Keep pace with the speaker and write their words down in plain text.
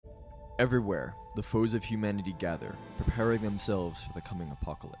Everywhere, the foes of humanity gather, preparing themselves for the coming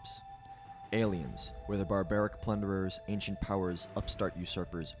apocalypse. Aliens, whether barbaric plunderers, ancient powers, upstart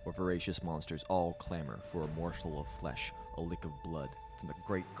usurpers, or voracious monsters, all clamor for a morsel of flesh, a lick of blood, from the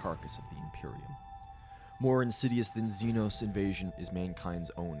great carcass of the Imperium. More insidious than Xenos invasion is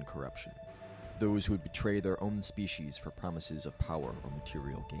mankind's own corruption. Those who would betray their own species for promises of power or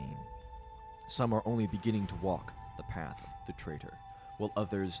material gain. Some are only beginning to walk the path of the traitor, while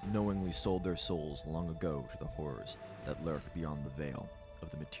others knowingly sold their souls long ago to the horrors that lurk beyond the veil of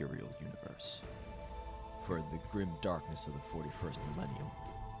the material universe. For in the grim darkness of the 41st millennium,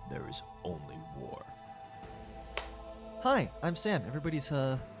 there is only war. Hi, I'm Sam, everybody's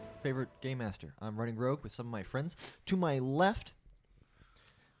favorite game master. I'm running rogue with some of my friends. To my left,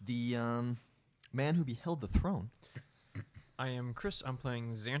 the man who beheld the throne. I am Chris. I'm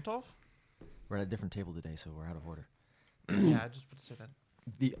playing Xantov. We're at a different table today, so we're out of order. Yeah, I just put to say that.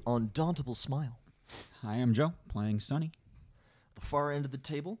 The undauntable smile. Hi, I'm Joe, playing Sonny. The far end of the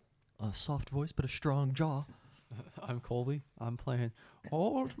table, a soft voice but a strong jaw. I'm Colby. I'm playing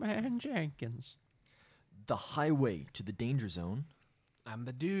Old Man Jenkins. The highway to the danger zone. I'm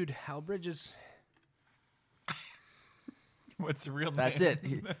the dude, Hal Bridges. What's the real name? That's it.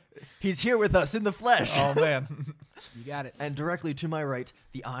 He's here with us in the flesh. Oh, man. You got it. And directly to my right,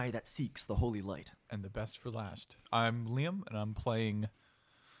 the eye that seeks the holy light. And the best for last. I'm Liam, and I'm playing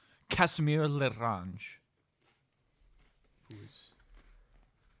Casimir Lerange. Who is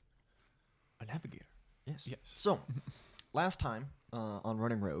A navigator. Yes. Yes. So, last time on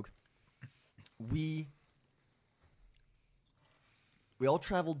Running Rogue, we all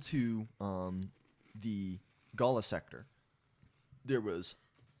traveled to the Gala sector. There was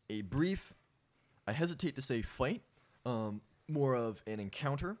a brief, I hesitate to say fight, more of an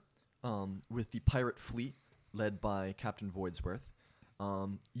encounter with the pirate fleet led by Captain Voidsworth.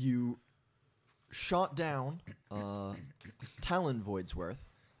 You shot down Talon Voidsworth,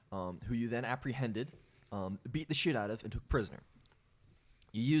 who you then apprehended, beat the shit out of, and took prisoner.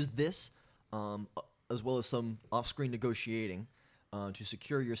 You used this, as well as some off-screen negotiating, to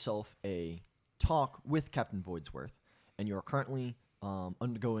secure yourself a talk with Captain Voidsworth, and you are currently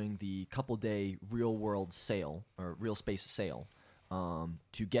undergoing the couple-day real-world sail, or real space sail,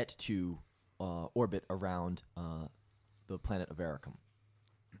 to get to orbit around the planet of Ericum.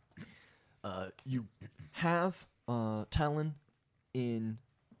 You have Talon in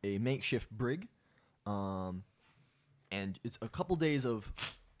a makeshift brig, and it's a couple days of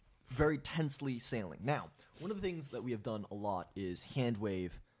very tensely sailing. Now, one of the things that we have done a lot is hand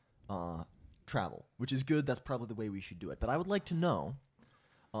wave travel, which is good. That's probably the way we should do it. But I would like to know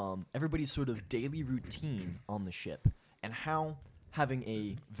everybody's sort of daily routine on the ship and how having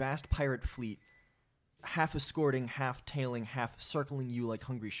a vast pirate fleet half escorting, half tailing, half circling you like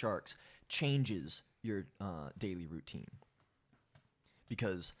hungry sharks changes your daily routine.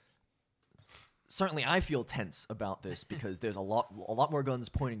 Because certainly I feel tense about this because there's a lot more guns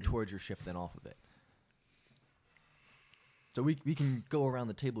pointing towards your ship than off of it. So we can go around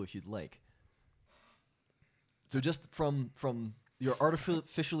the table if you'd like. So just from your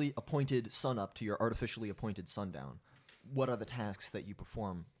artificially appointed sunup to your artificially appointed sundown, what are the tasks that you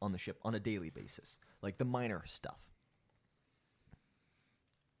perform on the ship on a daily basis? Like the minor stuff.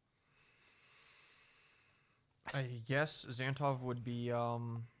 I guess Xantov would be,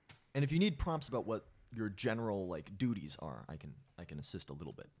 And if you need prompts about what your general like duties are, I can assist a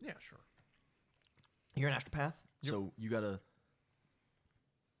little bit. yeah, sure. You're an astropath, Yep. so you gotta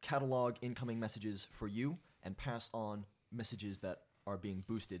catalog incoming messages for you and pass on messages that are being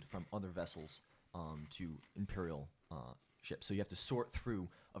boosted from other vessels to Imperial ships. So you have to sort through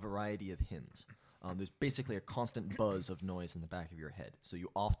a variety of hymns. There's basically a constant buzz of noise in the back of your head, so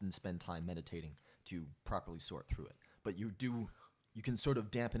you often spend time meditating to properly sort through it. But you can sort of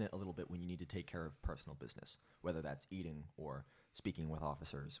dampen it a little bit when you need to take care of personal business, whether that's eating or speaking with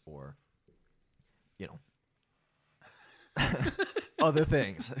officers or, you know, other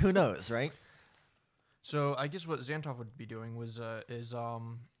things. Who knows, right? So I guess what Xantov would be doing is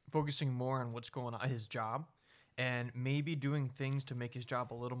focusing more on what's going on his job, and maybe doing things to make his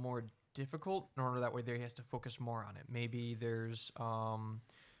job a little more difficult in order that way there he has to focus more on it. Maybe there's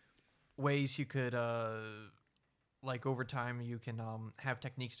ways you could like over time you can have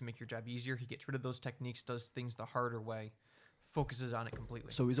techniques to make your job easier. He gets rid of those techniques, does things the harder way, focuses on it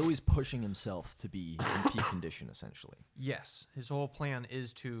completely. So he's always pushing himself to be in peak condition, essentially. Yes, his whole plan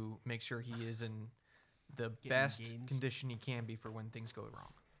is to make sure he is in the best condition he can be for when things go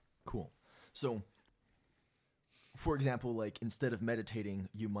wrong. Cool. So, for example, like instead of meditating,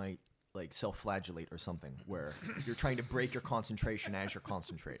 you might like self-flagellate or something where you're trying to break your concentration as you're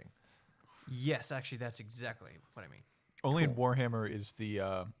concentrating. Yes, actually, that's exactly what I mean. Only in Warhammer is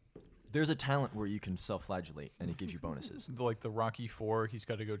the There's a talent where you can self-flagellate, and it gives you bonuses. like the Rocky IV. He's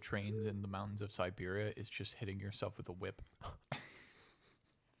got to go train in the mountains of Siberia. Is just hitting yourself with a whip.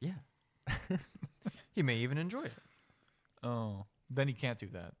 Yeah. He may even enjoy it, Oh, then he can't do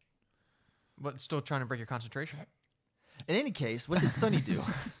that. but still trying to break your concentration. In any case, what does Sonny do?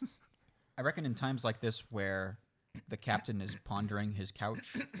 I reckon in times like this where the captain is pondering his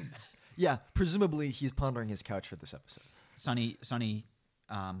couch, Yeah, presumably he's pondering his couch for this episode. Sonny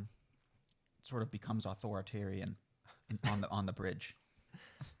sort of becomes authoritarian on the bridge.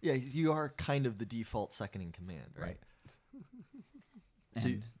 Yeah, you are kind of the default second in command, right?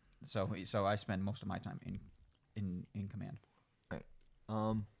 And so I spend most of my time in command.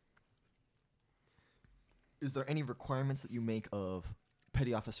 Is there any requirements that you make of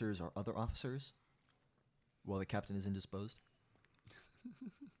petty officers or other officers while the captain is indisposed?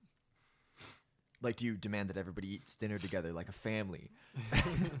 Like, do you demand that everybody eats dinner together like a family?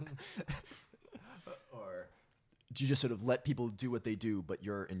 Or do you just sort of let people do what they do, but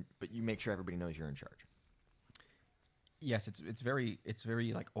you make sure everybody knows you're in charge? Yes, it's very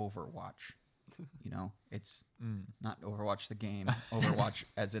like Overwatch. You know, it's not Overwatch the game. Overwatch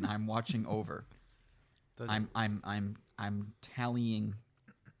as in I'm watching over. I'm tallying.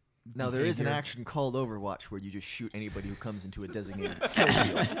 Now, there is an behavior. action called Overwatch where you just shoot anybody who comes into a designated kill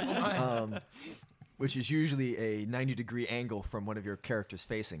field, which is usually a 90-degree angle from one of your character's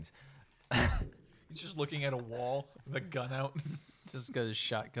facings. He's just looking at a wall, with a gun out. Just got his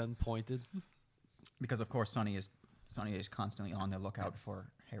shotgun pointed. Because of course Sonny is constantly on the lookout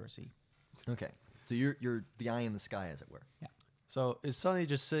for heresy. Okay, so you're the eye in the sky, as it were. Yeah. So is Sonny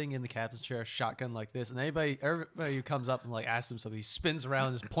just sitting in the captain's chair, shotgun like this, and everybody who comes up and like asks him something, he spins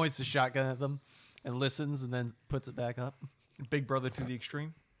around, and just points the shotgun at them, and listens, and then puts it back up. Big brother to the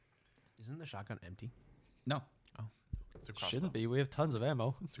extreme. Isn't the shotgun empty? No. It's a crossbow. Shouldn't be. We have tons of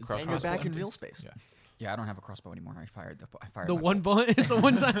ammo. It's a And crossbow. you're back in real space. Yeah. Yeah, I don't have a crossbow anymore. I fired The my one bullet. It's a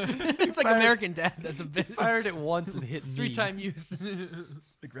one time. It's like fired- American Dad. That's a bit. Fired it once and hit me. 3-time use.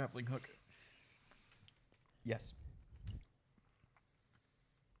 The grappling hook. Yes.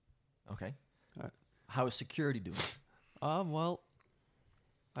 Okay. Alright. How is security doing? Well,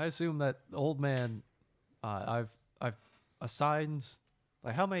 I assume that the old man. I've assigned.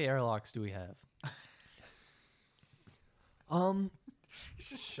 Like, how many airlocks do we have? He's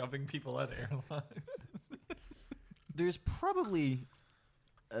just shoving people at airline. There's probably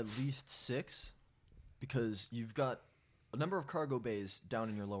at least 6, because you've got a number of cargo bays down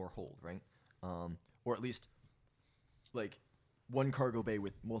in your lower hold, right? Or at least like one cargo bay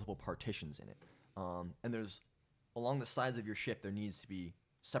with multiple partitions in it. And there's along the sides of your ship, there needs to be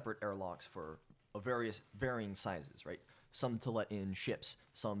separate airlocks for varying sizes, right? Some to let in ships,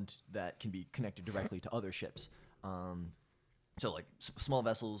 some that can be connected directly to other ships. So like small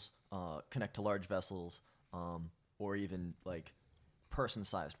vessels connect to large vessels, or even like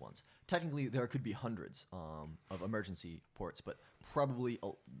person-sized ones. Technically, there could be hundreds of emergency ports, but probably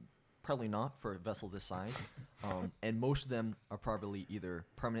not for a vessel this size. And most of them are probably either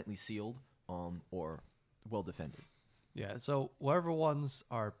permanently sealed or well defended. Yeah. So whatever ones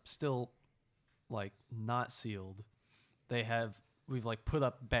are still like not sealed, we've like put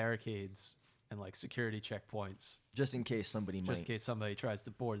up barricades and like security checkpoints Just in case somebody just might. in case somebody tries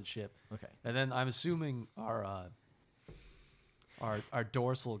to board the ship. Okay. And then I'm assuming our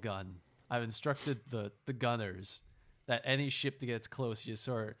dorsal gun. I've instructed the gunners that any ship that gets close, you just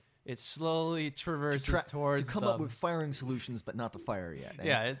it slowly traverses towards to come them. up with firing solutions, but not to fire yet. Eh?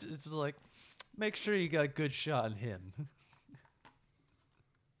 Yeah, it's just like make sure you got a good shot on him.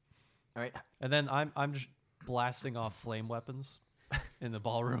 All right. And then I'm just blasting off flame weapons in the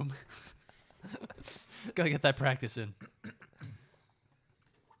ballroom. Gotta get that practice in.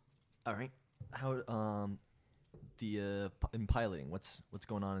 All right. How in piloting? What's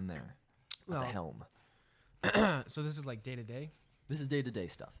going on in there? At Well, the helm. So this is like day to day. This is day-to-day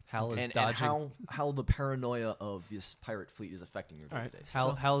stuff. Hal is and dodging. how the paranoia of this pirate fleet is affecting your All right. day-to-day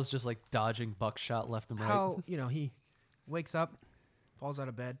stuff. Hal is just like dodging buckshot left and right. How he wakes up, falls out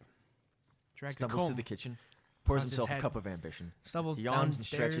of bed, drags a Stumbles to comb, the kitchen, pours across his himself a head, cup of ambition. stumbles He yawns and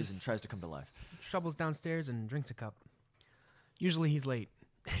downstairs, stretches and tries to come to life. shovels downstairs and drinks a cup. Usually he's late.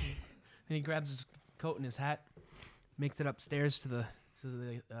 Then he grabs his coat and his hat, makes it upstairs to the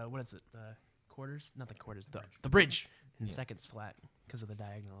what is it? The quarters? Not the quarters. The bridge. And Yeah. seconds flat because of the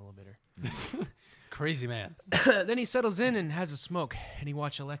diagonal elevator. Crazy man. Then he settles in and has a smoke, and he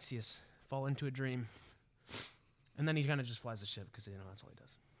watches Alexius fall into a dream. And then he kind of just flies the ship because that's all he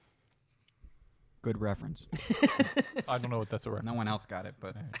does. Good reference. I don't know what that's a reference. No one else got it,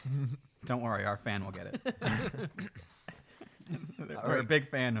 but don't worry, our fan will get it. We're a big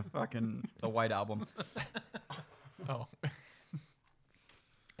fan of fucking the White Album. Oh.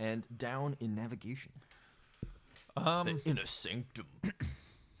 And down in navigation. The inner sanctum.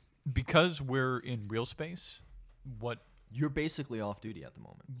 Because we're in real space, what... You're basically off duty at the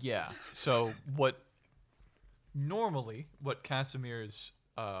moment. Yeah. So what Casimir's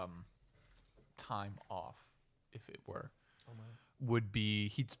time off, if it were, would be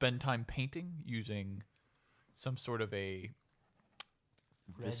he'd spend time painting using some sort of a...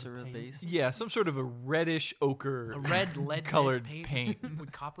 Viscera based? Yeah, some sort of a reddish ochre A red lead colored paint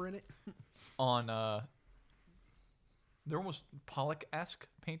with copper in it. on they're almost Pollock-esque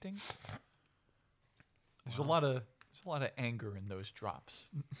paintings. There's a lot of anger in those drops.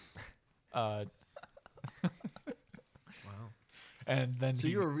 Wow. And then So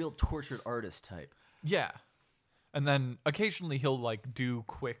you're a real tortured artist type. yeah. And then occasionally he'll like do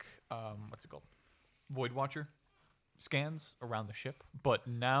quick what's it called? Void Watcher scans around the ship. But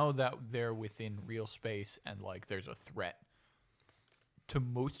now that they're within real space and like there's a threat, to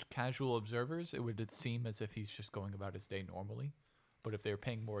most casual observers, it would seem as if he's just going about his day normally. But if they were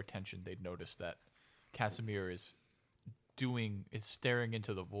paying more attention, they'd notice that Casimir is staring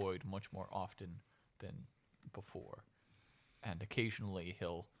into the void much more often than before. And occasionally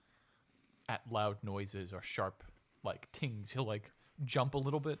he'll, at loud noises or sharp like tings, he'll like jump a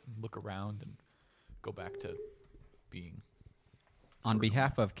little bit and look around and go back to being. On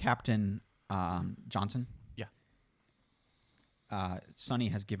behalf of Captain Johnson, Sonny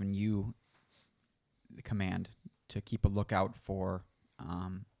has given you the command to keep a lookout for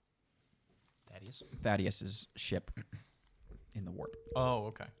Thaddeus's ship in the warp. Oh,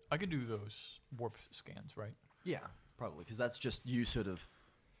 okay. I can do those warp scans, right? Yeah, probably, because that's just you sort of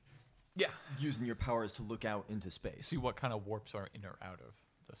Yeah. using your powers to look out into space. See what kind of warps are in or out of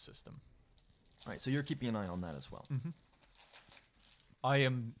the system. All right, so you're keeping an eye on that as well. I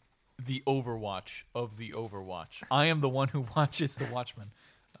am the Overwatch of the Overwatch. I am the one who watches the Watchmen.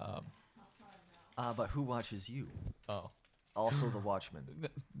 But who watches you? Oh, Also the Watchman.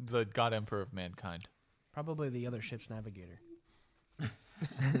 the God Emperor of Mankind. Probably the other ship's navigator.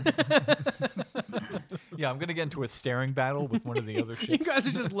 Yeah, I'm gonna get into a staring battle with one of the other You ships. guys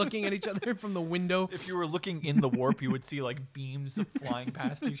are just looking at each other from the window. If you were looking in the warp, you would see like beams flying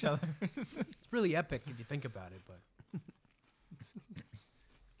past each other. It's really epic if you think about it, but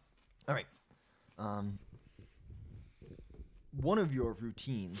All right. One of your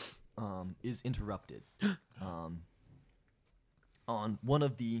routines is interrupted. On one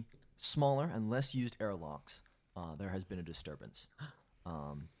of the smaller and less used airlocks, there has been a disturbance.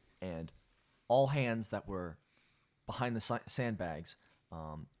 And all hands that were behind the sandbags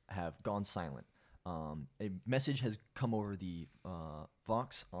have gone silent. A message has come over the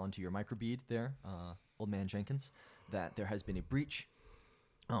Vox onto your microbead there, Old Man Jenkins, that there has been a breach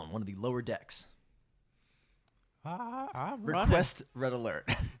on one of the lower decks. I'm Request red alert.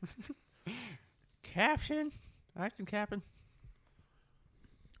 Captain, acting captain.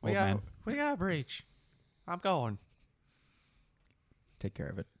 Old man, We got a breach. I'm going. take care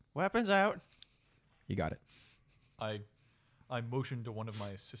of it. Weapons out. You got it. I motioned to one of my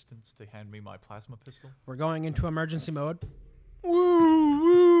assistants to hand me my plasma pistol. we're going into emergency mode.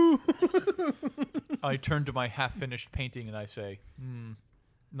 I turn to my half-finished painting and I say,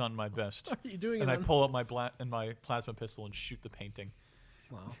 not my best. What are you doing? And I pull up my my plasma pistol and shoot the painting,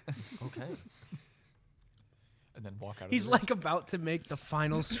 Wow. Okay. and then walk out. He's of the room. like about to make the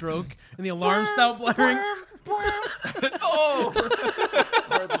final stroke, and the alarms start blaring.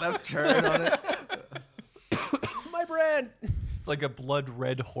 Hard left turn on it. My brand. It's like a blood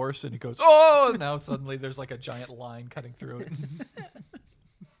red horse, and it goes, oh! And now suddenly there's like a giant line cutting through it.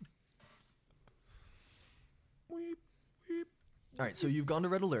 All right, so you've gone to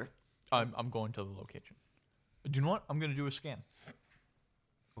red alert. I'm going to the location. Do you know what? I'm going to do a scan.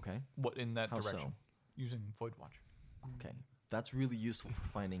 Okay. What in that How direction? so? Using Void Watch. Okay. That's really useful for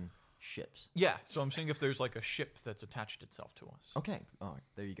finding ships. Yeah, so I'm seeing if there's like a ship that's attached itself to us. Okay. All right.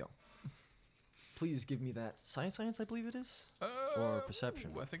 There you go. Please give me that science, I believe it is, or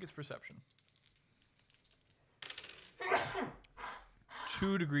perception. I think it's perception.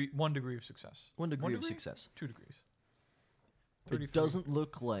 1 degree of success. 1 degree of degree? success. 2 degrees. It 33. doesn't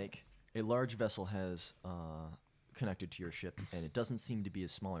look like a large vessel has connected to your ship, and it doesn't seem to be a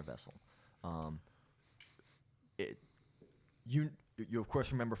smaller vessel. You of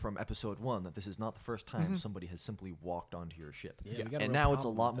course remember from episode 1 that this is not the first time somebody has simply walked onto your ship. Yeah, Yeah. we got a And real now it's a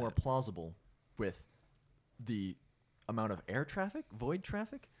problem lot with more that. plausible with the amount of air traffic, void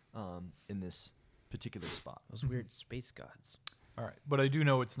traffic, in this particular spot. Those weird space gods. All right, but I do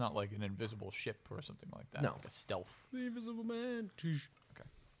know it's not like an invisible ship or something like that. No. Like a stealth. The Invisible Man.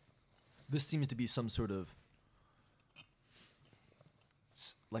 This seems to be some sort of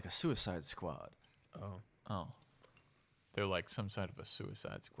like a suicide squad. Oh. They're like some sort of a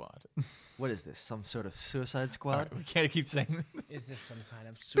suicide squad. What is this? Some sort of suicide All squad? right, we can't keep saying that. Is this some kind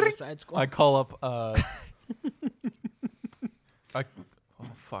of suicide squad? I call up. Oh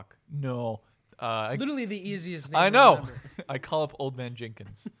fuck no. Literally the easiest name. I to know. remember. I call up Old Man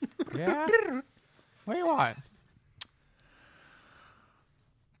Jenkins. Yeah. What do you want?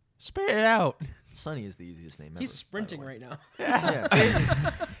 Spit it out. Sunny is the easiest name ever. He's by the sprinting way. right now.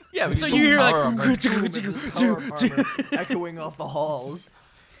 Yeah. Yeah, So you hear like Boom, and this power armor echoing off the halls.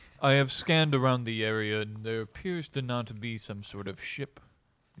 I have scanned around the area, and there appears to not be some sort of ship.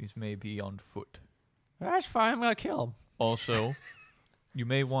 These may be on foot. That's fine. I'm gonna kill him. Also, you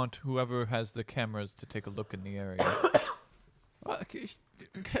may want whoever has the cameras to take a look in the area.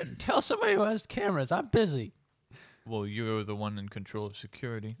 Tell somebody who has cameras. I'm busy. Well, you're the one in control of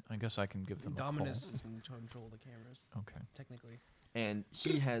security. I guess I can give them Dominus is in control of the cameras, a call. Okay. technically. And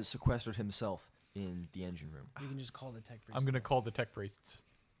he has sequestered himself in the engine room. You can just call the tech priest. I'm going to call the tech priests.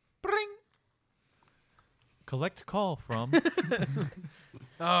 Bring. Collect call from...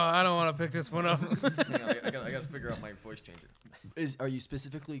 Oh, I don't want to pick this one up. Hang on, I gotta figure out my voice changer. Are you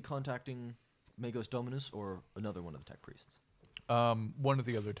specifically contacting Magos Dominus or another one of the tech priests? one of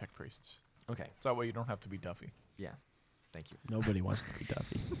the other tech priests. Okay, So that way you don't have to be Duffy. yeah. Thank you. Nobody wants to be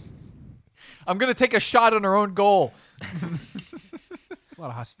Duffy. I'm going to take a shot on our own goal. A lot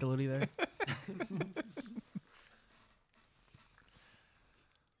of hostility there.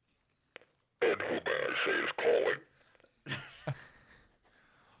 And who may I say is calling?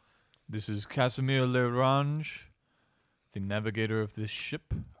 This is Casimir Lerange, the navigator of this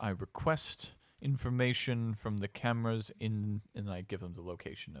ship. I request information from the cameras and I give them the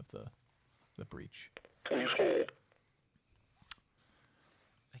location of the breach. Please hold.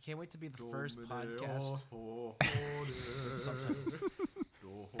 I can't wait to be the first podcast with subtitles.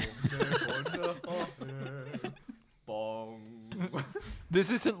 This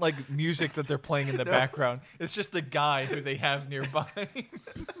isn't like music that they're playing in the background. It's just a guy who they have nearby.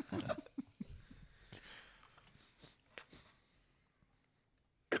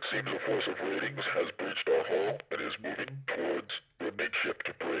 It seems a force of ratings has breached our hull and is moving towards the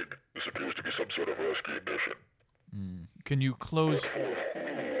makeshift brig. This appears to be some sort of rescue mission. Can you close...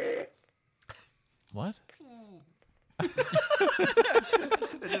 What? It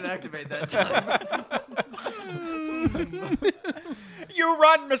didn't activate that time. You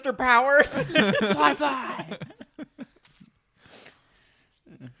run, Mr. Powers! Fly, fly!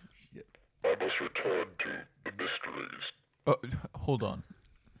 I must return to the mysteries. Oh, hold on.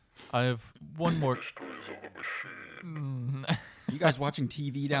 I have one more... Mysteries of the machine. You guys watching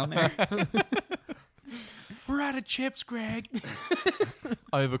TV down there? We're out of chips, Greg.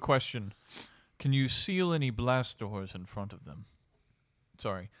 I have a question. Can you seal any blast doors in front of them?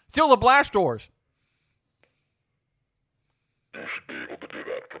 Sorry. Seal the blast doors! You should be able to do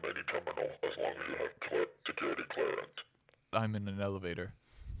that from any terminal as long as you have security clearance. I'm in an elevator.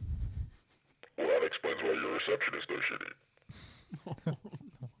 Well, that explains why your receptionist is so shitty.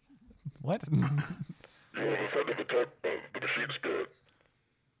 What? You have offended the machine spirits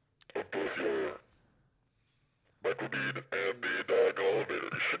of both your microbead and the diagonal elevator.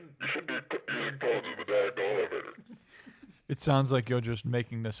 You shouldn't be using phones in the diagonal elevator. It sounds like you're just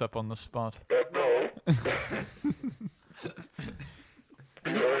making this up on the spot. No.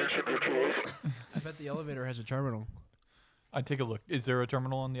 These are ancient rituals. I bet the elevator has a terminal. I take a look. Is there a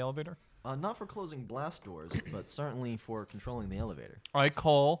terminal on the elevator? Not for closing blast doors, but certainly for controlling the elevator. I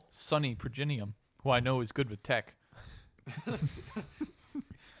call Sonny Progenium, who I know is good with tech.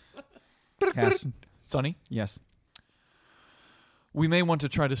 Cass. Sonny, Yes. we may want to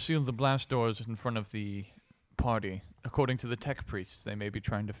try to seal the blast doors in front of the party. According to the tech priests, they may be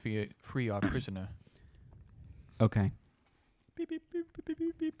trying to free our prisoner. Okay. Beep, beep, beep, beep,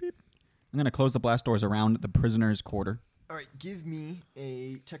 beep, beep, beep. I'm going to close the blast doors around the prisoner's quarter. All right, give me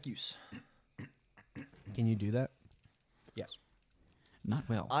a tech use. Can you do that? Yes. Not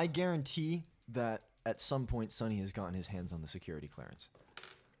well. I guarantee that at some point Sonny has gotten his hands on the security clearance.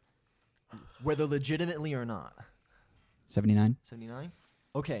 Whether legitimately or not. 79? 79?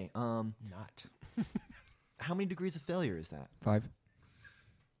 Okay, Not. how many degrees of failure is that? 5?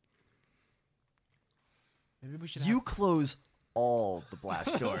 Maybe we should You close all the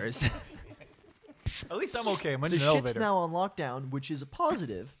blast doors. At least I'm okay. I'm in The an ship's elevator. now on lockdown, which is a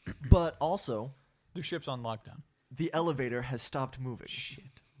positive, but also The ship's on lockdown. the elevator has stopped moving. Shit.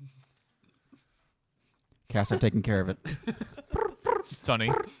 Cass, I've taken care of it. Sonny.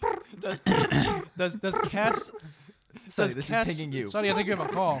 Does Cass? Sonny, Does this Cass- is pinging you. Sonny, I think you have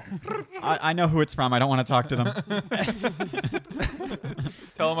a call. I know who it's from. I don't want to talk to them.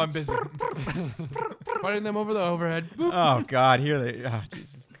 Tell him I'm busy. Fighting them over the overhead. Boop. Oh, God. Here they... Oh,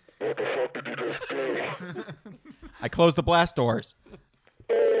 Jesus. What the fuck did you just do? I closed the blast doors.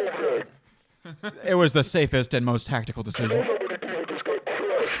 It was the safest and most tactical decision. How many people just got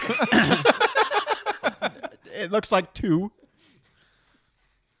crushed? It looks like 2.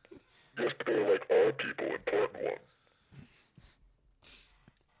 Yes, but they're like our people, important ones.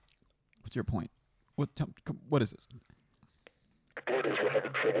 What's your point? What is this? The point is we're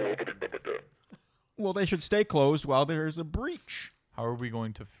having trouble opening them again. Well, they should stay closed while there's a breach. How are we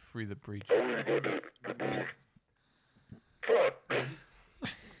going to free the breach? How are you going to remove... Fuck!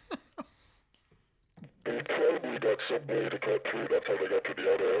 They probably got some way to cut through. That's how they got to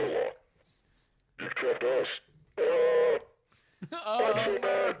the outer airlock. You've trapped us. I'm so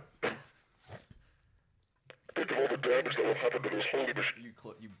mad! Think of all the damage that will happen to this holy machine.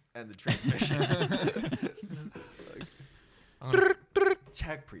 You end the transmission.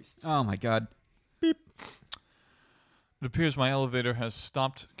 Tech priests. Oh, my God. It appears my elevator has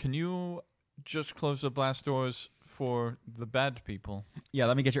stopped. Can you just close the blast doors for the bad people? Yeah,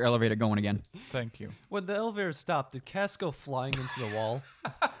 let me get your elevator going again. Thank you. When the elevator stopped, did Cass go flying into the wall?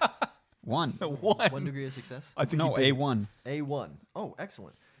 1. 1 degree of success. I think No, he did. A1. A1. Oh,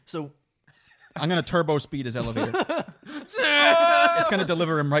 excellent. So I'm going to turbo speed his elevator. It's going to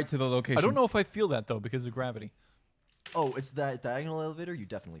deliver him right to the location. I don't know if I feel that though because of gravity. oh, it's that diagonal elevator. You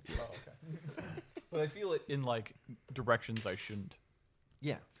definitely feel it. Okay. But I feel it in like directions I shouldn't.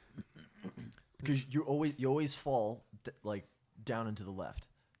 Yeah. Because you always fall like down and to the left,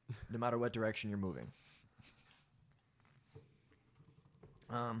 no matter what direction you're moving.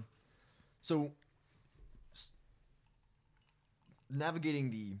 So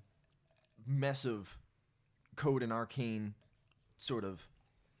navigating the mess of code and arcane sort of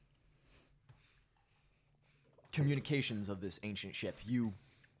communications of this ancient ship, you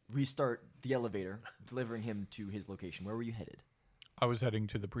restart the elevator, delivering him to his location. Where were you headed? I was heading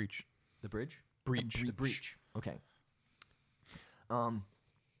to the breach. The bridge? Breach. The breach. Okay.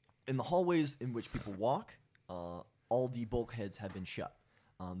 In the hallways in which people walk, all the bulkheads have been shut.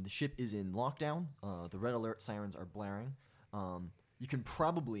 The ship is in lockdown. The red alert sirens are blaring. You can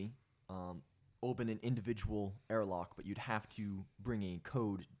probably open an individual airlock, but you'd have to bring a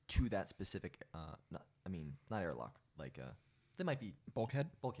code to that specific. Not airlock. Like they might be Bulkhead?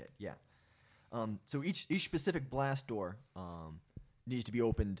 bulkhead. Yeah. So each specific blast door needs to be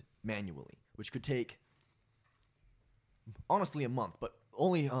opened manually, which could take honestly a month, but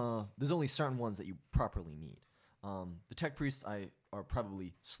there's only certain ones that you properly need. The tech priests are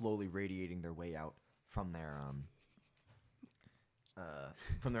probably slowly radiating their way out from their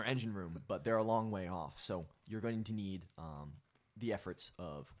engine room, but they're a long way off. So you're going to need the efforts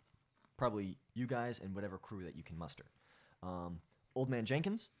of probably you guys and whatever crew that you can muster. Old Man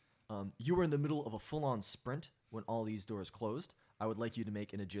Jenkins, you were in the middle of a full-on sprint when all these doors closed. I would like you to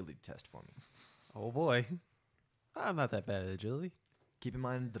make an agility test for me. Oh boy, I'm not that bad at agility. Keep in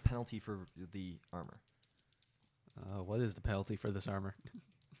mind the penalty for the armor. What is the penalty for this armor?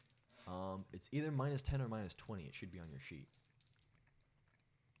 It's either -10 or -20. It should be on your sheet.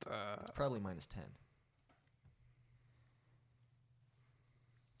 It's probably -10.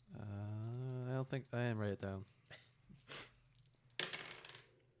 I don't think I am. Write it down.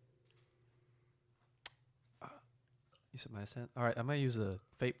 You said -10. All right, I'm gonna use a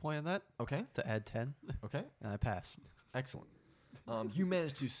fate point on that Okay. to add 10, Okay. and I pass. Excellent. You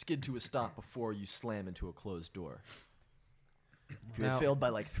managed to skid to a stop before you slam into a closed door. If you had Now- failed by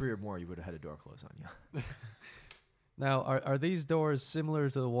like 3 or more, you would have had a door close on you. Now, are these doors similar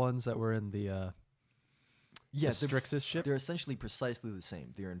to the ones that were in the Yes, the Strixus ship? they're essentially precisely the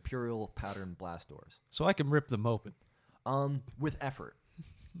same. They're Imperial pattern blast doors. So I can rip them open. With effort.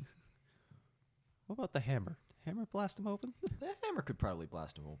 What about the hammer? Hammer blast them open? The hammer could probably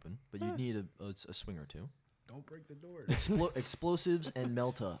blast them open, but you'd need a swing or two. Don't break the doors. Explosives and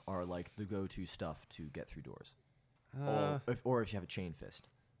melta are like the go-to stuff to get through doors. Or if you have a chain fist.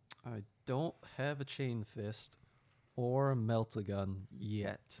 I don't have a chain fist or a melt-a-gun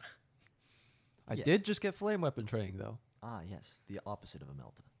yet. I Yeah. did just get flame weapon training, though. Ah, yes, the opposite of a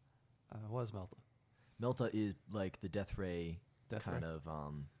melta. Was Melta. Melta is like the death ray Death kind ray? of.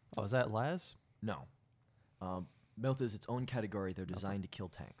 Oh, is that Laz? No. Melta is its own category. They're designed to kill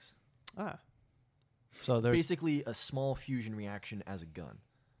tanks. Ah. So there's... Basically, a small fusion reaction as a gun.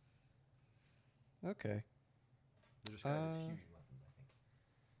 Okay. They're described as fusion weapons,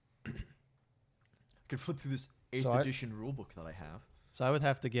 I think. can flip through this 8th So I- edition rulebook that I have. So I would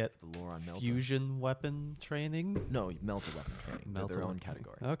have to get The lore on Melta. fusion weapon training. No, Melta weapon training. They're Melta their own weapon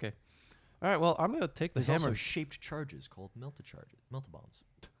category. Okay. All right. Well, I'm gonna take the There's hammer. also shaped charges called Melta charges, Melta bombs.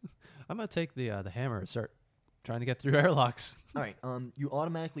 I'm gonna take the hammer and start trying to get through airlocks. All right. You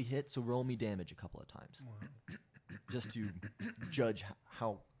automatically hit, so roll me damage a couple of times, just to judge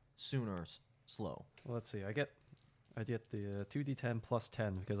how soon or slow. Well, let's see. I get the 2d10 plus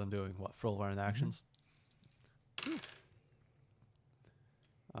 10 because I'm doing what full round actions.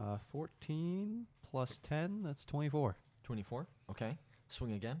 14 plus 10. That's 24. 24. Okay.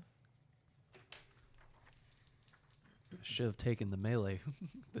 Swing again. Should have taken the melee,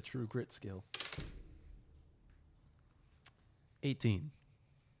 the true grit skill. 18.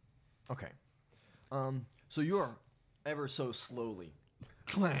 Okay. So you are ever so slowly,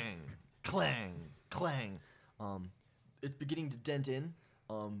 clang, clang, clang. It's beginning to dent in.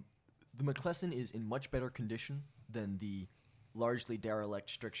 The McKlesson is in much better condition than the largely derelict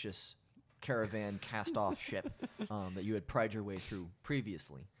Strictious caravan cast-off ship that you had pried your way through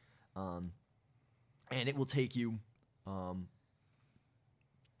previously. And it will take you a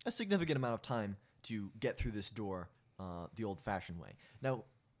significant amount of time to get through this door the old-fashioned way. Now,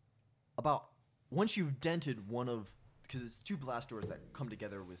 once you've dented one of, because it's 2 blast doors that come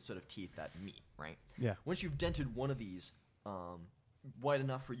together with sort of teeth that meet, right? Yeah. Once you've dented one of these wide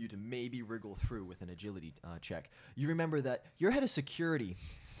enough for you to maybe wriggle through with an agility check, you remember that you're head of security,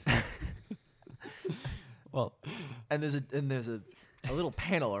 Well, and there's a little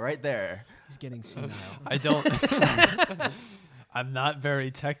panel right there. He's getting senile. I don't. I'm not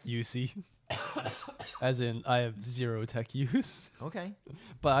very tech usey. As in, I have 0 tech use. Okay.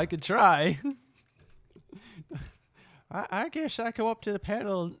 But I could try. I guess I go up to the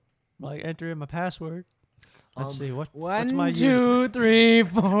panel, like enter in my password. Let's see what's my 1, user. 2, 3,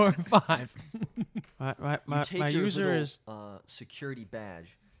 4, 5. My You take your user little, is security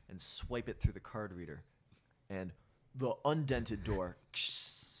badge and swipe it through the card reader, and the undented door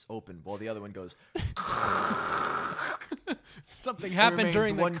open while the other one goes. Something It happened remains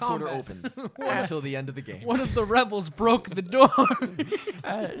during the one quarter combat. open until the end of the game. One of the rebels broke the door.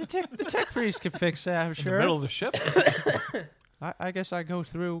 the tech priest can fix that, I'm In sure. the middle of the ship. I guess I go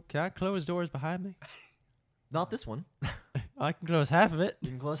through. Can I close doors behind me? Not this one. I can close half of it. You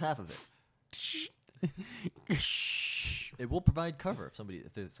can close half of it. It will provide cover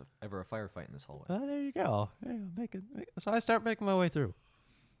if there's ever a firefight in this hallway. Oh, there you go. So I start making my way through.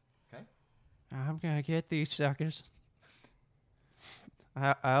 Okay. I'm gonna get these suckers.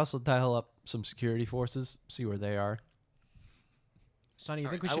 I also dial up some security forces, see where they are. Sonny, you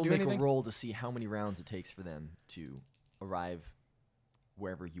think we I should will do make anything? a roll to see how many rounds it takes for them to arrive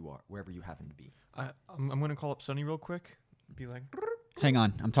wherever you happen to be. I'm going to call up Sonny real quick. Be like, Hang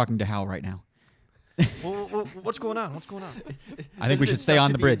on, I'm talking to Hal right now. what's going on? What's going on? I think we should stay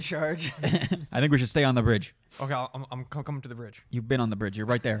on the bridge. Charge. I think we should stay on the bridge. Okay, I'm coming to the bridge. You've been on the bridge. You're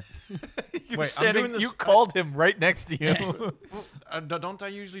right there. Wait, I'm doing this. You called him right next to you. Don't I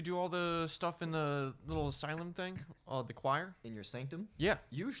usually do all the stuff in the little asylum thing? The choir? In your sanctum? Yeah.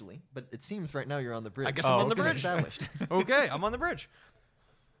 Usually, but it seems right now you're on the bridge. I guess I'm on the It's been bridge. established. Okay, I'm on the bridge.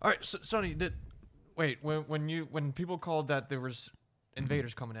 All right, Sonny, when people called that there was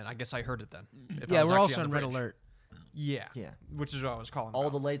invaders coming in, I guess I heard it then. If I Yeah, was we're actually also on on the red bridge. alert. Yeah. Yeah. Which is what I was calling. All the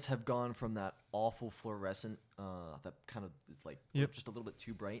about. lights have gone from that awful fluorescent, that kind of is like just a little bit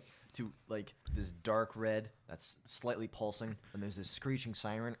too bright, to like this dark red that's slightly pulsing, and there's this screeching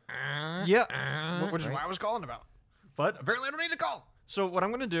siren. Yeah, which is Right. why I was calling about. But apparently I don't need to call. So what I'm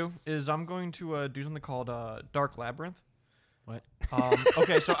going to do is I'm going to do something called Dark Labyrinth. What?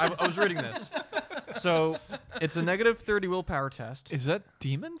 Okay, so I was reading this. So it's a negative 30 willpower test. Is that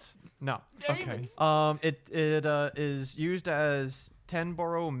demons? No. Okay. It is used as 10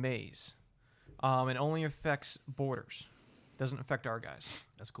 borough maze. It only affects borders. Doesn't affect our guys.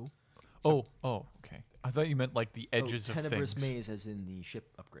 That's cool. Oh, okay. I thought you meant like the edges of Tenebrous things. maze, as in the ship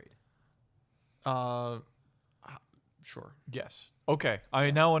upgrade. Sure. Yes. Okay. I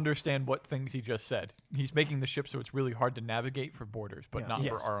now understand what things he just said. He's making the ship so it's really hard to navigate for borders, but Yeah. not Yes.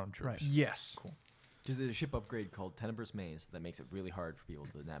 for our own troops. Right. Yes. Cool. Because there's a ship upgrade called Tenebrous Maze that makes it really hard for people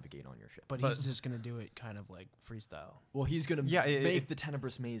to navigate on your ship. But he's just going to do it kind of like freestyle. Well, he's going to Yeah, make the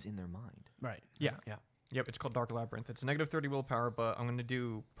Tenebrous Maze in their mind. Right. Yeah. Yep, it's called Dark Labyrinth. It's negative 30 willpower, but I'm going to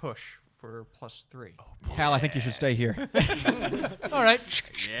do push for +3. Hal, I think you should stay here. All right.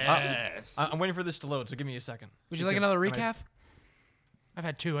 I'm waiting for this to load, so give me a second. Would you like Because another I might- recap? I've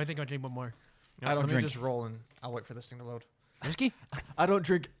had 2. I think I'll take one more. You know, I don't let drink. me just roll and I'll wait for this thing to load. Whiskey? I don't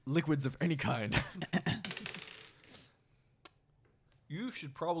drink liquids of any kind. You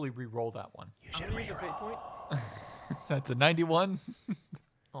should probably re-roll that one. I'm gonna use a fate point. That's a 91,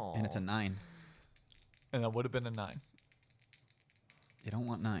 Oh. And it's a 9. and that would have been a 9. You don't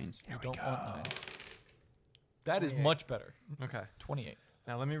want 9s. You don't want 9s. That is much better. Okay. 28.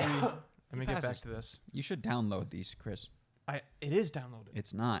 Now let me read. Let me get back passes. to this. You should download these, Chris. It is downloaded.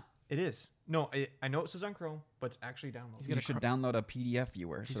 It's not. It is. No, I know it says on Chrome, but it's actually downloaded. You should download a PDF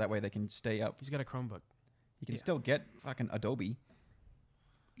viewer so that way they can stay up. He's got a Chromebook. You can still get fucking Adobe,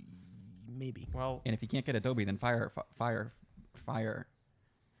 Maybe. Well, and if you can't get Adobe, then Fire. Fox.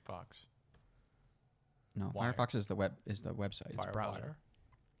 No, Wire. Firefox is the website. Firewire. browser.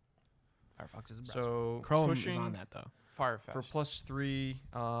 Firefox is a browser. so Chrome pushing is on that though. Firefest. for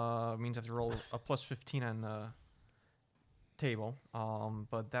 +3 means I have to roll a +15 on the table.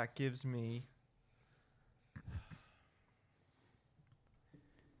 But that gives me.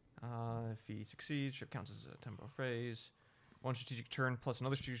 If he succeeds, ship counts as a tempo phrase. One strategic turn plus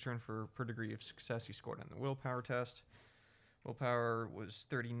another strategic turn for per degree of success he scored on the willpower test. Willpower was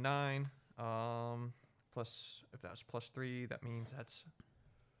 39. Plus, if that was +3, that means that's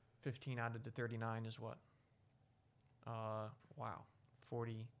 15 added to 39 is what? Wow,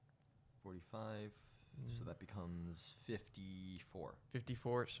 40, 45. So that becomes 54.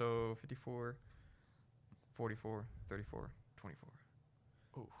 54. So 54, 44, 34, 24.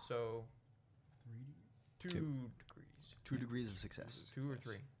 Ooh. So 2 Two. degrees. 2 degrees of success. 2 or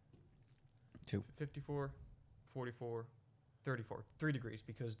 3? 2. 54, 44, 34. 3 degrees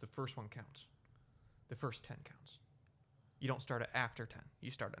because the first one counts. The first 10 counts. You don't start it after 10.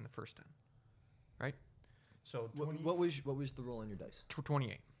 You start on the first 10. Right? So 20, What was the roll on your dice?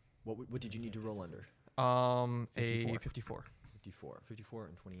 28. What did you need to roll under? A 54. 54. 54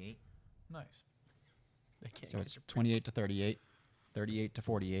 and 28. Nice. They can't So get it's your 28 to 38, 38 to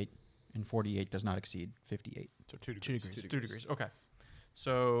 48, and 48 does not exceed 58. So 2 2 degrees. degrees. 2 degrees. Okay.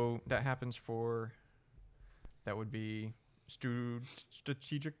 So that happens for. That would be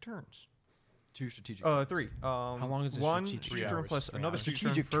strategic turns. 2 strategic. 3. How long is a one strategic strategic turn? turn plus 3 another hours.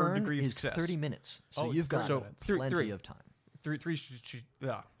 strategic strategic turn per turn degree of is success. 30 minutes. So Oh, it's you've got 30 minutes. plenty Three. of time. Three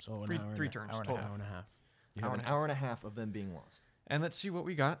yeah. So Three- an hour three and a- turns hour and total. A half. Hour and a half. You have an hour and a half of them being lost. And let's see what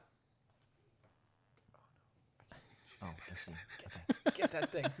we got. Oh, I see. Okay. Get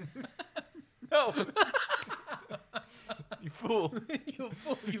that thing. No. You fool. You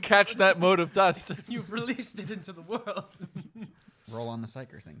fool! Catch that mote of dust. You've released it into the world. Roll on the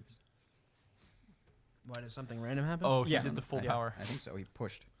psyker things. Why did something random happen? Oh, he Yeah. did the full Yeah, power. I think so. He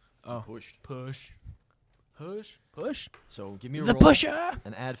pushed. Oh. Pushed. Push. Push. So give me a The roll pusher.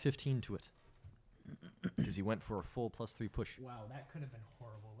 and add 15 to it. Because he went for a full +3 push. Wow, that could have been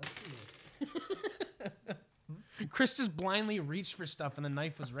horrible. Let's do this. Chris just blindly reached for stuff and the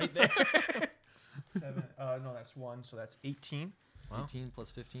knife was right there. 7. No, that's 1. So that's 18. Wow. 18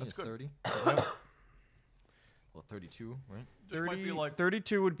 plus 15 That's is good. 30. Well, 32, right? Just might be like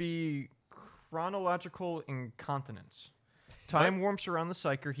 32 would be chronological incontinence. Time warps around the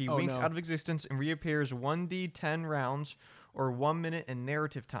psyker. He Oh, winks no. out of existence and reappears 1d10 rounds or 1 minute in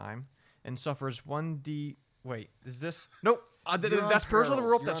narrative time and suffers 1d. Wait, is this? Nope. You're on That's Perils of the Perils.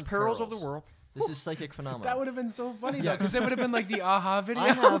 World. You're That's on Perils of the Perils. World. This is psychic phenomena. That would have been so funny though, because it would have been like the aha video. I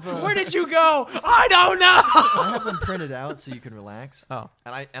have Where did you go? I don't know. I have them printed out so you can relax. Oh.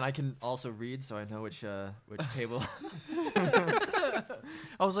 And I can also read so I know which table. I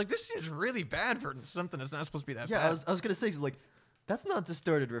was like, this seems really bad for something that's not supposed to be that Yeah, bad. I was gonna say like, that's not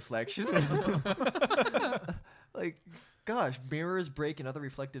distorted reflection. Like, gosh, mirrors break and other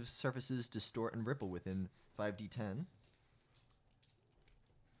reflective surfaces distort and ripple within 5d10.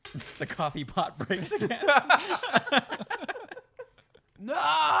 The coffee pot breaks again.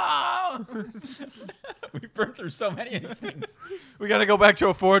 No. We've burned through so many of these things. we got to go back to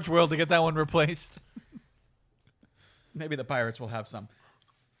a Forge world to get that one replaced. Maybe the pirates will have some.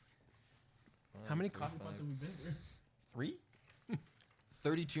 How many coffee pots have we been through? 3?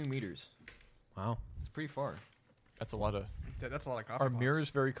 32 meters. Wow. It's pretty far. That's a lot of. That's a lot of coffee. Are mirrors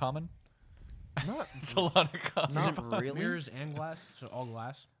very common? Not, It's a lot of coffee. not really. Mirrors and glass, so all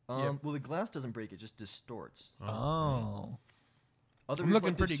glass. Well, the glass doesn't break; it just distorts. Oh. Other I'm looking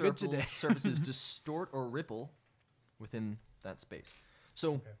reflective pretty good today. surfaces distort or ripple within that space.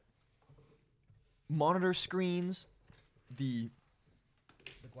 So, monitor screens, the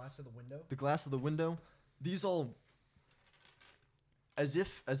glass of the window. glass of the window, these all, as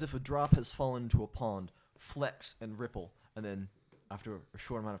if a drop has fallen into a pond, flex and ripple, and then after a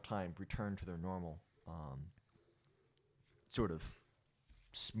short amount of time, return to their normal sort of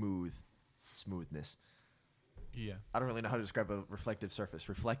smoothness. Yeah. I don't really know how to describe a reflective surface.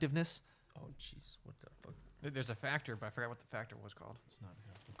 Reflectiveness? Oh jeez, what the fuck? There's a factor, but I forgot what the factor was called.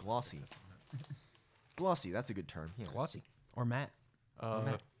 Glossy. Glossy, that's a good term. Yeah. Glossy. Or matte.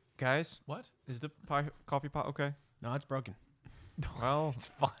 Guys, What? is the coffee pot okay? No, it's broken. Well, It's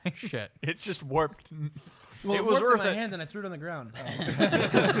fine. shit. It just warped. Well, It it was was worth in my it. hand and I threw it on the ground.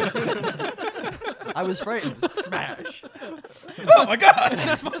 I was frightened. Smash. Oh my god! You're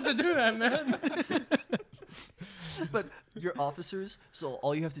not supposed to do that, man. But you're officers, so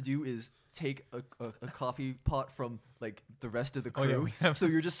all you have to do is take a coffee pot from like the rest of the crew. Oh, yeah, we have- So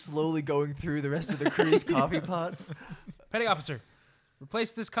you're just slowly going through the rest of the crew's coffee pots. Petty officer,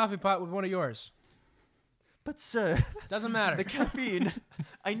 replace this coffee pot with one of yours. But sir, Doesn't matter. the caffeine,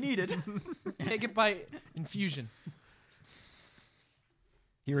 I need it. Take it by infusion.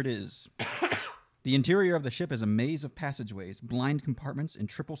 Here it is. The interior of the ship is a maze of passageways, blind compartments, and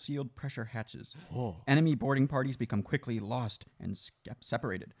triple-sealed pressure hatches. Enemy boarding parties become quickly lost and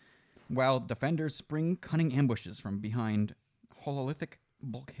separated, while defenders spring cunning ambushes from behind hololithic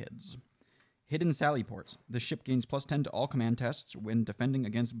bulkheads. Hidden sally ports. The ship gains +10 to all command tests when defending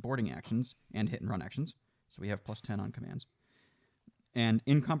against boarding actions and hit-and-run actions. So we have +10 on commands. And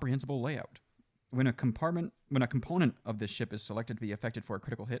incomprehensible layout. When a component of this ship is selected to be affected for a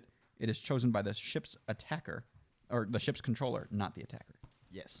critical hit, it is chosen by the ship's attacker, or the ship's controller, not the attacker.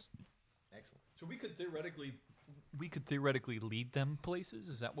 Yes. Excellent. So we could theoretically lead them places.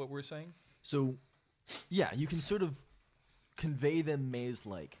 Is that what we're saying? So, yeah, you can sort of convey them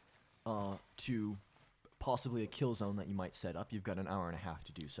maze-like to possibly a kill zone that you might set up. You've got an hour and a half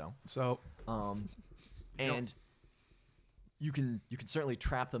to do so. So And you can certainly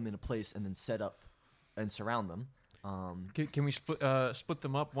trap them in a place and then set up and surround them. Can we split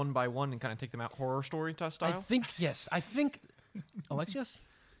them up one by one and kind of take them out horror story style? I think, yes. I think. Alexius?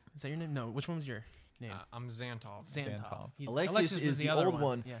 Is that your name? No. Which one was your name? I'm Xantov. Xantov. Alexius was is the other old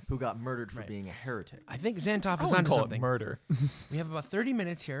one Yeah. who got murdered for Right. being a heretic. I think Xantov I is wouldn't onto call something. it murder. We have about 30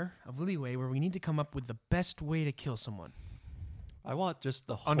 minutes here of leeway where we need to come up with the best way to kill someone. I want just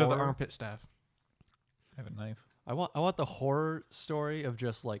the Under the horror- armpit staff. I have a knife. I want the horror story of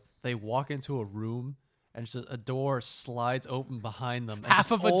just like they walk into a room and it's just a door slides open behind them. And Half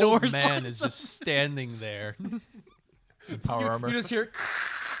this of a old door man slides is just standing there. Power armor. You just hear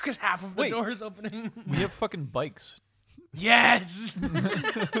because half of the Wait. door is opening. We have fucking bikes. Yes.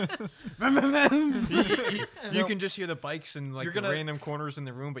 You can just hear the bikes in like You're the gonna- random corners in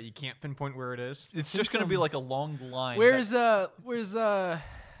the room, but you can't pinpoint where it is. It's just gonna be like a long line. Where's shit.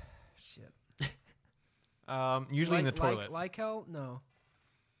 Usually in the toilet. Lykel? No.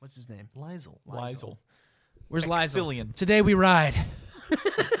 What's his name? Lizel. Lizel. Where's Lizel? Exfilian. Today we ride.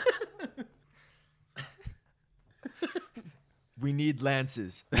 We need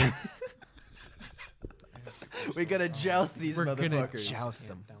lances. We gotta joust these We're gonna motherfuckers. joust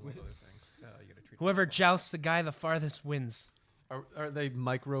them. Whoever jousts the guy the farthest wins. Are they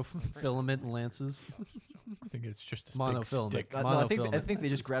microfilament lances? I think it's just this Monofilament. big stick. No, I Monofilament. think they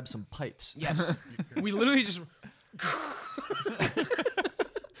just grabbed some pipes. Yes. We literally just.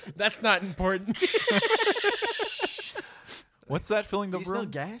 That's not important. What's that filling Do the you smell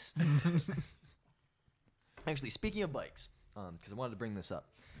room? gas? Actually, speaking of bikes, because I wanted to bring this up.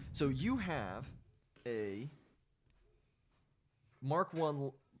 So you have a Mark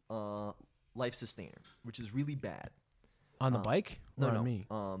 1 life sustainer, which is really bad. On the bike? No, Or no. on me?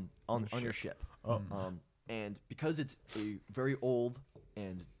 On your ship. Oh. And because it's a very old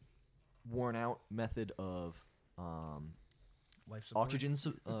and worn out method of Life support. oxygen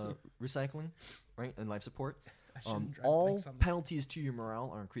recycling, right, and life support. shouldn't drive All bikes on this. penalties to your morale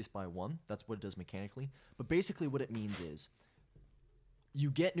are increased by 1. That's what it does mechanically. But basically, what it means is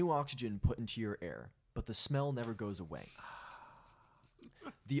you get new oxygen put into your air, but the smell never goes away.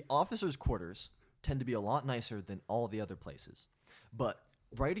 The officers' quarters tend to be a lot nicer than all the other places, but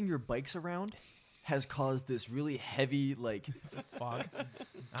riding your bikes around has caused this really heavy, like, Fog.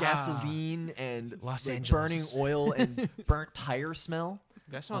 gasoline and Los like, Angeles. burning oil and burnt tire smell.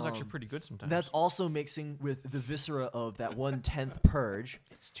 That smells actually Um, pretty good sometimes. That's also mixing with the viscera of that 1/10 purge,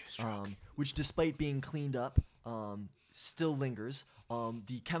 which, despite being cleaned up, still lingers.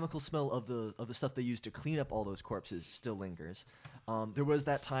 The chemical smell of the stuff they used to clean up all those corpses still lingers. There was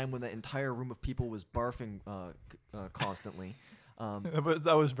that time when the entire room of people was barfing constantly,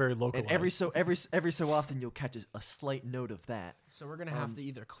 That was very local. and every so often you'll catch a slight note of that. So we're gonna have to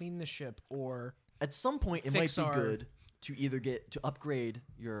either clean the ship or At some point, it might Fix be our- good to either get to upgrade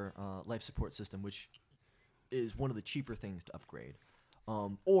your life support system, which is one of the cheaper things to upgrade,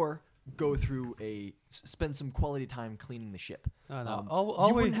 or go through spend some quality time cleaning the ship. No, You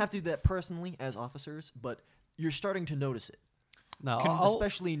we- wouldn't have to do that personally as officers, but you're starting to notice it. No,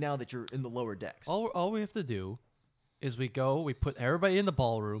 especially now that you're in the lower decks. all we have to do is we put everybody in the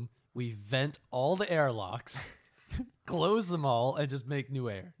ballroom, we vent all the airlocks, close them all, and just make new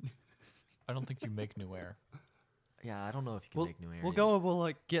air. I don't think you make new air. Yeah, I don't know if you can make new air. We'll yet. go and we'll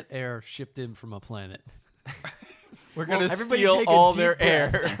like get air shipped in from a planet. We're gonna everybody steal take a all deep their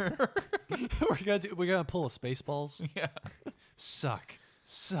breath. air. we're gonna pull a Spaceballs. Yeah. Suck.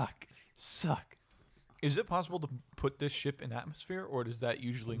 Is it possible to put this ship in atmosphere, or does that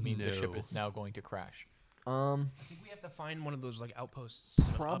usually mean the ship No. is now going to crash? I think we have to find one of those like outposts. and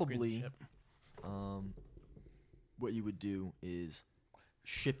upgrade the Probably. ship. What you would do is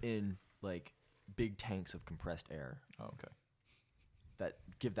ship in like big tanks of compressed air Oh, okay. that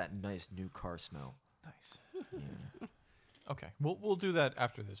give that nice new car smell. Nice. Yeah. Okay, we'll do that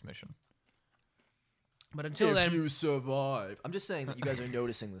after this mission. But until then, you survive, I'm just saying that you guys are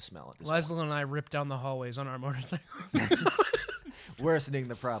noticing the smell at this Laszlo and I rip down the hallways on our motorcycle. point. Worsening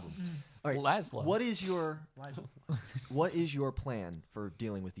the problem. All right, Laszlo. what is your plan for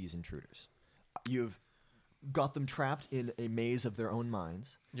dealing with these intruders? You've got them trapped in a maze of their own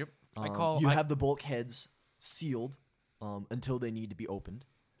minds. Yep. You have the bulkheads sealed until they need to be opened.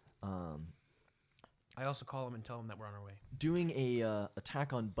 I also call them and tell them that we're on our way. Doing a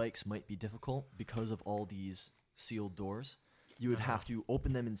attack on bikes might be difficult because of all these sealed doors. You would have to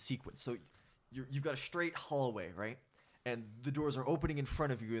open them in sequence. So you've got a straight hallway, right? And the doors are opening in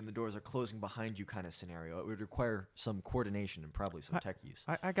front of you and the doors are closing behind you kind of scenario. It would require some coordination and probably some tech use.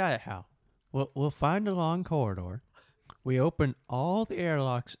 I got it, Hal. We'll find a long corridor. We open all the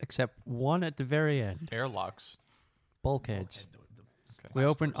airlocks except one at the very end. Airlocks. Bulkheads. Okay. We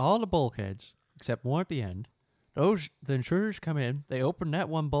open all the bulkheads except one at the end. The intruders come in. They open that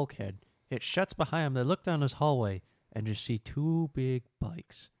one bulkhead. It shuts behind them. They look down this hallway and just see two big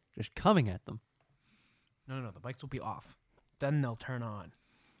bikes just coming at them. No, the bikes will be off. Then they'll turn on.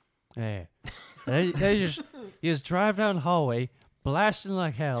 Yeah. they just drive down the hallway, blasting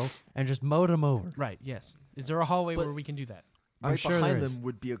like hell, and just mow them over. Right, yes. Is there a hallway But- where we can do that? I'm Right sure behind there is. them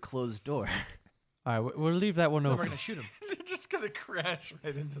would be a closed door. All right, we'll leave that one No, we're open. going to shoot them. They're just gonna crash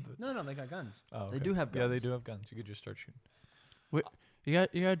right into the. No, they got guns. Oh, They do have Yeah, they guns. do have guns. You could just start shooting. You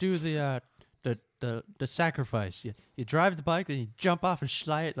got to do the sacrifice. You drive the bike, then you jump off and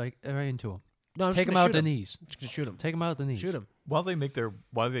slide it like right into them. No, I'm Take them gonna out shoot the 'em. knees. Just gonna shoot them. Take them out the knees. Shoot them. While they do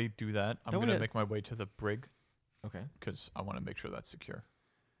that, I'm Don't we gonna have- make my way to the brig Okay. because I want to make sure that's secure.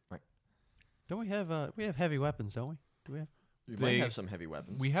 Don't we have heavy weapons? Don't we? Do we have? You They- might have some heavy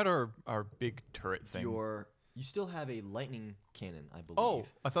weapons. We had our big turret thing. You still have a lightning cannon, I believe. Oh,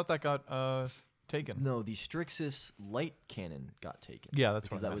 I thought that got taken. No, the Strixus light cannon got taken. Yeah, that's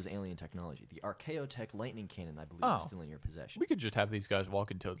because what I that meant. was alien technology. The Archaeotech lightning cannon, I believe, Oh. is still in your possession. We could just have these guys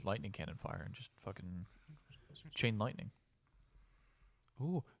walk into lightning cannon fire and just fucking chain lightning.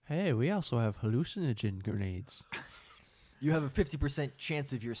 Ooh, hey, we also have hallucinogen grenades. You have a 50%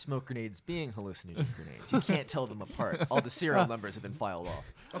 chance of your smoke grenades being hallucinogen grenades. You can't tell them apart. All the serial numbers have been filed off.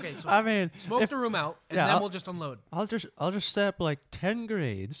 Okay, so I mean, smoke the room out, and Yeah, then I'll- we'll just unload. I'll just set up like 10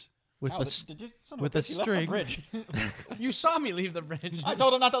 grenades with the with a string. bridge. You saw me leave the bridge. I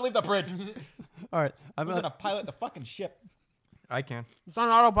told him not to leave the bridge. All right, I was gonna pilot the fucking ship. I can. It's on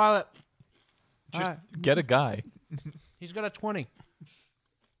autopilot. Just Alright. get a guy. He's got a 20.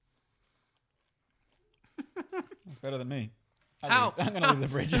 That's better than me. How? I'm gonna leave the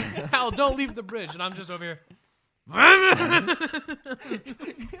bridge. Hal, don't leave the bridge. And I'm just over here.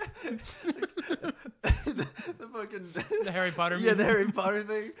 The fucking The Harry Potter yeah, meme. the Harry Potter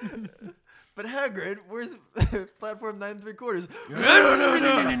thing. But Hagrid, where's platform 9 3/4?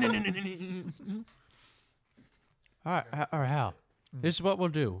 All right, Hal. This is what we'll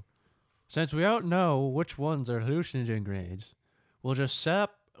do. Since we don't know which ones are hallucinogen grenades, we'll just set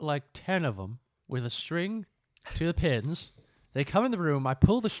up like 10 of them with a string to the pins. They come in the room. I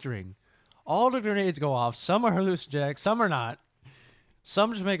pull the string. All the grenades go off. Some are hallucinogenic. Some are not.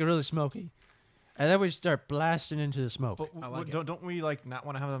 Some just make it really smoky. And then we start blasting into the smoke. But I like it. don't we like not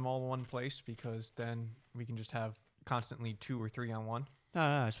want to have them all in one place because then we can just have constantly 2 or 3 on one.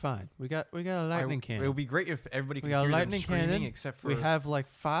 No, it's fine. We got a lightning It cannon. would be great if everybody We could got a hear them lightning screaming cannon. except for We have like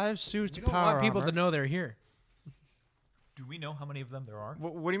 5 suits You of don't power want people armor. to know they're here. Do we know how many of them there are?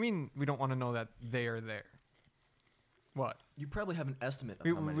 What do you mean we don't want to know that they are there? What? You probably have an estimate of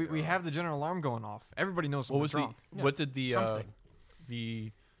We, how many we, there we are. have the general alarm going off. Everybody knows What was something's wrong. Yeah, what did the something.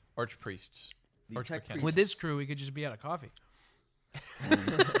 the archpriests? The Arch tech mechanics. With this crew, we could just be out of coffee.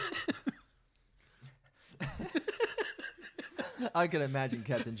 I can imagine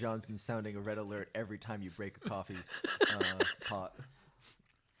Captain Johnson sounding a red alert every time you break a coffee pot.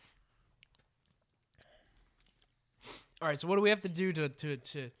 All right. So what do we have to do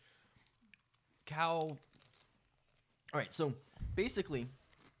to cow All right, so basically,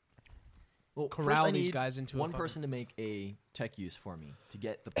 well, first corral I these need guys into one a person to make a tech use for me to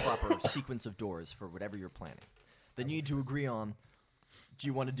get the proper sequence of doors for whatever you're planning. Then you need to agree on: do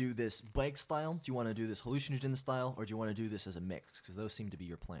you want to do this bike style? Do you want to do this hallucinogen style? Or do you want to do this as a mix? Because those seem to be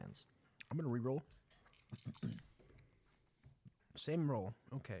your plans. I'm gonna re-roll. Same roll.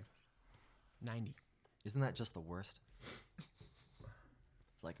 Okay. 90. Isn't that just the worst?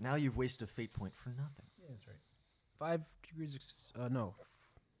 Like, now you've wasted a fate point for nothing. Yeah, that's right. 5 degrees. No.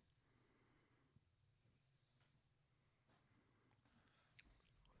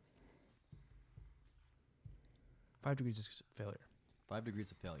 Five degrees of failure. 5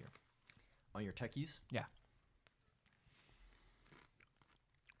 degrees of failure. On your tech use? Yeah.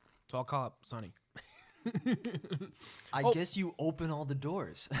 So I'll call up Sonny. I Oh. guess you open all the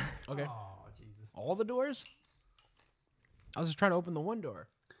doors. Okay. Oh, Jesus. All the doors? I was just trying to open the one door.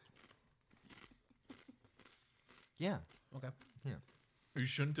 Yeah. Okay. You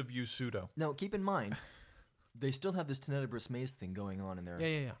shouldn't have used pseudo. Now, keep in mind, they still have this Tenebrous Maze thing going on in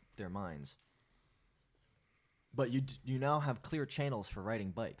Yeah. their minds. But you now have clear channels for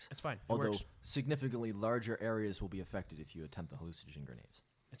riding bikes. It's fine. It Although works. significantly larger areas will be affected if you attempt the hallucinogen grenades.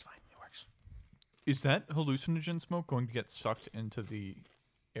 It's fine. It works. Is that hallucinogen smoke going to get sucked into the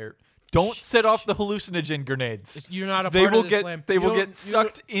air? Don't set off the hallucinogen grenades. You're not a They part will of this get plan. they You will don't- get you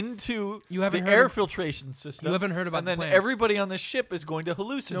sucked into you the haven't heard air of- filtration system. You haven't heard about and the then plan. everybody on the ship is going to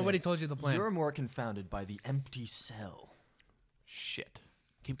hallucinate. Nobody told you the plan. You're more confounded by the empty cell. Shit.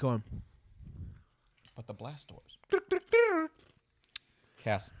 Keep going. But the blast doors.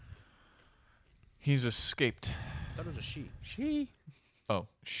 Cass. He's escaped. I thought it was a she. She. Oh,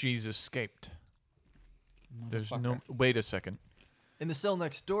 she's escaped. There's no. Motherfucker. Wait a second. In the cell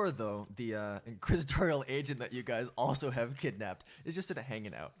next door, though, the inquisitorial agent that you guys also have kidnapped is just sort of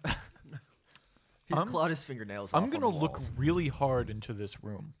hanging out. He's I'm- clawed his fingernails I'm off gonna on the look walls. really hard into this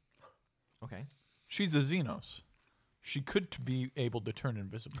room. Okay. She's a Xenos. She could be able to turn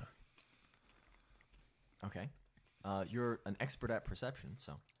invisible. Okay. You're an expert at perception,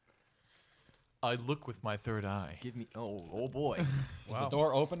 so I look with my third eye. give me. Oh boy. Is the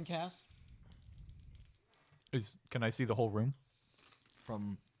door open, Cass? Can I see the whole room?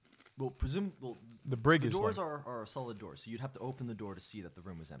 From, well, The brig the is doors like, are solid doors, so you'd have to open the door to see that the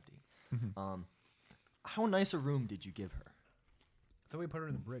room was empty. Mhm. How nice a room did you give her? I thought we put her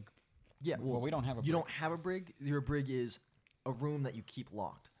in the brig. Yeah. Well, we don't have a. You brig. don't have a brig. Your brig is a room that you keep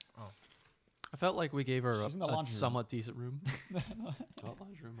locked. I felt like we gave her She's in the a laundry room. somewhat decent room. Oh,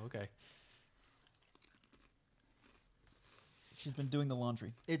 laundry room. Okay. She's been doing the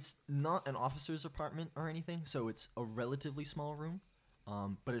laundry. It's not an officer's apartment or anything, so it's a relatively small room.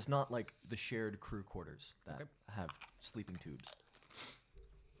 But it's not like the shared crew quarters that have sleeping tubes.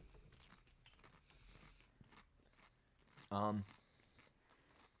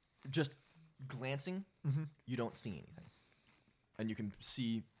 Just glancing, you don't see anything. And you can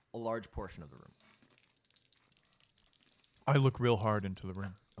see a large portion of the room. I look real hard into the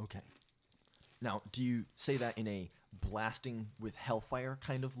room. Okay. Now, do you say that in a blasting with hellfire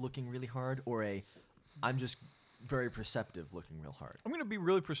kind of looking really hard, or a I'm just very perceptive looking real hard? I'm going to be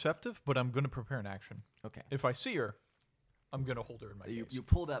really perceptive, but I'm going to prepare an action. Okay. If I see her, I'm going to hold her in my You, gaze. you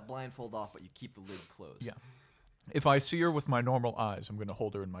pull that blindfold off, but you keep the lid closed. Yeah. If I see her with my normal eyes, I'm going to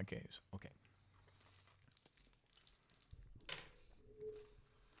hold her in my gaze. Okay.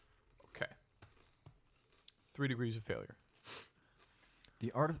 Okay. 3 degrees of failure.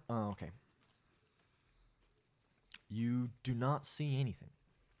 The art of... Oh, okay. You do not see anything.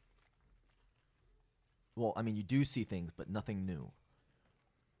 Well, I mean, you do see things, but nothing new.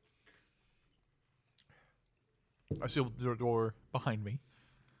 I seal the door behind me.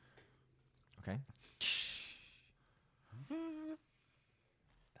 Okay.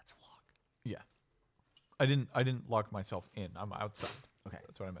 That's a lock. Yeah. I didn't lock myself in. I'm outside. Okay.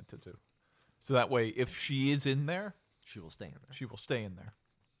 That's what I meant to do. So that way, if she is in there, She will stay in there. she will stay in there.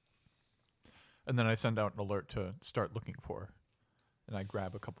 And then I send out an alert to start looking for her. And I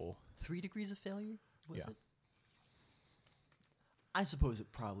grab a couple. 3 degrees of failure? Was Yeah. it? I suppose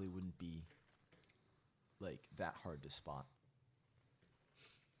it probably wouldn't be like that hard to spot.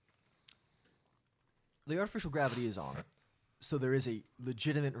 The artificial gravity is on, so there is a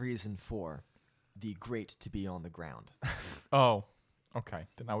legitimate reason for the grate to be on the ground. Oh, okay.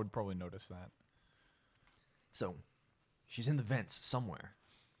 Then I would probably notice that. So, she's in the vents somewhere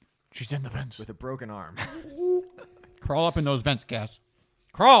She's in the vents. with a broken arm. Crawl up in those vents, Cass.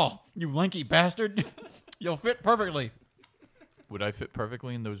 Crawl, you lanky bastard. You'll fit perfectly. Would I fit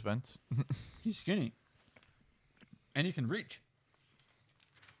perfectly in those vents? He's skinny. And you can reach.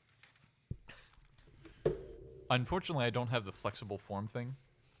 Unfortunately, I don't have the flexible form thing,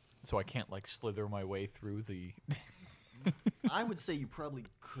 so I can't like slither my way through the. I would say you probably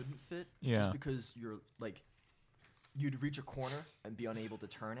couldn't fit. Yeah. Just because you're like, you'd reach a corner and be unable to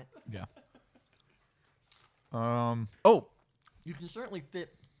turn it. Yeah. Oh, You can certainly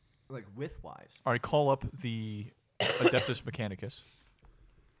fit, like width-wise. I call up the Adeptus Mechanicus,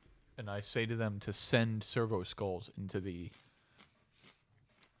 and I say to them to send servo skulls into the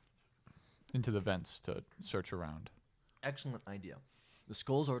vents to search around. Excellent idea. The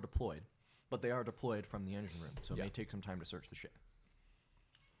skulls are deployed, but they are deployed from the engine room, so it Yeah. may take some time to search the ship.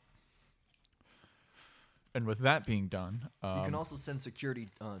 And with that being done, You can also send security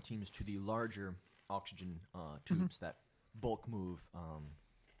teams to the larger oxygen tubes that bulk move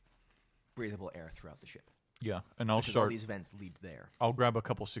breathable air throughout the ship. yeah, and I'll Because all start. these vents lead there. I'll grab a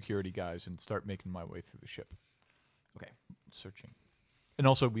couple security guys and start making my way through the ship, Okay. searching. And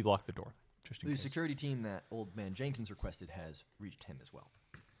also, we lock the door just in The case. security team that Old Man Jenkins requested has reached him as well.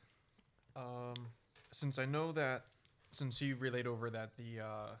 Since I know that, since he relayed over that the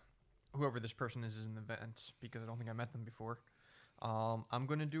whoever this person is in the vents, because I don't think I met them before, I'm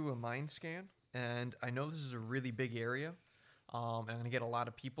gonna do a mind scan, and I know this is a really big area. And I'm gonna get a lot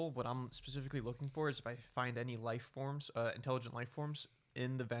of people. What I'm specifically looking for is if I find any life forms, intelligent life forms,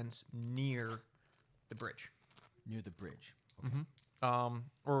 in the vents near the bridge. Near the bridge.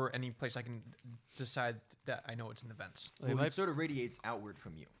 Or any place I can decide that I know it's in the vents. They Well, might- it sort of radiates outward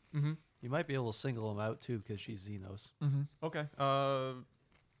from you. You might be able to single them out too because she's Xenos. Okay.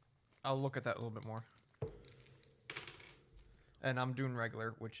 I'll look at that a little bit more. And I'm doing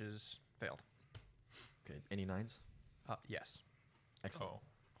regular, which is failed. Okay. Any nines? Yes. Excellent.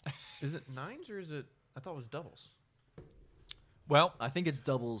 Is it nines or is it? I thought it was doubles. Well, I think it's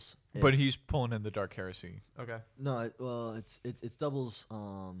doubles. but he's pulling in the Dark Heresy. Okay. No, well, it's doubles.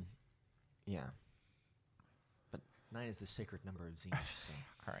 Yeah. But 9 is the sacred number of Xenos. So.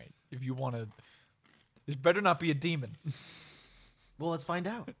 All right, if you want to, it better not be a demon. Well, let's find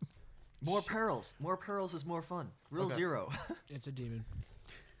out. More perils. More perils is more fun. Real Okay. zero. It's a demon.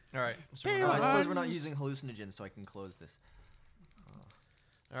 All right. So Oh, I suppose we're not using hallucinogens, so I can close this.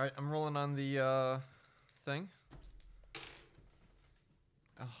 all right. I'm rolling on the thing.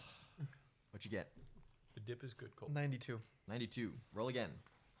 What'd you get? The dip is good, Cole. 92. 92. Roll again.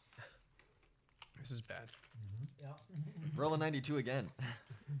 This is bad. Roll a 92 again.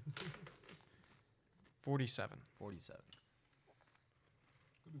 47. 47.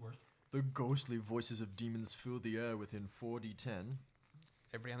 Could be worse. The ghostly voices of demons fill the air within 4d10.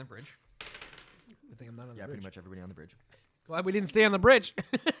 Everybody on the bridge. I think I'm not on the Yeah, bridge. pretty much everybody on the bridge. Glad we didn't stay on the bridge.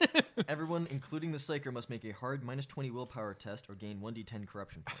 Everyone, including the Psyker, must make a hard -20 willpower test or gain 1d10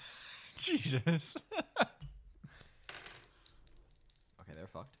 corruption points. Jesus. Okay, they're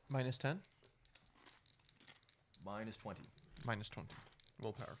fucked. Minus 10. -20. Minus 20.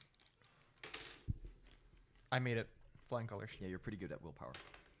 Willpower. I made it. Flying colors. Yeah, you're pretty good at willpower.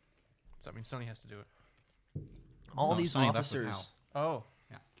 So that means Sony has to do it. All No, these Sonny left with officers, Hal.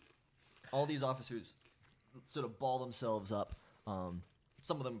 Oh. all these officers, sort of ball themselves up.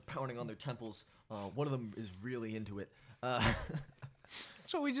 Some of them pounding on their temples. One of them is really into it.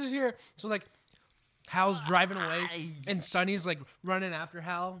 So we just hear, so like, Hal's driving away, and Sonny's like running after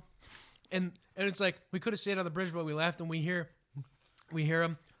Hal, and it's like we could have stayed on the bridge, but we left, and we hear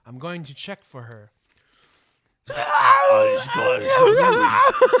him. I'm going to check for her.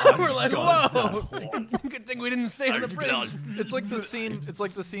 We're like, whoa! Good thing we didn't stay on the bridge. It's like the scene. It's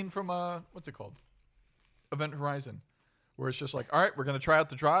like the scene from what's it called? Event Horizon, where it's just like, all right, we're gonna try out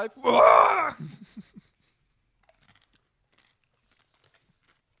the drive.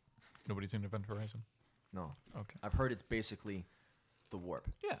 Nobody's seen Event Horizon. No. Okay. I've heard it's basically the warp.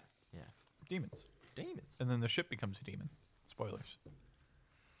 Yeah. Yeah. Demons. Demons. And then the ship becomes a demon. Spoilers.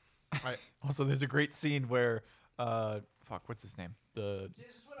 Right. Also, there's a great scene where, fuck, what's his name? This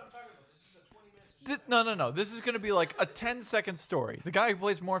is what I'm talking about. This is a 20 minutes. No. This is gonna be like a 10-second story. The guy who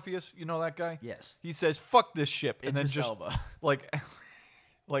plays Morpheus, you know that guy? Yes. He says, "Fuck this ship," and then Idris just Elba. like,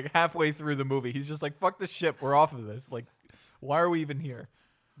 like halfway through the movie, he's just like, "Fuck this ship. We're off of this. Like, why are we even here?"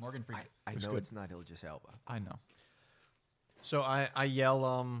 Morgan Freeman. I It's know good. it's not Idris Elba. I know. So I yell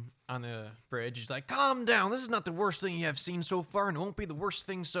on the bridge. He's like, "Calm down. This is not the worst thing you have seen so far, and it won't be the worst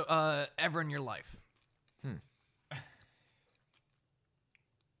thing ever in your life."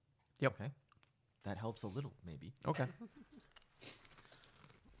 Yep. Okay. That helps a little, maybe. Okay.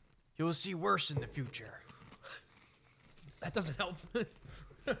 You'll see worse in the future. That doesn't help.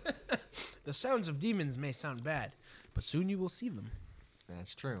 The sounds of demons may sound bad, but soon you will see them.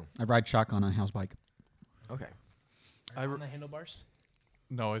 That's true. I ride shotgun on Hal's bike. Okay. On the handlebars.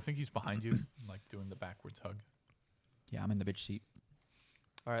 No, I think he's behind you, like doing the backwards hug. Yeah, I'm in the bitch seat.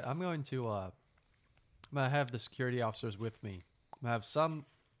 All right, I'm going to have the security officers with me. I'm gonna have some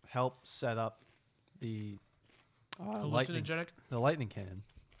help set up the lightning cannon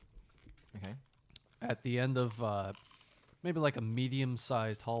Okay. at the end of maybe like a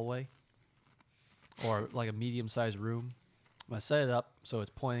medium-sized hallway or like a medium-sized room. I'm gonna set it up so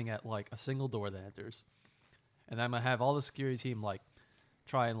it's pointing at like a single door that enters, and I'm gonna have all the security team like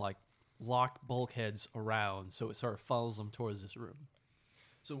try and like lock bulkheads around so it sort of funnels them towards this room.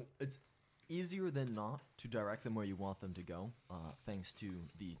 So it's easier than not to direct them where you want them to go, thanks to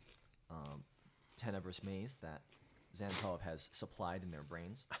the Tenebrous maze that Xantov has supplied in their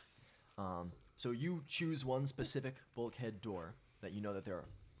brains. So you choose one specific bulkhead door that you know that they're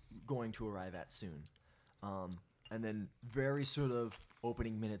going to arrive at soon. And then very sort of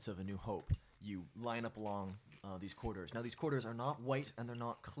opening minutes of A New Hope, you line up along these corridors. Now, these corridors are not white and they're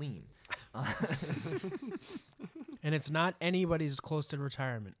not clean. And it's not anybody's close to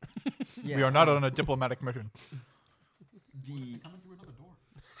retirement. Yeah, We are not on a diplomatic mission. the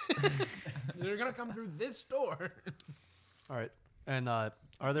They're gonna come through this door. All right, and are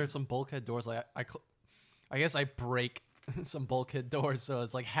there some bulkhead doors? Like I guess I break some bulkhead doors so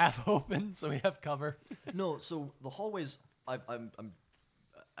it's like half open so we have cover. No, so the hallways, I'm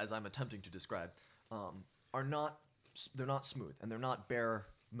as I'm attempting to describe, are not. They're not smooth and they're not bare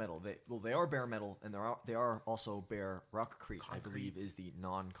metal. They are bare metal and they are also bare rockcrete. I believe is the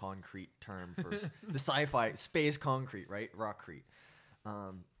non-concrete term for the sci-fi space concrete, right? Rockcrete.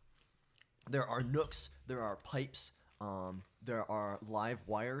 There are nooks. There are pipes. There are live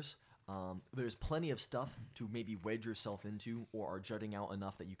wires. There's plenty of stuff to maybe wedge yourself into or are jutting out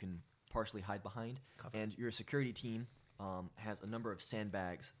enough that you can partially hide behind. And your security team has a number of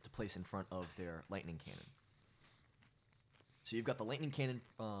sandbags to place in front of their lightning cannon. So you've got the lightning cannon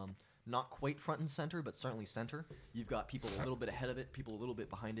not quite front and center, but certainly center. You've got people a little bit ahead of it, people a little bit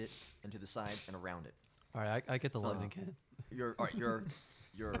behind it, and to the sides and around it. All right, I get the lightning cannon. You're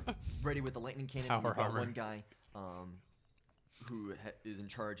ready with the lightning cannon. Power And you've got armor. one guy who is in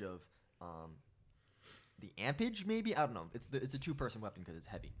charge of the ampage, maybe? I don't know. It's a two-person weapon because it's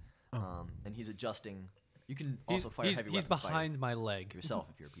heavy. And he's adjusting. You can also fire heavy He's weapons by behind my leg, yourself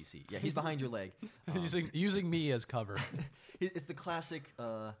if you're a PC. Yeah, he's behind your leg. using me as cover. It's the classic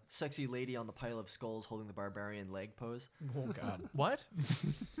sexy lady on the pile of skulls holding the barbarian leg pose. Oh God. What?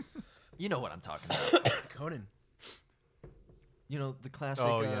 You know what I'm talking about. Conan. You know, the classic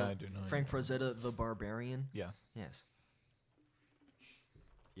Oh, yeah, I do know. Frank Frazetta, the barbarian. Yeah. Yes.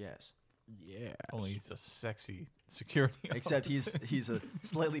 Yes. Yeah. Only he's a sexy security. Except he's a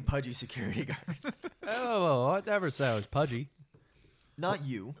slightly pudgy security guard. Oh, I never said I was pudgy. Not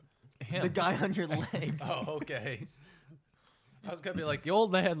you. Him. The guy on your leg. Oh, okay. I was gonna be like, the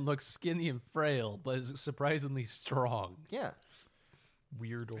old man looks skinny and frail, but is surprisingly strong. Yeah.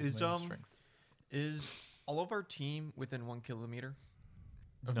 Weird old Is, man strength. Is all of our team within 1 kilometer?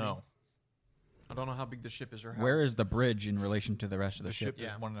 of me? No. I don't know how big the ship is or how. Where is the bridge in relation to the rest of The the ship? ship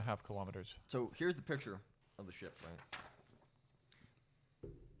is Yeah. 1.5 kilometers. So here's the picture of the ship,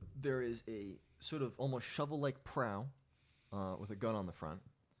 right? There is a sort of almost shovel-like prow with a gun on the front.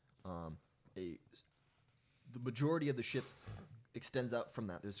 The majority of the ship extends out from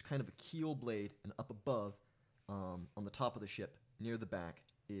that. There's kind of a keel blade, and up above, on the top of the ship, near the back,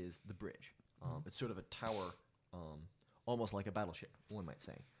 is the bridge. It's sort of a tower, almost like a battleship, one might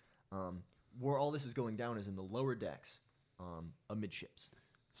say. Where all this is going down is in the lower decks, amidships.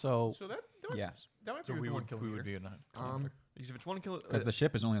 So So that Yeah. that might So be we within 1 would kilometer. be in a Because if it's 1 kilo, Because the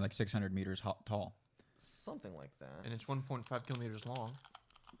ship is only like 600 meters tall. Something like that. and it's 1.5 kilometers long,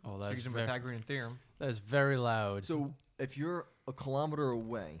 oh, that's using very, Pythagorean theorem, that is very loud. So if you're a kilometer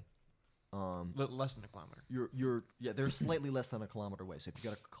away, less than a kilometer. they're slightly less than a kilometer away. So if you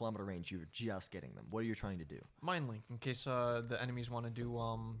got a kilometer range, you're just getting them. What are you trying to do? Mind link in case the enemies want to do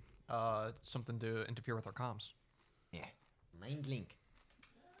something to interfere with our comms. Yeah, mind link.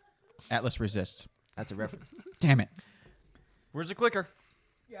 Atlas resists. That's a reference. Damn it. Where's the clicker?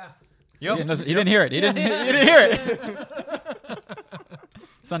 Yeah. He didn't hear it. He didn't hear it.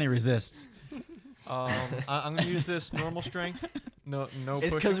 Sonny resists. I'm gonna use this normal strength. No It's pushing.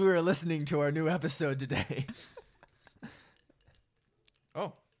 because we were listening to our new episode today.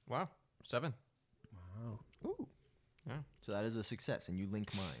 Oh wow, 7. So that is a success, and you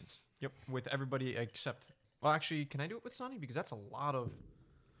link minds. Yep, with everybody except. Well, actually, can I do it with Sonny? Because that's a lot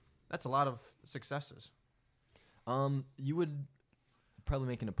of successes. You would probably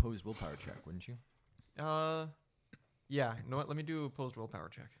make an opposed willpower check, wouldn't you? Yeah, you know what? Let me do a opposed willpower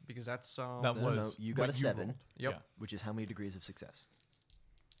check because that's That No, no, was you got what a 7, rolled. Yep. Yeah. which is how many degrees of success?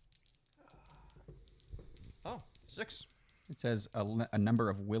 Oh, 6. It says a number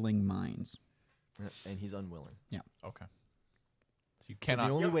of willing minds. And he's unwilling. Okay. So you So cannot.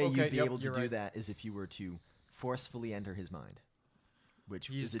 the only way okay, you'd be yep, able to you're do right. that is if you were to forcefully enter his mind, which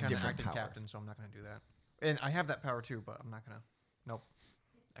He's is a kind of different acting power. captain, so I'm not going to do that. And I have that power too, but I'm not going to. Nope.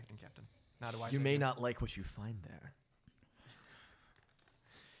 Acting captain. Not a wise You may idea. not like what you find there.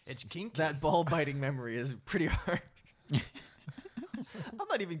 It's kinky. That ball biting memory is pretty hard. I'm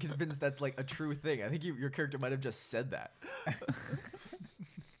not even convinced that's like a true thing. I think your character might have just said that.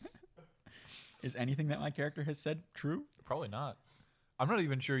 Is anything that my character has said true? Probably not. I'm not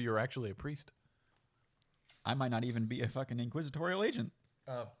even sure you're actually a priest. I might not even be a fucking inquisitorial agent.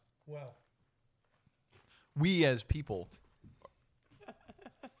 Well. We as people.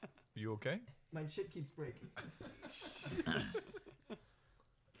 You okay? My shit keeps breaking.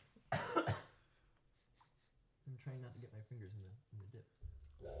 I'm trying not to get my fingers in the dip.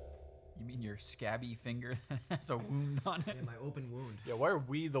 You mean your scabby finger that has a wound on it? Yeah, my open wound. Yeah, why are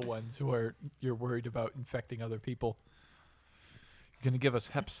we the ones who are you're worried about infecting other people? You're gonna give us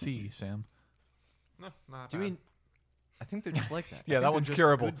Hep C, Sam. No, not Do you bad. mean? I think they're just like that. Yeah, I think that they're one's just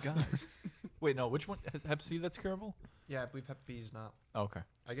curable. Good guys. Wait, no, which one? Hep C that's curable? Yeah, I believe Hep B is not. Okay.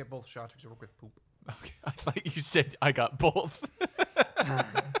 I get both shots because I work with poop. Okay. I thought you said I got both.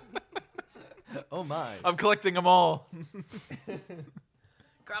 Oh my. I'm collecting them all.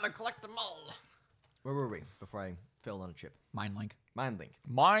 Gotta collect them all. Where were we before I failed on a chip? Mind link. Mind link.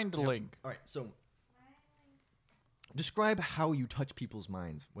 Mind link. All right, so describe how you touch people's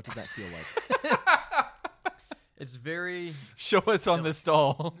minds. What does that feel like? It's very. Show us on the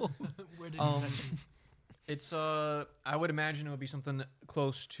stall. Where did Um, it's I would imagine it would be something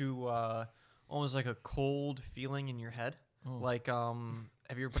close to almost like a cold feeling in your head. Like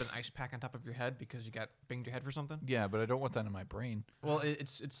have you ever put an ice pack on top of your head because you got banged your head for something? Yeah, but I don't want that in my brain. Well,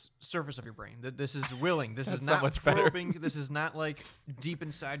 it's surface of your brain. This is willing. This is That's not not much better. probing. This is not like deep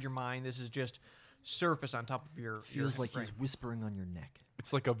inside your mind. This is just surface on top of your. Feels your like brain. he's whispering on your neck.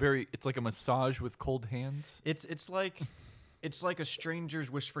 It's like a massage with cold hands. It's like a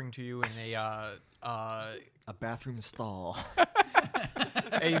stranger's whispering to you in A bathroom stall.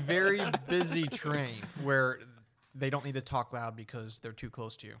 a very busy train where they don't need to talk loud because they're too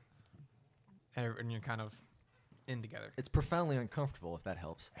close to you, and you're kind of in together. It's profoundly uncomfortable, if that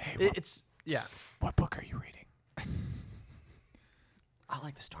helps. Hey, It's yeah. what book are you reading? I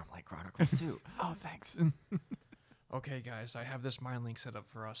like the Stormlight Chronicles too. Oh, thanks. Okay, guys, I have this mind link set up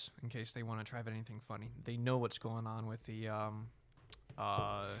for us in case they want to try out anything funny. They know what's going on with the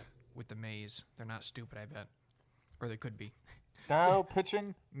maze. They're not stupid, I bet, or they could be. Now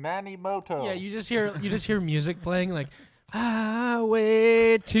pitching Manny Moto. Yeah, you just hear music playing like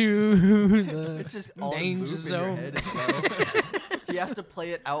highway to the It's just all in danger loop in your zone. head as well. He has to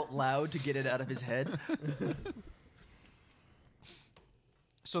play it out loud to get it out of his head.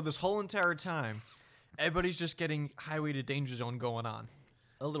 So this whole entire time, everybody's just getting Highway to Danger Zone going on.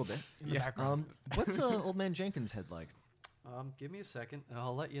 A little bit. In the background. What's Old Man Jenkins' head like? Give me a second, and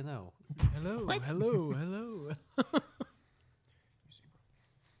I'll let you know. Hello, hello, hello.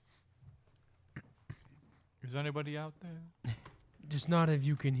 Is anybody out there? Just not if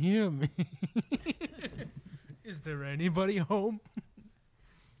you can hear me. Is there anybody home?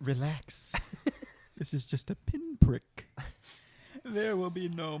 Relax. This is just a pinprick. There will be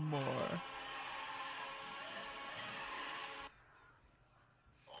no more.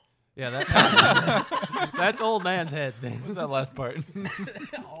 Yeah, that that's old man's head. What was that last part?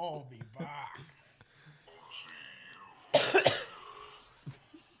 I'll be back. I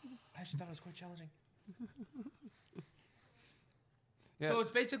actually thought it was quite challenging. So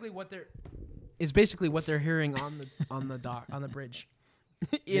it's basically what they're. It's basically what they're hearing on the dock on the bridge.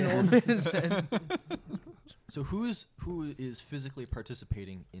 In old man's head. So who is physically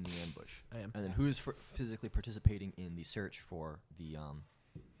participating in the ambush? I am. And then who is physically participating in the search for the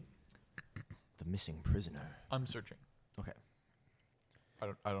missing prisoner? I'm searching. Okay. I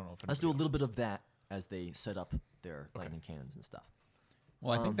don't know if Let's do a anybody little bit of that as they set up their lightning cannons and stuff.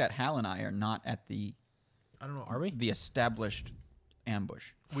 Well, I think that Hal and I are not at the I don't know. Are we? the established ambush.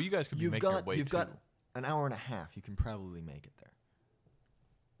 else. Well, you guys could be You've making your got way you've to. got an hour and a half. You can probably make it there.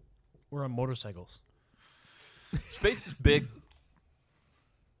 We're on motorcycles. Space is big.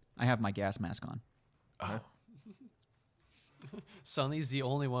 I have my gas mask on. Oh. Sonny's the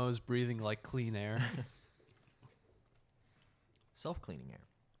only one who's breathing like clean air. Self-cleaning air.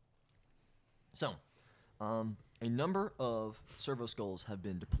 So, a number of servo skulls have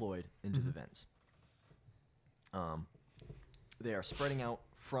been deployed into the vents. They are spreading out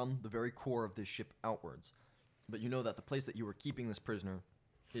from the very core of this ship outwards. But you know that the place that you were keeping this prisoner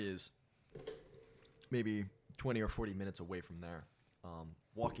is maybe 20 or 40 minutes away from there,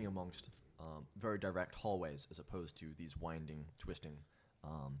 walking amongst very direct hallways as opposed to these winding, twisting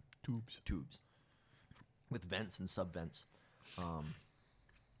tubes with vents and sub-vents.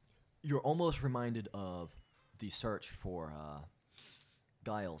 You're almost reminded of the search for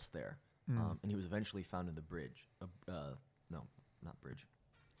Giles there, and he was eventually found in the bridge. No, not bridge.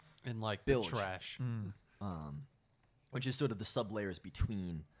 And like Bilge. the trash. Which is sort of the sub-layers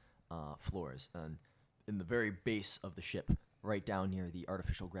between floors. And in the very base of the ship, right down near the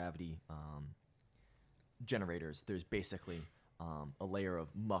artificial gravity generators, there's basically a layer of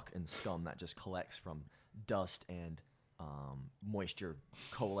muck and scum that just collects from dust and moisture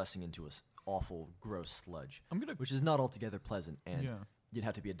coalescing into a awful, gross sludge, which is not altogether pleasant, and you'd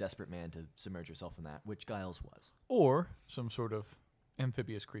have to be a desperate man to submerge yourself in that, which Giles was. Or some sort of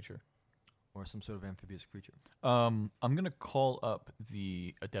amphibious creature. Or some sort of amphibious creature. I'm going to call up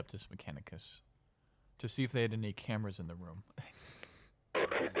the Adeptus Mechanicus to see if they had any cameras in the room.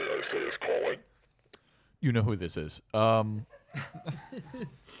 And who may I say is calling? You know who this is. Were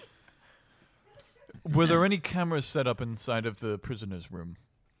there any cameras set up inside of the prisoner's room?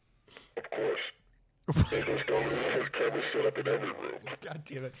 Of course. There's cameras set up in every room. God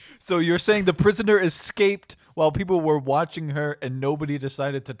damn it. So you're saying the prisoner escaped while people were watching her and nobody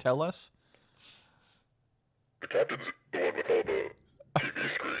decided to tell us? The captain's the one with all the TV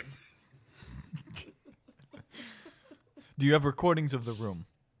screens. Do you have recordings of the room?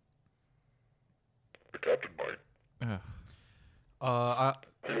 The captain might.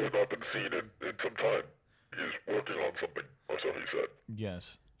 He has not been seen in some time. He's working on something, or so he said.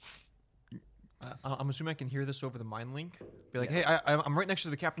 Yes. I'm assuming I can hear this over the mind link. Be like, hey, I'm right next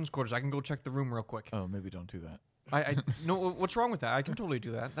to the captain's quarters. I can go check the room real quick. Oh, maybe don't do that. I no. What's wrong with that? I can totally do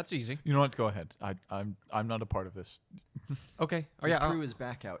that. That's easy. You know what? Go ahead. I'm not a part of this. Okay. Oh He yeah. threw his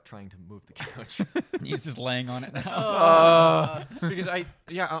back out trying to move the couch. He's just laying on it now. Because I'm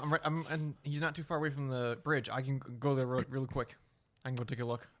and he's not too far away from the bridge. I can go there really quick. I can go take a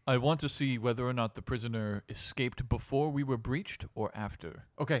look. I want to see whether or not the prisoner escaped before we were breached or after.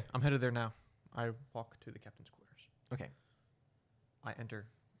 Okay, I'm headed there now. I walk to the captain's quarters. Okay. I enter.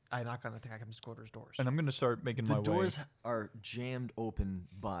 I knock on the captain's quarters doors. And I'm going to start making my The way. doors are jammed open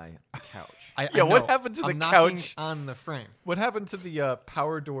by a couch. I Yeah, what know. happened to the I'm knocking couch? on the frame? What happened to the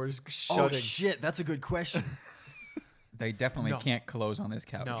power doors shutting? Oh, shit. That's a good question. They definitely No. can't close on this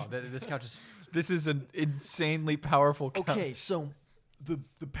couch. No, this couch is. This is an insanely powerful couch. Okay, so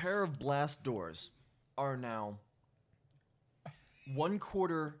the pair of blast doors are now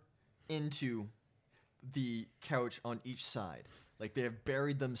 1/4 into the couch on each side. Like they have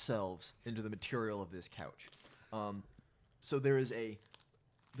buried themselves into the material of this couch. So there is the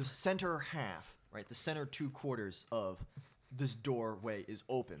center half, right? The center 2/4 of this doorway is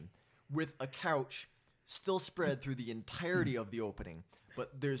open, with a couch still spread through the entirety of the opening.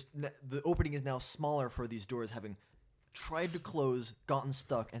 But the opening is now smaller for these doors, having tried to close, gotten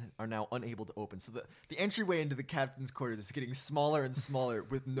stuck, and are now unable to open. So the entryway into the captain's quarters is getting smaller and smaller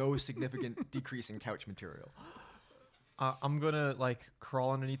with no significant decrease in couch material. I'm gonna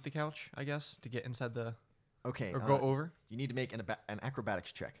crawl underneath the couch, I guess, to get inside the Okay. or go over. You need to make an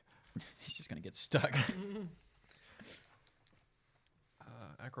acrobatics check. He's just gonna get stuck.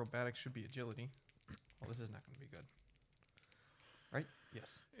 Acrobatics should be agility. Well, this is not gonna be good. Right?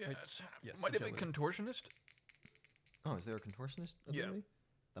 Yes. Yeah, Right? yes, Yes, might have been agility. contortionist. Oh, is there a contortionist Yeah. ability?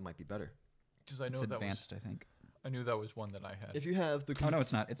 That might be better. Because I It's know that advanced, I think. I knew that was one that I had. If you have the Oh no,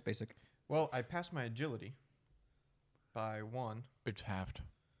 it's not. It's basic. Well, I passed my agility by 1. It's halved.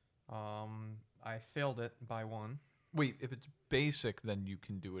 I failed it by 1. Wait, if it's basic, then you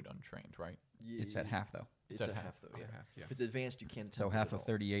can do it untrained, right? It's at half though. It's at at half. half, though. It's Yeah. a half, yeah. If it's advanced, you can't. So attempt it half at of all.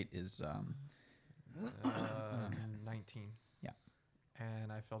 38 is 19. Yeah.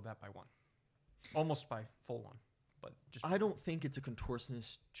 And I failed that by 1. Almost by full 1, but just. I don't think it's a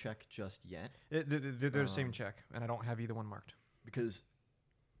contortionist check just yet, They're the same Um, check, and I don't have either one marked. because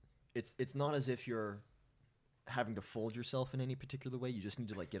it's not as if you're having to fold yourself in any particular way. You just need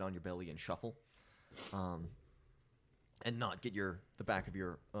to get on your belly and shuffle, and not get the back of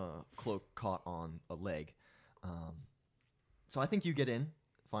your cloak caught on a leg. So I think you get in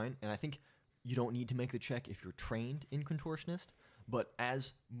fine, and I think you don't need to make the check if you're trained in contortionist. But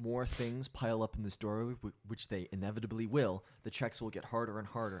as more things pile up in this doorway, which they inevitably will, the checks will get harder and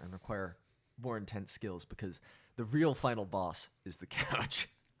harder and require more intense skills, because the real final boss is the couch.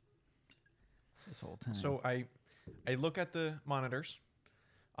 this whole time. So I look at the monitors,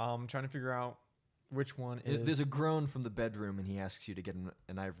 trying to figure out Which one is? There's a groan from the bedroom, and he asks you to get an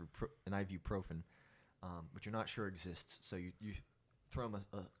ibuprofen, which you're not sure exists. So you throw him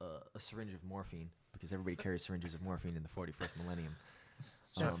a syringe of morphine, because everybody carries syringes of morphine in the 41st millennium.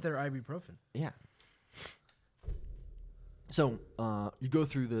 That's their ibuprofen. Yeah. So you go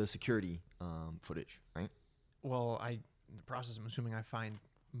through the security footage, right? Well, in the process, I'm assuming I find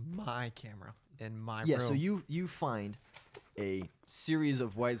my camera in my Yeah. room. So you find a series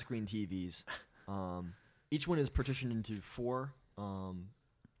of widescreen TVs. Each one is partitioned into 4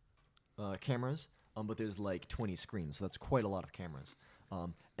 cameras, but there's like 20 screens, so that's quite a lot of cameras.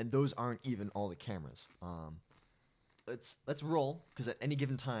 And those aren't even all the cameras. Let's roll, because at any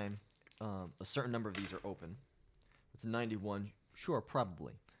given time, a certain number of these are open. It's 91. Sure,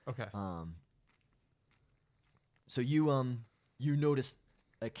 probably. Okay. So you notice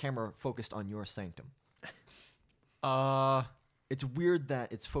a camera focused on your sanctum. It's weird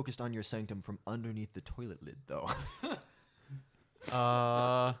that it's focused on your sanctum from underneath the toilet lid, though.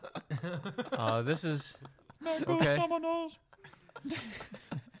 This is okay.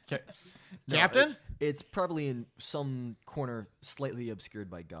 No, Captain? It's probably in some corner, slightly obscured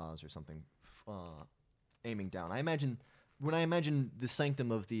by gauze or something, aiming down. When I imagine the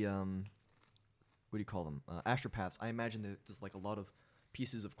sanctum of the what do you call them? Astropaths. I imagine that there's like a lot of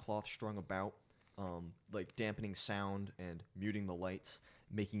pieces of cloth strung about, like dampening sound and muting the lights,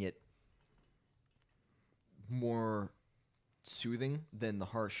 making it more soothing than the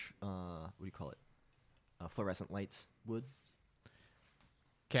harsh what do you call it? Fluorescent lights would.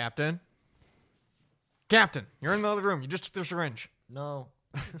 Captain, you're in the other room. You just took the syringe. No.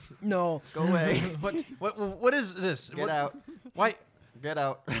 No. Go away. What is this? Get out. Why? Get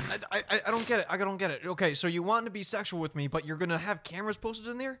out. I don't get it. I don't get it. Okay, so you want to be sexual with me, but you're gonna have cameras posted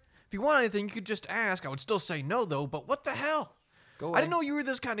in there? If you want anything, you could just ask. I would still say no, though. But what the hell? Go away. I didn't know you were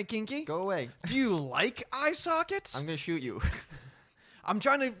this kind of kinky. Go away. Do you like eye sockets? I'm gonna shoot you. I'm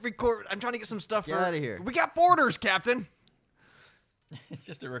trying to record. I'm trying to get some stuff. Get outta here. We got borders, Captain. It's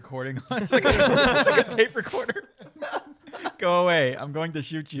just a recording. It's like a tape recorder. Go away. I'm going to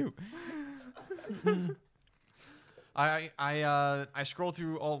shoot you. I scroll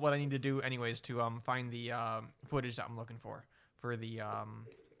through all what I need to do anyways to find the footage that I'm looking for the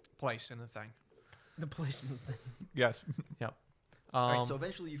place and the thing. The place in the thing. Yes. Yep. All right, so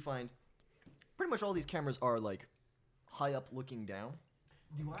eventually you find pretty much all these cameras are like high up looking down,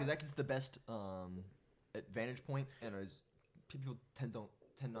 because that gets the best vantage point, and as people tend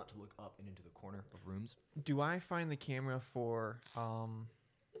not to look up and into the corner of rooms. Do I find the camera for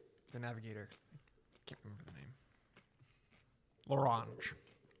the navigator? I can't remember the name. L'Orange.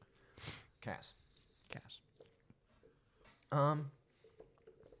 Cass. Let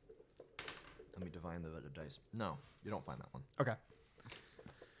me divine the dice. No, you don't find that one. Okay.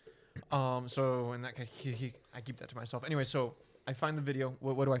 So in that case, I keep that to myself. Anyway, so I find the video.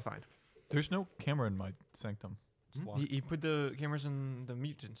 What do I find? There's no camera in my sanctum. It's locked. He put the cameras in the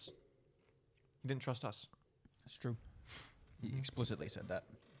mutants. He didn't trust us. That's true. He explicitly said that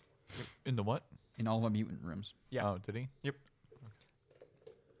In the what? in all the mutant rooms. Yeah. Oh, did he? Yep.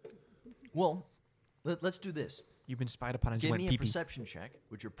 Well, let's do this. You've been spied upon and you Give went me a pee-pee. perception check,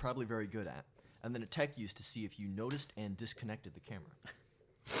 which you're probably very good at, and then a tech use to see if you noticed and disconnected the camera.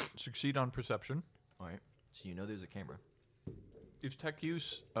 Succeed on perception. All right. So you know there's a camera. Is tech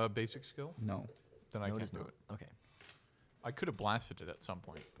use a basic skill? No. Then I No, it can't is do not. it. Okay. I could have blasted it at some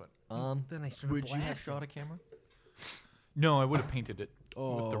point, but Then I started would you have blasting. shot a camera? no, I would have painted it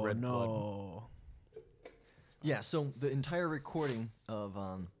Oh, with the red blood. no. Yeah, so the entire recording of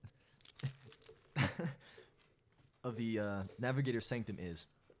of the Navigator Sanctum is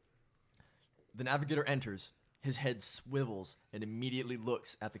the Navigator enters, his head swivels and immediately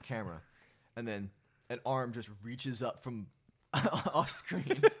looks at the camera, and then an arm just reaches up from off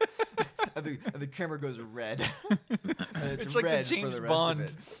screen, and the camera goes red. And It's like the red James for the Bond.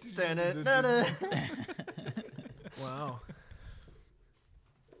 rest of it. Da-na-na-na. Wow.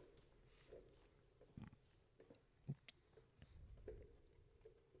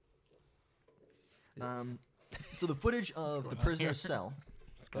 So the footage of the prisoner's cell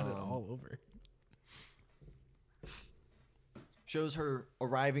He's got it all over. shows her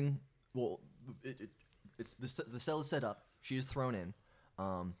arriving. Well, it's the cell is set up. She is thrown in.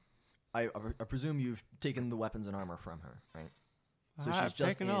 I presume you've taken the weapons and armor from her, right? So she's I've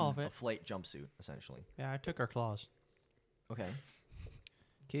just taken in all of a it. flight jumpsuit, essentially. Yeah, I took her claws. Okay.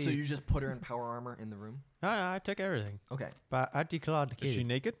 Keys. So you just put her in power armor in the room? I took everything, Okay. but I declawed the Is kid. she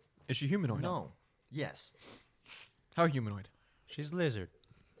naked? Is she humanoid? No. Yes. How humanoid? She's lizard.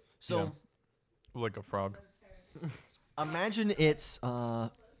 So Like a frog. imagine it's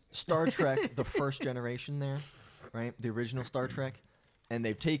Star Trek, the first generation there, right? The original Star Trek. And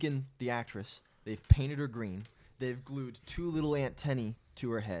they've taken the actress, they've painted her green, they've glued 2 little antennae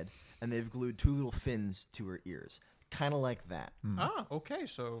to her head, and they've glued 2 little fins to her ears. Kind of like that. Ah, okay.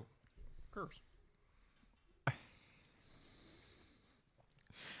 So, curves.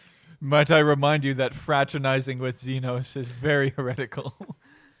 Might I remind you that fraternizing with Xenos is very heretical.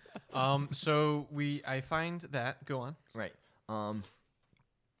 So I find that. Go on. Right.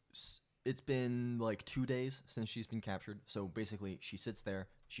 It's been like 2 days since she's been captured. So basically, she sits there,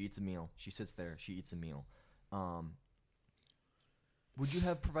 she eats a meal. She sits there, she eats a meal. Would you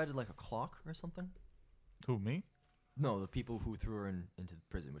have provided like a clock or something? Who, me? No, the people who threw her into the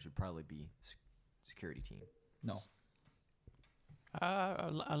prison, which would probably be security team. No.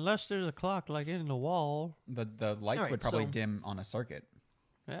 Unless there's a clock like in the wall. The lights Alright, would probably so- dim on a circuit.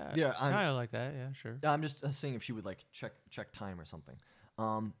 Yeah, I'm- kind of like that. Yeah, sure. I'm just saying if she would like check time or something.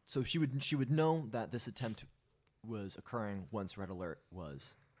 So she would know that this attempt was occurring once Red Alert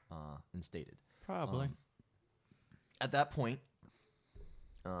was instated. Probably. At that point,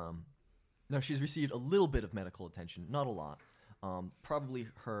 now she's received a little bit of medical attention, not a lot. Probably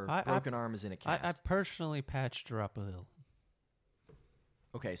her broken arm is in a cast. I personally patched her up a little.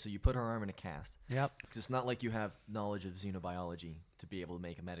 Okay, so you put her arm in a cast. Yep. Because it's not like you have knowledge of xenobiology to be able to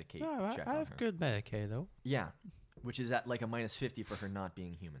make a Medicaid No, check I on have her. good Medicaid though. Yeah, which is at like a -50 for her not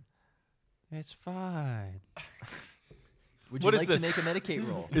being human. It's fine. Would What you is like to this? make a Medicaid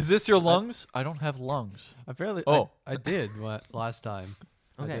roll? Is this your lungs? I don't have lungs. I barely. Oh. I did last time.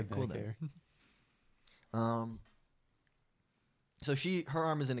 I Okay, did cool then. Medicare. So her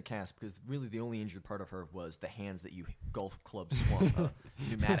arm is in a cast because really the only injured part of her was the hands that you golf club swung a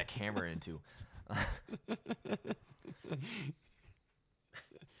pneumatic hammer into.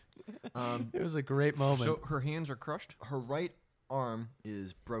 It was a great moment. So her hands are crushed. Her right arm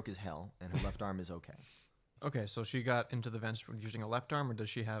is broke as hell, and her left arm is okay. Okay, so she got into the vents using a left arm, or does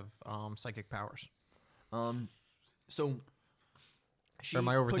she have psychic powers? So she Or am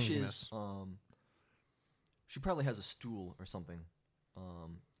I overthinking pushes. this? She probably has a stool or something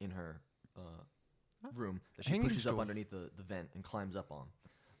in her room that she Hanging pushes up stool. underneath the vent and climbs up on.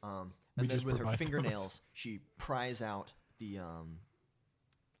 We And then just with her provide fingernails, she pries out the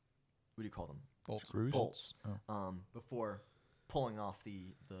what do you call them? Screws? Bolts. Oh. Before pulling off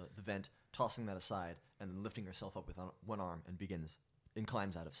the vent, tossing that aside, and then lifting herself up with one arm and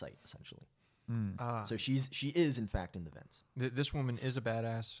climbs out of sight essentially. So she is in fact in the vents. This woman is a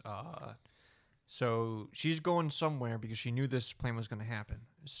badass. So she's going somewhere because she knew this plan was going to happen.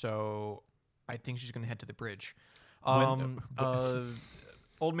 So I think she's going to head to the bridge. Old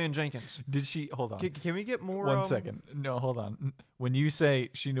man Jenkins. Did she? Hold on. Can we get more? 1 second. No, hold on. When you say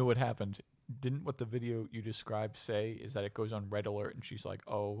she knew what happened, didn't what the video you described say is that it goes on red alert and she's like,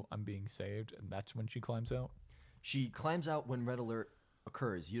 "Oh, I'm being saved," and that's when she climbs out? She climbs out when red alert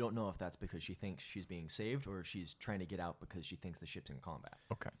occurs. You don't know if that's because she thinks she's being saved or she's trying to get out because she thinks the ship's in combat.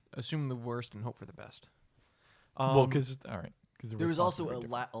 Okay. Assume the worst and hope for the best. Well, because all right. Because There was also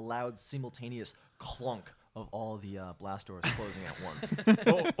a loud simultaneous clunk of all the blast doors closing at once.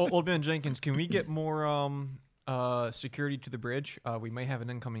 Old man Jenkins, can we get more security to the bridge? We may have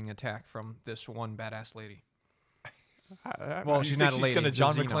an incoming attack from this one badass lady. Well, she's not a lady. She's gonna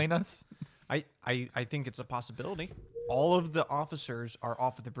just John Xena. McClane us. I think it's a possibility. All of the officers are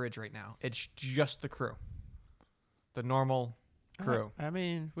off of the bridge right now. It's just the crew. The normal crew. I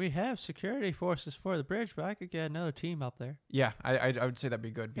mean, we have security forces for the bridge, but I could get another team up there. Yeah, I would say that'd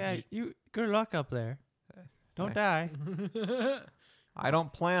be good. Yeah, because you good luck up there. Don't die. I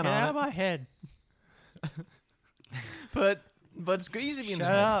don't plan Get out on of it. my head. But it's easy being Shut the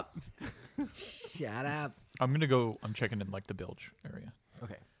head. up. Shut up. I'm gonna go. I'm checking in like the bilge area.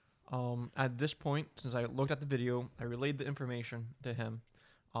 Okay. At this point, since I looked at the video, I relayed the information to him.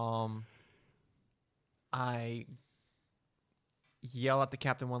 I yell at the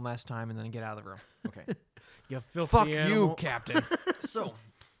captain one last time and then get out of the room. Okay. You filthy Fuck animal. you, captain. So,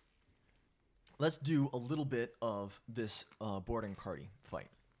 let's do a little bit of this boarding party fight.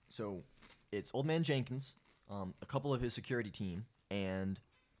 So, it's Old Man Jenkins, a couple of his security team, and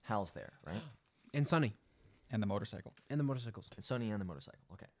Hal's there, right? And Sonny. And the motorcycle. And the motorcycles. And Sonny and the motorcycle.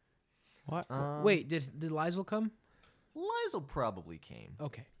 Okay. What? Wait, did Lizel come? Lizel probably came.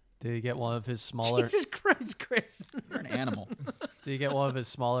 Okay. Did he get one of his smaller? Jesus Christ, Chris. You're an animal. Did he get one of his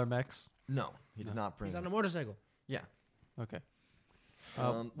smaller mechs? No, he did not bring. He's on a motorcycle. Yeah. Okay.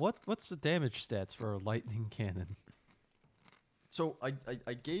 Um, What's the damage stats for a lightning cannon? So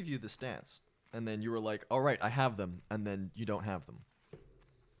I gave you the stats, and then you were like, "All right, I have them," and then you don't have them.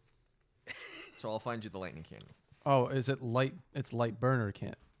 So I'll find you the lightning cannon. Oh, is it light? It's light burner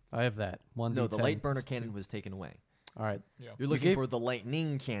can't. I have that. One. No, the light burner cannon was taken away. All right. Yeah. You're looking gave- for the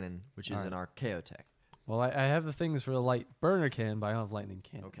lightning cannon, which is Alright. an archaeotech. Well, I have the things for the light burner cannon, but I don't have lightning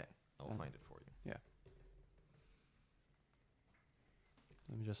cannon. Okay, I'll Um, find it for you.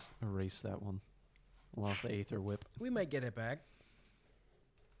 Let me just erase that one. Along with the Aether Whip. We might get it back.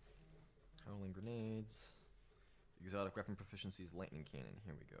 Howling grenades. Exotic weapon proficiencies, lightning cannon.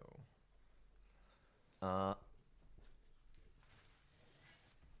 Here we go.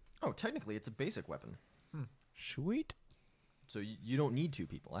 Oh, technically, it's a basic weapon. Sweet. So you don't need 2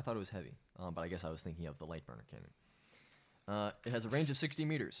 people. I thought it was heavy, but I guess I was thinking of the light burner cannon. It has a range of 60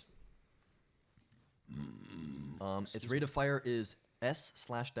 meters. Its rate of fire is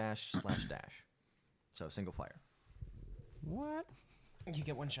S/dash/dash. So single fire. What? You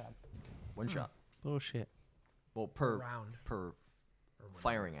get one shot. One shot. Bullshit. Well, per Round.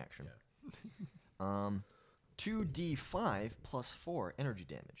 firing action. 2d5 plus 4 energy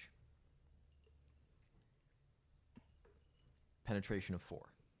damage. Penetration of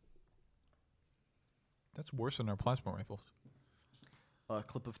 4. That's worse than our plasma rifles. A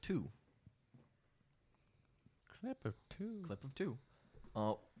clip of 2. Clip of 2. Clip of 2.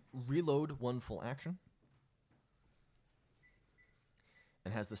 Reload 1 full action.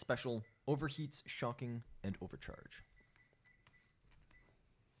 And has the special overheats, shocking, and overcharge.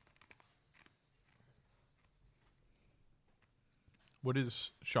 What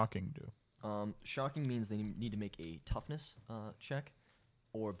does shocking do? Shocking means they need to make a toughness check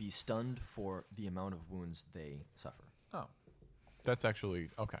or be stunned for the amount of wounds they suffer. Oh, that's actually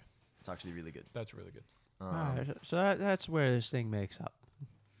okay. It's actually really good. That's really good. Alright, so that's where this thing makes up.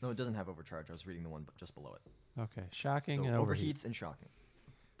 No, it doesn't have overcharge. I was reading the one just below it. Okay, shocking So and overheats and shocking.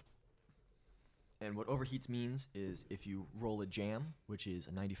 And what overheats means is if you roll a jam, which is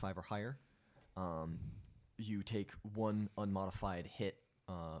a 95 or higher, you take 1 unmodified hit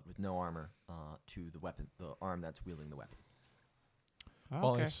with no armor to the weapon, the arm that's wielding the weapon.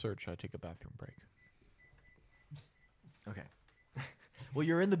 While I Okay. search, I take a bathroom break. Okay. Well,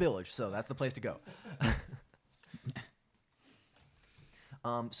 you're in the village, so that's the place to go.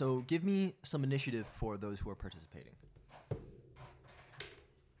 So give me some initiative for those who are participating.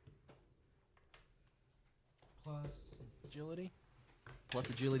 Plus agility. Plus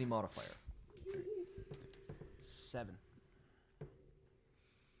agility modifier. 7.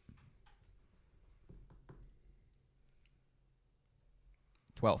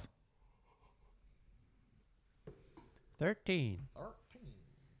 12. 13.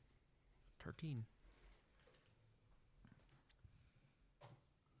 13.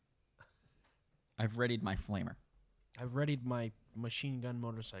 I've readied my flamer. I've readied my machine gun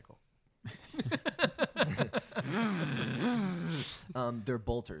motorcycle. They're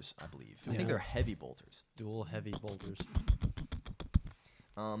bolters, I believe. I Yeah. think they're heavy bolters. Dual heavy boulders.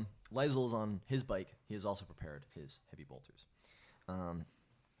 Lysel's on his bike. He has also prepared his heavy bolters.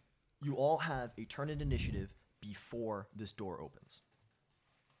 You all have a turn in initiative before this door opens.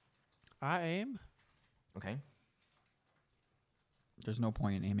 I aim. Okay? There's no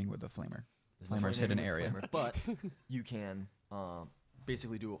point in aiming with a flamer. There's no Flamer's point in hidden aiming with area. flamer, but you can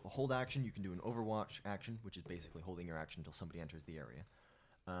basically do a hold action. You can do an overwatch action, which is basically holding your action until somebody enters the area.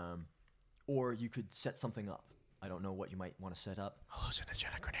 Or you could set something up. I don't know what you might want to set up.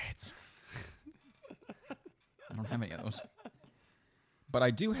 Hallucinogenic grenades. I don't have any of those. But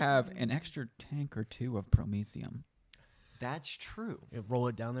I do have an extra tank or 2 of promethium. That's true. Yeah, roll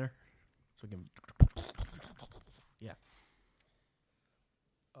it down there, so we can. Yeah,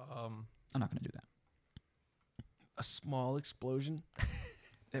 I'm not going to do that. a small explosion.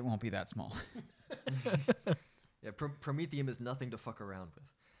 It won't be that small. Yeah, Promethium is nothing to fuck around with.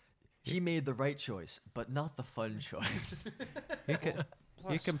 He made the right choice, but not the fun choice. You can, you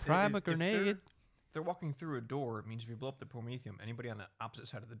Plus, can prime a if they're- grenade. They're walking through a door. It means if you blow up the promethium, anybody on the opposite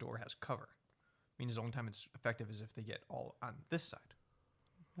side of the door has cover. Means the only time it's effective is if they get all on this side.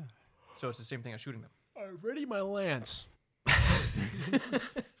 So it's the same thing as shooting them. I ready my lance.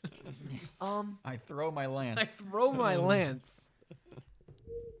 I throw my lance. I throw my lance.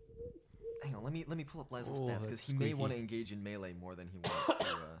 Hang on, let me pull up Lysel's Oh, stats because that's he may want to squeaky. engage in melee more than he wants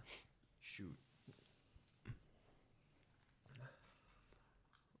to shoot.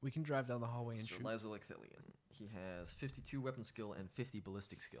 We can drive down the hallway and Sir shoot. Lysel Ecthelion. He has 52 weapon skill and 50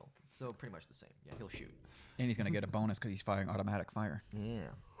 ballistic skill, so pretty much the same. Yeah, he'll shoot. And he's going to get a bonus because he's firing automatic fire. Yeah.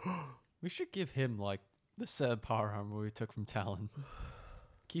 We should give him like the set of power armor we took from Talon.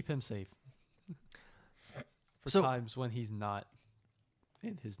 Keep him safe. For So- times when he's not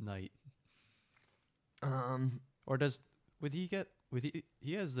in his night. Or he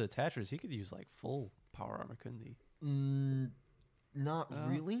has the attachers, he could use like full power armor, couldn't he? Not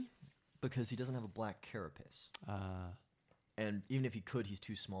really, because he doesn't have a black carapace. And even if he could, he's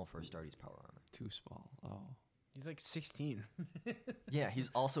too small for Astartes' power armor. Too small. Oh. He's like 16. Yeah, he's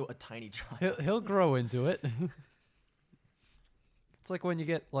also a tiny child. He'll grow into it. It's like when you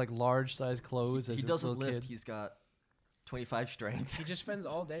get like large size clothes as He a doesn't little lift. kid. He's got 25 strength. He just spends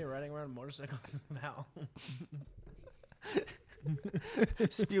all day riding around motorcycles now.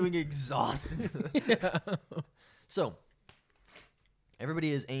 Spewing exhaust. Yeah. So,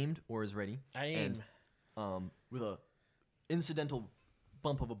 everybody is aimed or is ready. I aim. And, with a incidental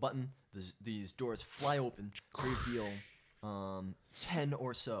bump of a button, these doors fly open to reveal 10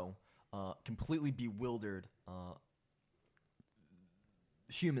 or so completely bewildered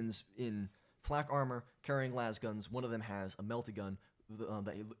humans in flak armor carrying las guns. One of them has a melta gun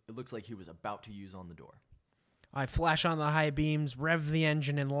that it looks like he was about to use on the door. I flash on the high beams, rev the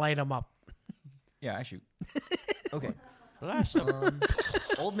engine, and light them up. Yeah, I shoot. Okay. Blast 'em.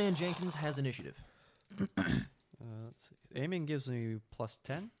 Old Man Jenkins has initiative. Let's see. Aiming gives me plus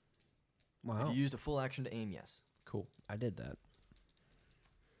 10. If you used a full action to aim, yes. Cool. I did that.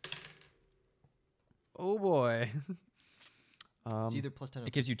 Oh boy. It's either plus 10 or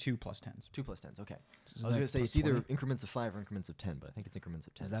It gives you 2 plus 10s. 2 plus 10s. Okay. Is I was that going to say plus it's either 20? increments of 5 or increments of 10, but I think it's increments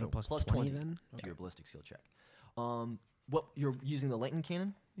of 10. Is that so a plus plus 20 20 then? to your ballistic skill check. What you're using the lightning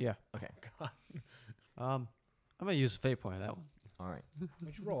cannon? Yeah. Okay. I'm gonna use a fate point on that one. All right.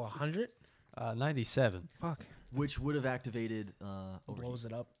 Would you roll 100? 97. Fuck. Which would have activated overheat. Blows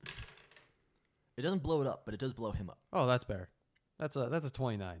it up. It doesn't blow it up, but it does blow him up. Oh, that's better. That's a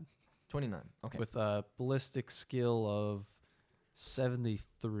 29 29. Okay. with a ballistic skill of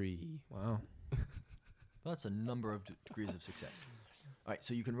 73. Wow. That's a number of degrees of success. All right,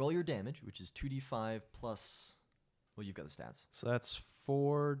 so you can roll your damage, which is 2d5 plus. Well, you've got the stats. So that's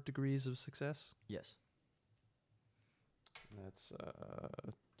 4 degrees of success. Yes. That's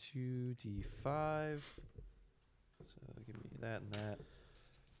 2d5. So give me that and that.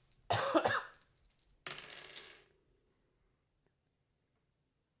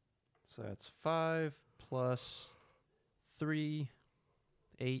 So that's 5 plus 3,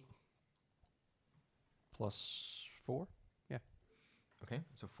 8 plus 4. Yeah, Okay,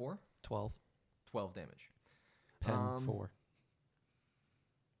 so 4, 12. 12 damage. Pen Um, 4.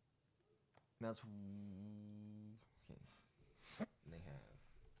 That's okay. And they have.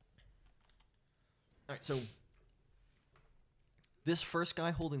 All right, so this first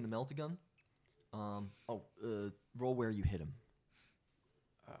guy holding the melta gun. Roll where you hit him.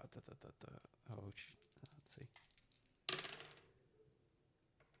 Oh, let's see.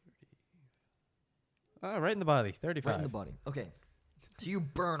 Right in the body. 35. Right in the body. Okay, so you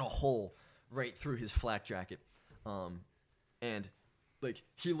burn a hole right through his flak jacket, and like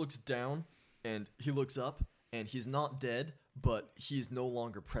he looks down and he looks up and he's not dead, but he's no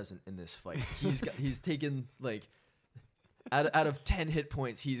longer present in this fight. He's taken like. Out of 10 hit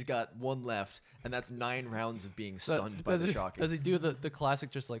points, he's got 1 left, and that's 9 rounds of being stunned by the shocking. Does he do the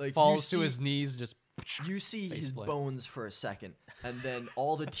classic just like Like, falls you to see- his knees, just You see his Faceplant. bones for a second, and then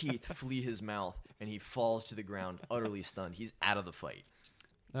all the teeth flee his mouth, and he falls to the ground, utterly stunned. He's out of the fight.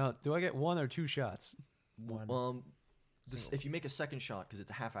 now? Do I get 1 or 2 shots? One. If you make a second shot, because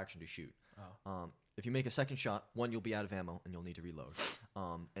it's a half action to shoot. Oh. If you make a second shot, 1, you'll be out of ammo, and you'll need to reload.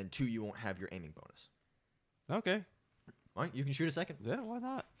 And 2, you won't have your aiming bonus. Okay. All right, you can shoot a second. Yeah, why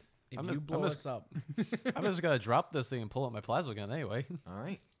not? If I'm you just- blow I'm just- us up. I'm just gonna drop this thing and pull out my plasma gun anyway. All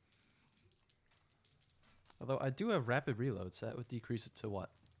right. Although I do have rapid reload, so that would decrease it to what?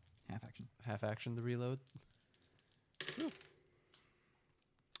 Half action. Half action to reload. Whew.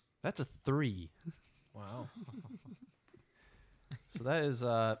 That's a 3. Wow. So that is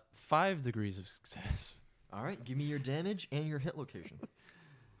 5 degrees of success. All right, give me your damage and your hit location.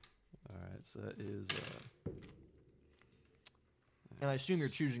 All right, so that is And I assume you're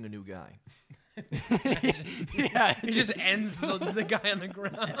choosing a new guy. yeah. He just ends the guy on the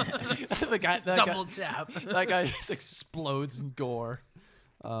ground. the guy that Double guy, tap. that guy just explodes in gore.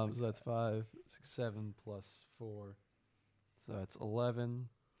 So that's 5, 6, 7 plus 4. So that's 11.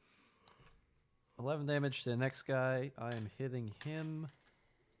 11 damage to the next guy. I am hitting him.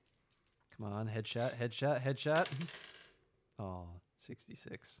 Come on, headshot, headshot, headshot. Oh,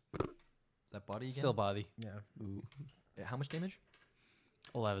 66. Is that body again? Still body. Yeah. Ooh. Yeah, how much damage?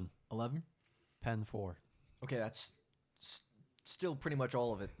 11. 11? Pen 4. Okay, that's still pretty much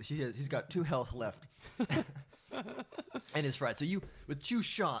all of it. He's got 2 health left. And his fried. So you, with 2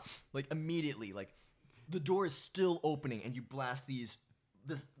 shots, like immediately, like the door is still opening and you blast this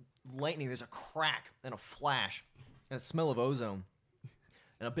lightning. There's a crack and a flash and a smell of ozone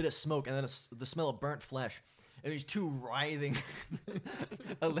and a bit of smoke and then the smell of burnt flesh. and these two writhing,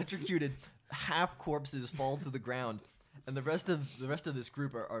 electrocuted half corpses fall to the ground, and the rest of this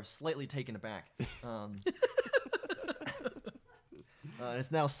group are slightly taken aback. And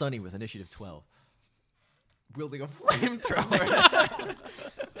it's now Sunny with initiative 12, wielding a flamethrower.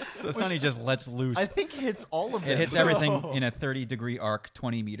 So Sunny just lets loose. I think hits all of them. It hits everything in a 30-degree arc,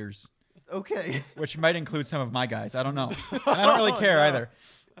 20 meters, Okay. which might include some of my guys. I don't know. I don't really care either.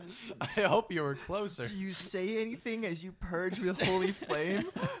 I hope you were closer. Do you say anything as you purge with holy flame?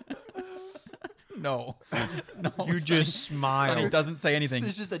 No. No. You just smile. Sunny doesn't say anything.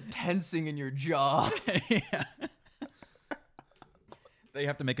 There's just a tensing in your jaw. Yeah. They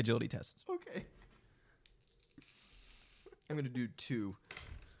have to make agility tests. Okay. I'm going to do 2.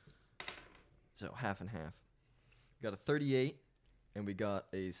 So half and half. We got a 38, and we got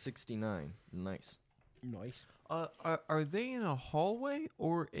a 69. Nice. Nice. Are they in a hallway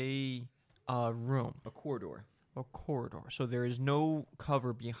or a room? A corridor. A corridor. So there is no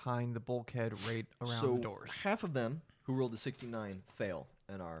cover behind the bulkhead right around So the doors. half of them who rolled a 69 fail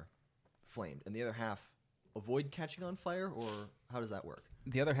and are flamed, and the other half avoid catching on fire, or how does that work?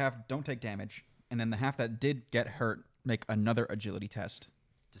 The other half don't take damage, and then the half that did get hurt make another agility test.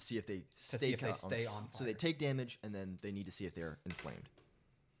 To see if they see stay, if they stay on So they fire. take damage, and then they need to see if they're inflamed.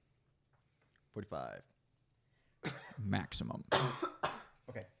 45. Maximum.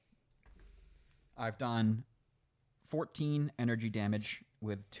 Okay. I've done 14 energy damage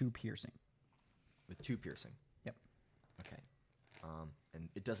with 2 piercing. With 2 piercing. Yep. Okay. And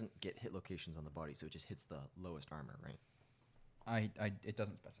it doesn't get hit locations on the body, so it just hits the lowest armor, right? It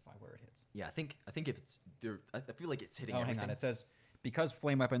doesn't specify where it hits. Yeah, I think if it's there, I feel like it's hitting Oh, everything. hang on. It says, because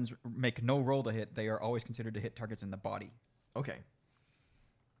flame weapons make no roll to hit, they are always considered to hit targets in the body. Okay.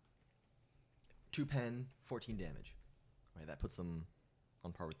 2 pen, 14 damage. Right, that puts them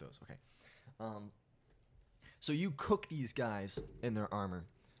on par with those. Okay. So you cook these guys in their armor.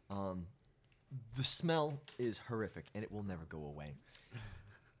 The smell is horrific, and it will never go away.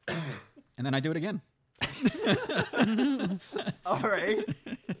 And then I do it again. All right.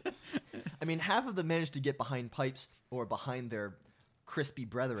 I mean, half of them managed to get behind pipes or behind their crispy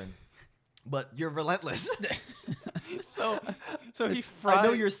brethren, but you're relentless. So he fries. I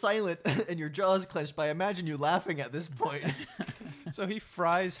know you're silent and your jaw is clenched, but I imagine you laughing at this point. So he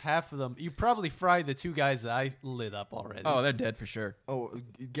fries half of them. You probably fried the 2 guys that I lit up already. Oh, they're dead for sure. Oh,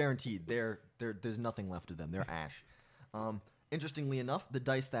 guaranteed. There's nothing left of them. They're ash. Interestingly enough, the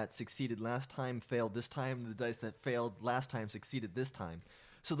dice that succeeded last time failed this time. The dice that failed last time succeeded this time.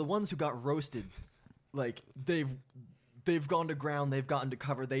 So the ones who got roasted, like they've gone to ground, they've gotten to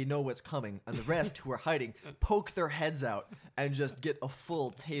cover, they know what's coming, and the rest who are hiding poke their heads out and just get a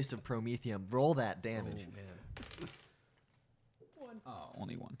full taste of promethium. Roll that damage. Man. Oh,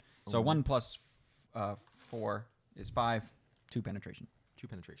 only 1. So 1 plus 4 is 5. 2 penetration. 2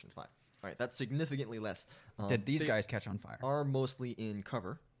 penetration, 5. All right, that's significantly less. Did these they guys catch on fire? are mostly in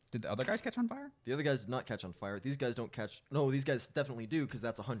cover. Did the other guys catch on fire? The other guys did not catch on fire. These guys don't catch. No, these guys definitely do because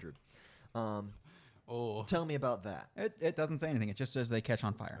that's 100. Oh. Tell me about that. It doesn't say anything. It just says they catch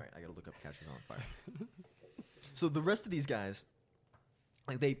on fire. All right, I gotta look up catchers on fire. So the rest of these guys,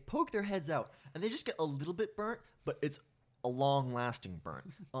 like they poke their heads out and they just get a little bit burnt, but it's a long-lasting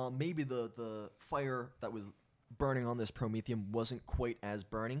burn. Maybe the fire that was burning on this promethium wasn't quite as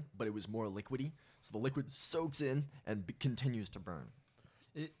burning, but it was more liquidy. So the liquid soaks in and continues to burn.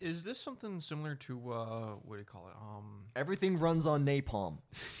 Is this something similar to what do you call it? Everything runs on napalm.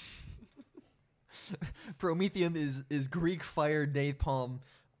 Promethium is Greek fire napalm.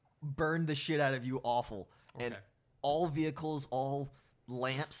 Burn the shit out of you awful. And Okay. all vehicles, all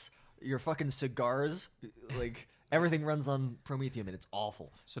lamps, your fucking cigars, like everything runs on promethium and it's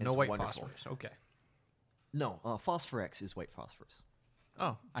awful. So And no it's white wonderful. phosphorus. Okay. No, Phosphorex is white phosphorus.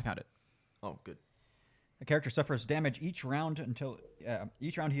 Oh. I found it. Oh, good. A character suffers damage each round until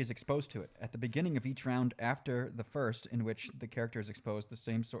each round he is exposed to it. At the beginning of each round after the first in which the character is exposed to the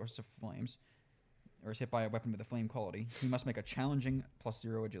same source of flames, or is hit by a weapon with a flame quality, he must make a challenging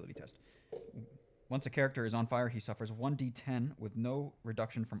 +0 agility test. Once a character is on fire, he suffers 1d10 with no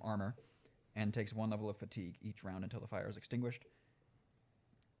reduction from armor, and takes 1 level of fatigue each round until the fire is extinguished.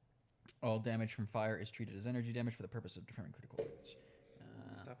 All damage from fire is treated as energy damage for the purpose of determining critical hits.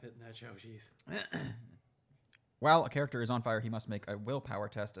 Stop hitting that, Joe. Jeez. While a character is on fire, he must make a willpower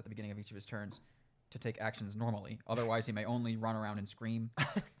test at the beginning of each of his turns to take actions normally. Otherwise, he may only run around and scream,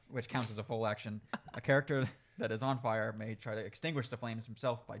 which counts as a full action. A character that is on fire may try to extinguish the flames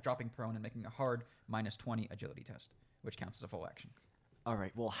himself by dropping prone and making a hard -20 agility test, which counts as a full action. All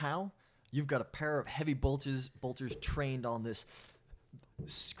right. Well, Hal, you've got a pair of heavy bolters trained on this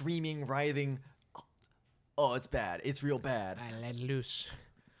screaming, writhing, Oh, it's bad. It's real bad. I let loose.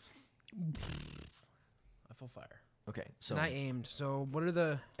 I full fire. Okay, so And I aimed. So what are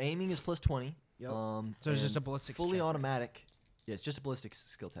the? aiming is plus 20. Yep. So it's just and a ballistics fully check, right? automatic. Yeah, it's just a ballistics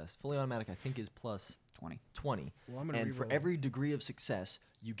skill test. Fully automatic, I think, is plus 20. 20. Well, I'm gonna And for reroll. every degree of success,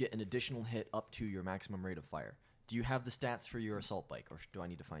 you get an additional hit up to your maximum rate of fire. Do you have the stats for your assault bike, or do I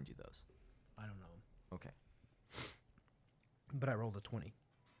need to find you those? I don't know, Okay. but I rolled a 20.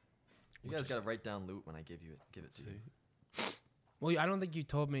 You guys got to write down loot when I give it to you. Well, I don't think you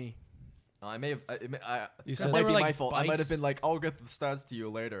told me. I may have. You That said- might They were be like my fault. I might have bikes. been like, I'll get the stats to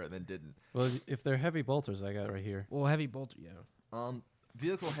you later, and then didn't. Well, if they're heavy bolters, I got right here. Well, heavy bolt. Yeah,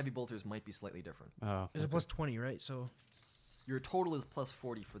 Vehicle heavy bolters might be slightly different. Oh, it's a okay. plus 20, right? So Your total is plus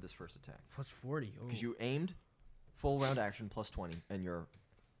 40 for this first attack. plus 40. Oh. Because you aimed, full round action plus 20, and your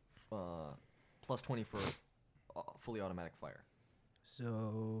plus 20 for fully automatic fire.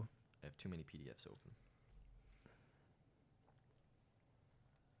 So I have too many PDFs open.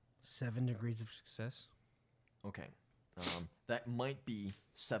 7 degrees of success. Okay. That might be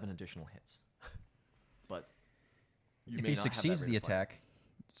 7 additional hits. But you If may he not have that succeeds rate the of fire. attack,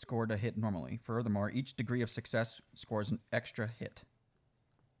 scored a hit normally. Furthermore, each degree of success scores an extra hit.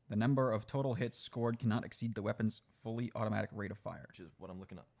 The number of total hits scored cannot exceed the weapon's fully automatic rate of fire. Which is what I'm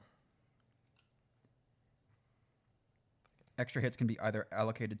looking up. Extra hits can be either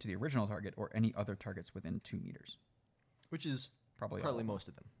allocated to the original target or any other targets within 2 meters. Which is Probably probably all. most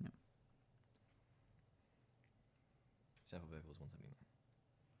of them. Yeah. Sample vehicle is 179.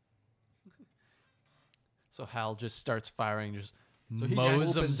 So Hal just starts firing, just So he mows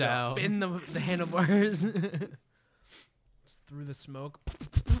just them opens up. down. Spin the handlebars. It's through the smoke.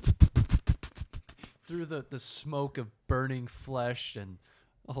 Through the smoke of burning flesh and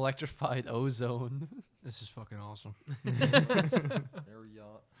electrified ozone. This is fucking awesome. Area.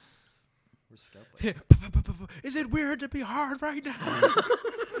 Where's Scout Bike? Is it weird to be hard right now?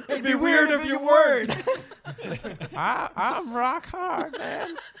 It'd be weird if you weren't. I'm rock hard,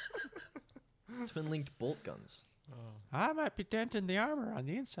 man. Twin linked bolt guns. I might be denting the armor on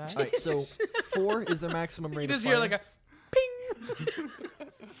the inside. All right, so 4 is the maximum You rate just of hear fire. like a ping.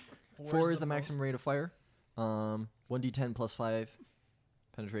 4 is the maximum rate of fire. 1d10 plus 5.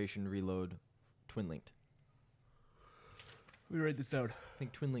 Penetration, reload, twin linked. Let me write this down. I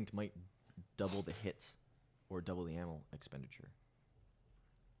think twin linked might double the hits or double the ammo expenditure.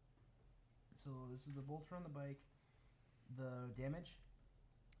 So this is the bolter on the bike. The damage.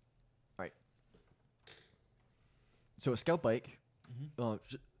 So a scout bike. Mm-hmm.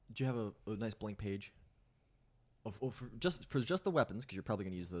 Do you have a nice blank page? For just the weapons, because you're probably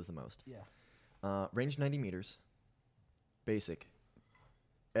going to use those the most. Yeah. Range 90 meters. Basic.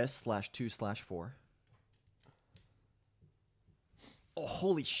 S/2/4. Oh,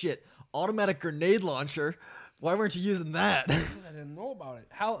 holy shit! Automatic grenade launcher. Why weren't you using that? I didn't know about it.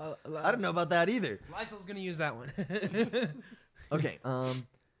 How? I didn't know about that either. Lysel's gonna use that one. Okay.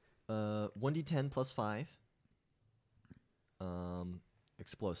 1d10 plus 5.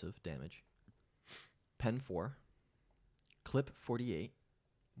 Explosive damage. Pen 4. Clip 48.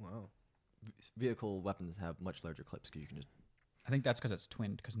 Wow. Vehicle weapons have much larger clips because you can just I think that's because it's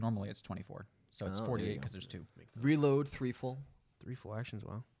twinned, because normally it's 24. So it's Oh, there you 48 go. because there's 2. reload 3 full, 3 full actions.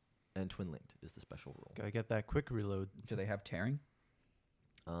 Wow. and twin linked is the special rule. Gotta get that quick reload. Do they have tearing?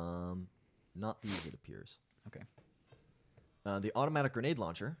 Not these, it appears. Okay. The automatic grenade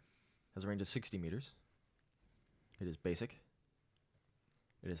launcher has a range of 60 meters. It is basic.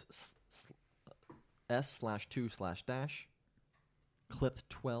 It is S/2/dash. Clip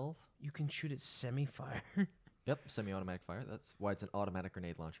 12. You can shoot it semi-fire. Yep, semi-automatic fire. That's why it's an automatic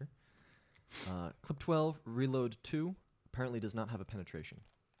grenade launcher. Clip 12, reload 2. Apparently does not have a penetration.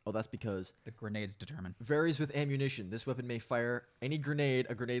 Oh, that's because The grenades determine. varies with ammunition. This weapon may fire any grenade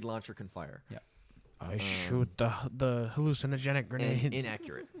a grenade launcher can fire. Yeah. I shoot the hallucinogenic grenades. And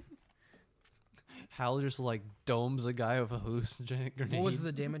inaccurate. Hal just like domes a guy with a hallucinogenic grenade. What was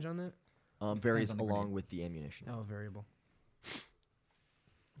the damage on that? Varies on the along grenade. with the ammunition. Oh, variable.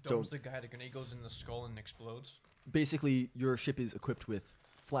 So- Dome's the guy, the grenade goes in the skull and explodes. Basically, your ship is equipped with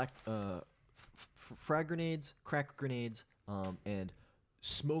frag grenades, crack grenades, and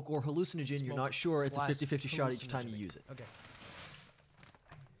smoke or hallucinogen. You're not sure. It's a 50-50 shot each time you use it. Okay.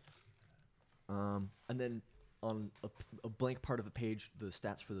 And then on a blank part of the page, the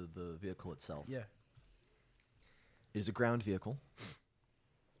stats for the vehicle itself. Yeah. It is a ground vehicle.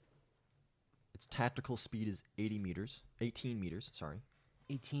 Its tactical speed is 18 meters, 18.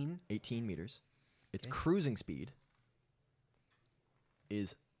 18 meters. Its Okay. cruising speed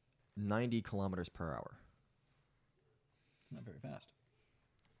is 90 kilometers per hour. It's not very fast.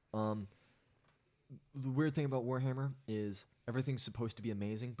 the weird thing about Warhammer is everything's supposed to be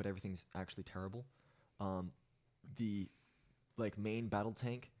amazing, but everything's actually terrible. The main battle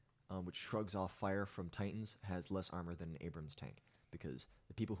tank, which shrugs off fire from Titans, has less armor than an Abrams tank because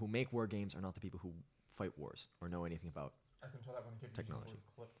the people who make war games are not the people who fight wars or know anything about. I can tell that when a kid Technology. uses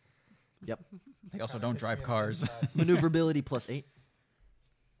the word clip. Yep. They also Kinda don't hits drive me on the cars. inside. Maneuverability +8.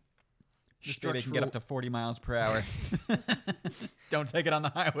 Just they can get up to 40 miles per hour. Don't take it on the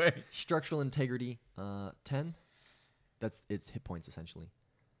highway. Structural integrity 10. That's its hit points essentially.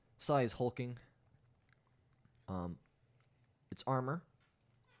 Size hulking. Its armor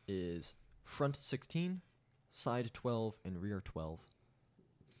is front 16, side 12, and rear 12.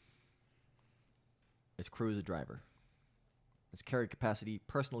 Its crew is a driver. Its carry capacity,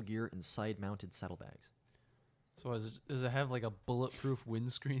 personal gear, and side-mounted saddlebags. So does it have like a bulletproof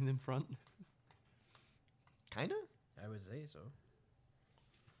windscreen in front? Kinda. I would say so.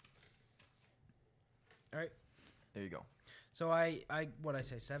 All right. There you go. So what I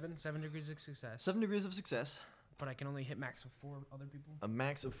say, 7 degrees of success. 7 degrees of success. But I can only hit max of 4 other people. A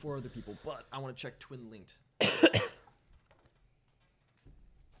max of 4 other people, but I want to check twin linked. I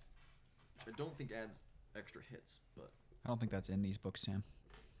don't think adds extra hits, but I don't think that's in these books, Sam.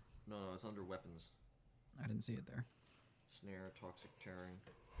 no, it's under weapons. I didn't see it there. Snare, toxic tearing.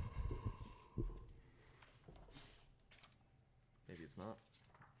 Maybe it's not.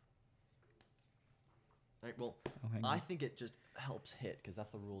 Alright, well, Oh, hang I on. think it just helps hit because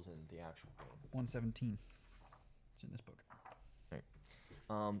that's the rules in the actual game. 117. It's in this book.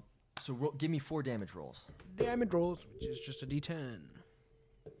 So give me 4 damage rolls. Damage rolls, which is just a d10.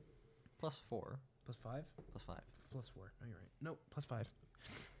 Plus 4, Plus 5? plus 5. Plus 4. No, you're right. Nope, plus 5.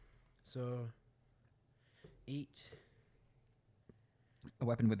 So, 8. A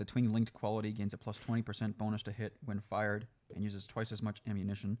weapon with the twin linked quality gains a plus 20% bonus to hit when fired and uses twice as much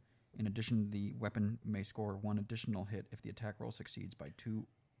ammunition. In addition, the weapon may score 1 additional hit if the attack roll succeeds by 2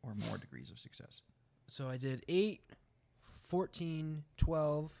 or more degrees of success. So I did 8, 14,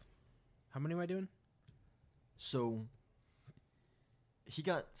 12. How many am I doing? So he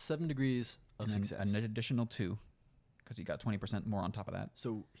got 7 degrees of And then success. an additional 2, because he got 20% more on top of that.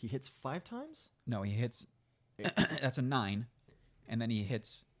 So he hits 5 times? No, he hits. That's a 9, and then he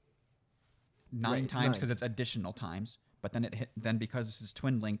hits 9 Right, it's times because 9. it's additional times. But then then because this is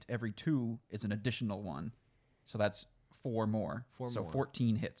twin linked, every 2 is an additional 1, so that's 4 more. 4 so more.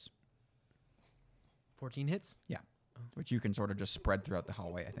 14 hits. 14 hits? Yeah, which you can sort of just spread throughout the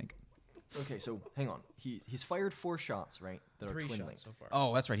hallway, I think. Okay, so hang on. He's fired 4 shots, right? That 3 are twin shots linked. so far.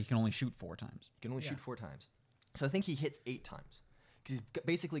 Oh, that's right. He can only shoot 4 times. He can only Yeah. shoot 4 times. So I think he hits 8 times. Because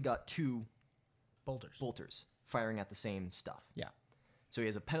basically got 2 bolters firing at the same stuff. Yeah. So he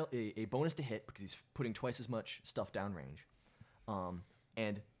has a bonus to hit because he's putting twice as much stuff downrange.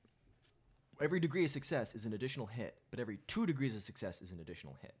 And every degree of success is an additional hit, but every 2 degrees of success is an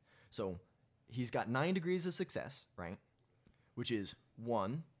additional hit. So he's got 9 degrees of success, right? Which is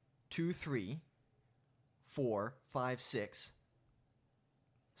 1, 2, 3, 4, 5, 6,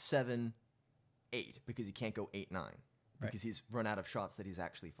 7, 8, because he can't go 8, 9, because he's run out of shots that he's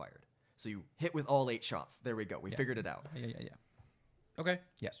actually fired. So you hit with all 8 shots. There we go. We figured it out. Yeah. Okay.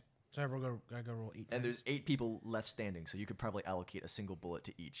 Yes. So I go roll 8 And times. there's 8 people left standing, so you could probably allocate a single bullet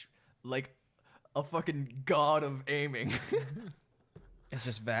to each. Like a fucking god of aiming. It's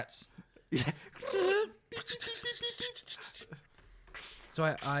just VATS. So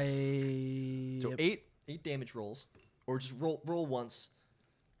I So 8 damage rolls, or just roll once.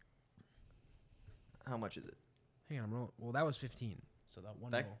 How much is it? hang on, I'm rolling. Well, that was 15. So that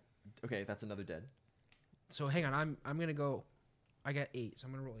one That- roll. Okay, that's another dead. So hang on, I'm gonna go. I got 8, so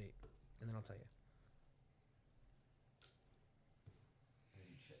I'm gonna roll 8, and then I'll tell you.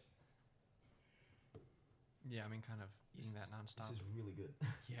 Yeah, I mean, kind of eating that nonstop. really good.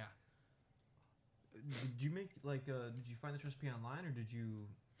 Yeah. Did you make did you find this recipe online or did you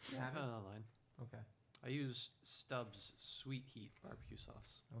have it? Online. Okay. I used Stubbs sweet heat barbecue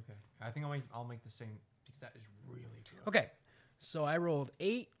sauce. Okay. I think I'll make the same because that is really good. Okay, so I rolled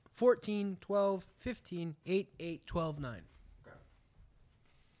 8, 14, 12, 15, 8, 8, 12, 9.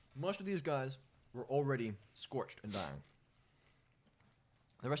 Most of these guys were already scorched and dying.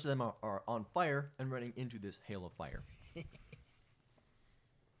 The rest of them are on fire and running into this hail of fire.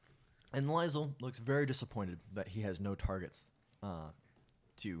 And Lysel looks very disappointed that he has no targets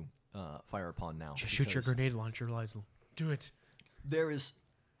to fire upon now. Just shoot your because grenade launcher, Lysel. Do it. There is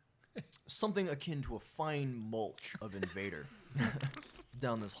something akin to a fine mulch of invader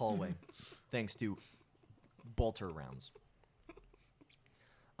down this hallway, thanks to bolter rounds.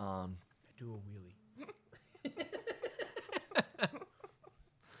 I do a wheelie.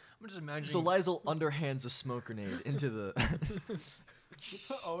 I'm just imagining. So Lizel underhands a smoke grenade into the.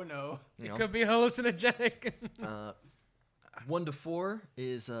 Oh no. you It know, could be hallucinogenic. 1 to 4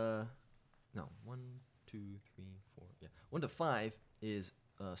 is no 1, 2, 3, 4. Yeah, 1 to 5 is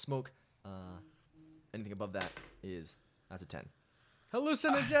smoke. Anything above that that's a 10.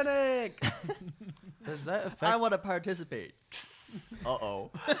 Hallucinogenic. Does that affect? I want to participate.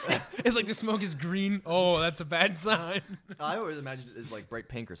 Uh-oh. It's like the smoke is green. Oh, that's a bad sign. I always imagined it as like bright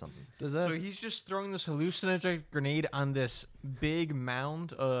pink or something. Does that? So he's just throwing this hallucinogenic grenade on this big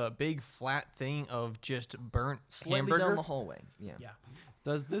mound, big flat thing of just burnt Slightly hamburger. down the hallway. Yeah. Yeah.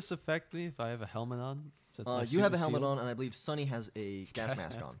 Does this affect me if I have a helmet on? Since my You suit have a is helmet sealed? on, and I believe Sonny has a gas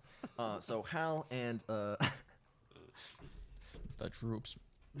mask on. So Hal and The troops.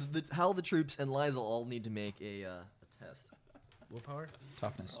 Hal, the troops, and Lizel all need to make a test. Willpower.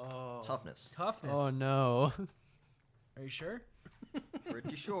 Toughness. Toughness. Toughness. Oh no. Are you sure?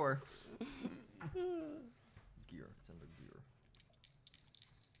 Pretty sure. Gear. It's under gear.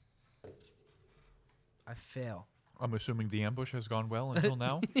 I fail. I'm assuming the ambush has gone well until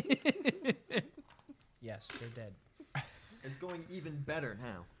now. Yes, they're dead. It's going even better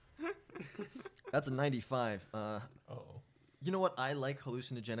now. That's a 95. Oh. You know what? I like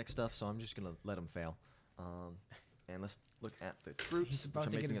hallucinogenic stuff, so I'm just gonna let him fail. And let's look at the troops. He's which about are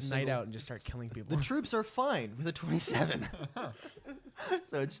to get making his a night single. out and just start killing people. The troops are fine with a 27.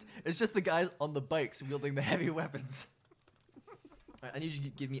 So it's just the guys on the bikes wielding the heavy weapons. All right, I need you to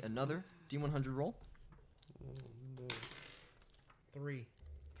give me another D100 roll. 3.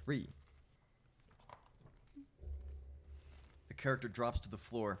 3. The character drops to the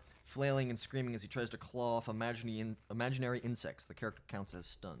floor, flailing and screaming as he tries to claw off imaginary insects. The character counts as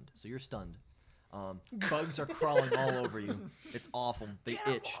stunned. So you're stunned. Bugs are crawling all over you. It's awful. They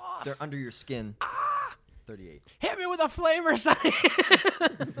itch. They're under your skin. 38. Hit me with a flamer, Sonny.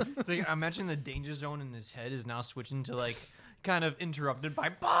 It's like, imagine the danger zone in his head is now switching to like kind of interrupted by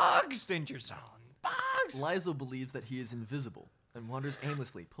bugs. Danger zone. Bugs. Lizel believes that he is invisible and wanders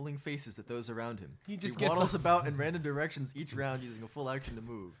aimlessly, pulling faces at those around him. He just gets waddles up- about in random directions each round using a full action to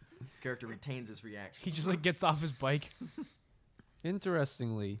move. The character retains his reaction. He just like gets off his bike.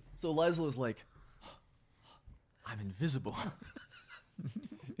 Interestingly, So Lizel is like, I'm invisible.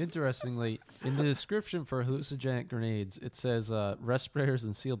 in the description for hallucinogenic grenades, it says respirators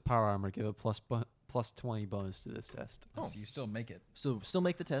and sealed power armor give a plus 20 bonus to this test. Oh, so you still make it. So still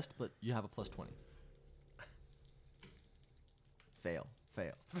make the test, but you have a plus 20. Fail.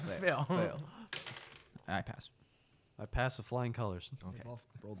 Fail. I pass. I pass the flying colors. Okay. They both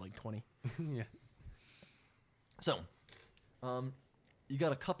rolled like 20. Yeah. So, you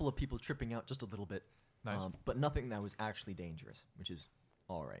got a couple of people tripping out just a little bit, Nice. but nothing that was actually dangerous, which is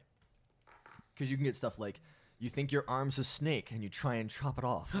all right. Because you can get stuff like, you think your arm's a snake and you try and chop it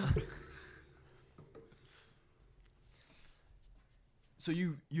off. So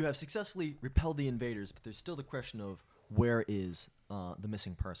you have successfully repelled the invaders, but there's still the question of where is the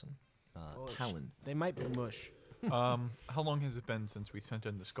missing person, Talon. They might be mush. How long has it been since we sent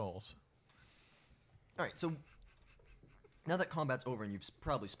in the skulls? All right, so now that combat's over and you've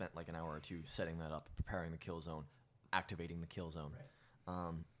probably spent like an hour or two setting that up, preparing the kill zone, activating the kill zone.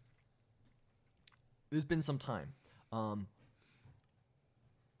 There's been some time. I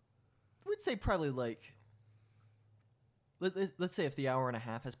would say probably like, let's say if the hour and a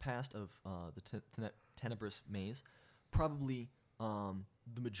half has passed of the tenebrous maze, probably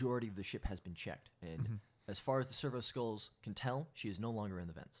the majority of the ship has been checked. And as far as the servo skulls can tell, she is no longer in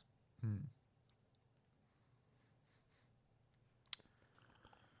the vents.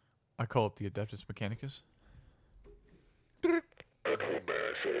 I call up the Adeptus Mechanicus. And who may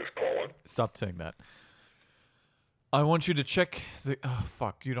I say is calling? Stop saying that. I want you to check the. Oh,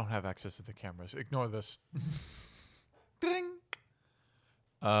 fuck. You don't have access to the cameras. Ignore this. Ding.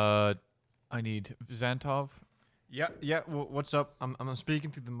 I need Xantov. Yeah. What's up? I'm speaking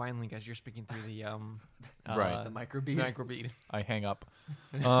through the mind link as you're speaking through the Right. The microbead. microbead. I hang up.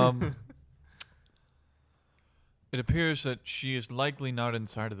 It appears that she is likely not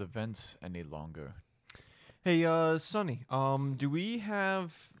inside of the vents any longer. Hey, Sonny. Do we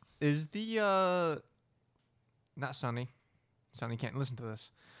have? Is the not Sonny? Sonny can't listen to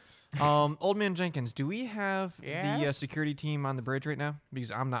this. Old Man Jenkins. Do we have the Yes? security team on the bridge right now?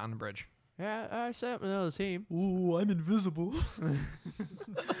 Because I'm not on the bridge. Yeah, I set up another team. Ooh, I'm invisible.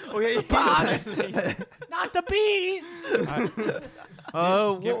 Oh yeah, Not the bees.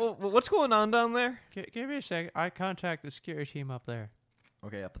 what's going on down there? Give me a second. I contact the security team up there.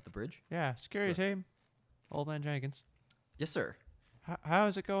 Okay, up at the bridge. Yeah, security team. Old Man Jenkins. Yes, sir. How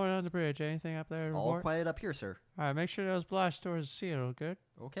is it going on the bridge? Anything up there to All report? quiet up here, sir. All right, make sure those blast doors are sealed. Good.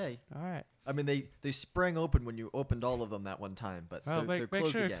 Okay. All right. I mean, they sprang open when you opened all of them that one time, but Well, they're make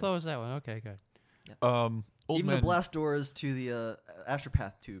closed sure again. to close that one. Okay, good. Old Even man, the blast doors to the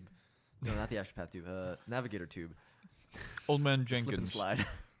astropath tube. No, not the astropath tube. Navigator tube. Old man Slip and Jenkins. slide.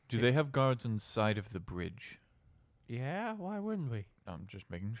 Do they have guards inside of the bridge? Yeah, why wouldn't we? I'm just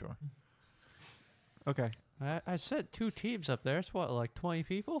making sure. Okay. I sent 2 teams up there. It's what, like 20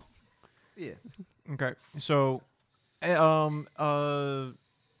 people? Yeah. Okay. So,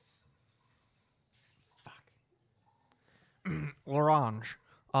 L'Orange.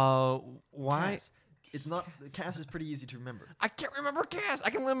 Why? Cass. It's not. Cass is pretty easy to remember. I can't remember Cass. I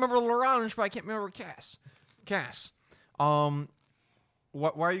can remember L'Orange, but I can't remember Cass. Cass. Why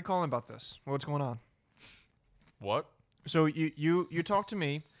are you calling about this? What's going on? What? So you talked to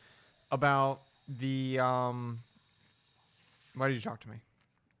me about the Why did you talk to me?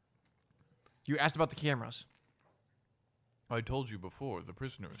 You asked about the cameras. I told you before, the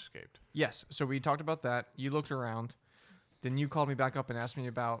prisoner escaped. Yes. So we talked about that. You looked around. Then you called me back up and asked me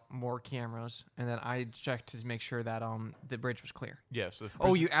about more cameras, and then I checked to make sure that the bridge was clear. Yes. the Oh,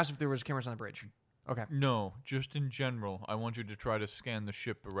 pris- you asked if there was cameras on the bridge. Okay. No, just in general. I want you to try to scan the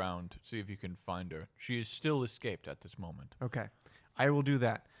ship around, see if you can find her. She is still escaped at this moment. Okay. I will do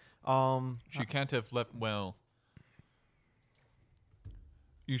that. She can't have left. Well,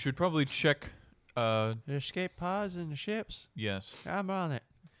 you should probably check. The escape pods and the ships. Yes. I'm on it.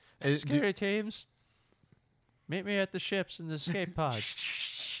 do- Security teams, meet me at the ships and the escape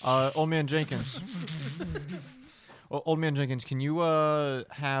pods. Old man Jenkins. Old man Jenkins, can you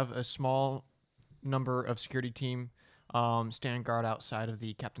have a small number of security team stand guard outside of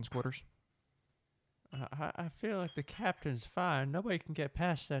the captain's quarters? I feel like the captain's fine. Nobody can get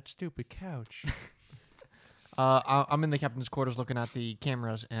past that stupid couch. I'm in the captain's quarters looking at the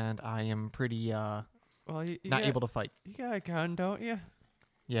cameras, and I am pretty Well, you not got, able to fight. You got a gun, don't you?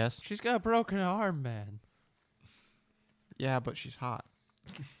 Yes. She's got a broken arm, man. Yeah, but she's hot.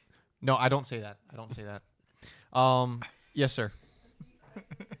 No, I don't say that. I don't say that. Yes, sir.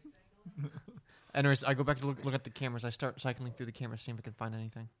 Anyways, I go back to look at the cameras. I start cycling through the cameras, seeing if I can find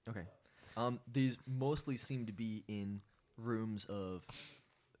anything. Okay. These mostly seem to be in rooms of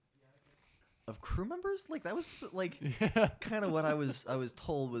crew members. Like that was like kind of what I was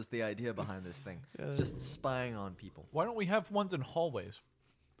told was the idea behind this thing. Just spying on people. Why don't we have ones in hallways?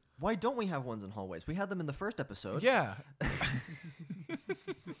 Why don't we have ones in hallways? We had them in the first episode. Yeah.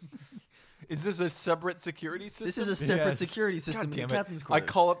 Is this a separate security system? This is a separate Yes. security system God in damn the it. captain's I quarters.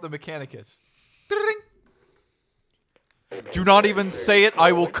 call up the Mechanicus. Do not even say it.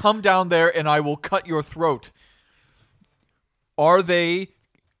 I will come down there and I will cut your throat. Do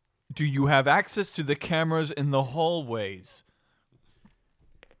you have access to the cameras in the hallways?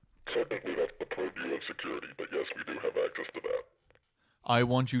 Technically, that's the purview of security, but yes, we do have access to that. I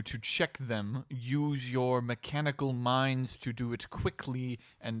want you to check them. Use your mechanical minds to do it quickly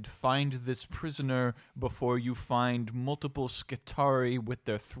and find this prisoner before you find multiple Skitari with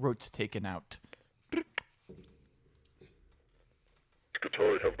their throats taken out.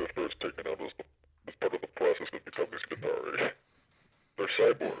 Skitari have their throats taken out as part of the process of becoming Skitari. They're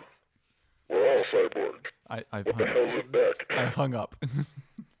cyborgs. We're all cyborgs. I've What the hung, hell's a neck? I hung up.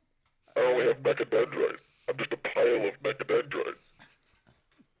 I only have mechadendrites. I'm just a pile of mechadendrites.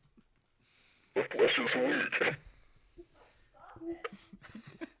 The flesh is weak.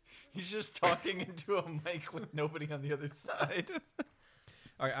 He's just talking into a mic with nobody on the other side.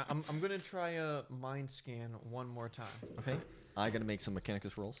 All right, I'm gonna try a mind scan one more time. Okay. I gotta make some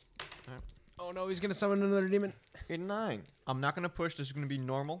Mechanicus rolls. Oh no, he's gonna summon another demon. 89. I'm not gonna push. This is gonna be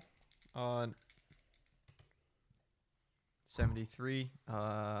normal. 73.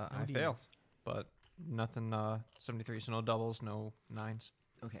 I demons. failed, but nothing. 73. So no doubles, no nines.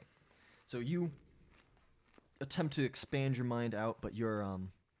 Okay. So you attempt to expand your mind out, but you're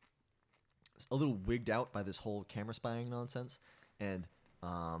a little wigged out by this whole camera spying nonsense, and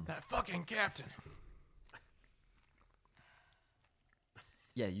That fucking captain.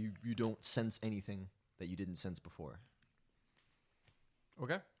 yeah, you don't sense anything that you didn't sense before.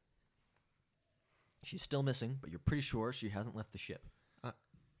 Okay. She's still missing, but you're pretty sure she hasn't left the ship.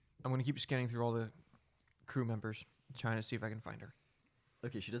 I'm gonna keep scanning through all the crew members, trying to see if I can find her.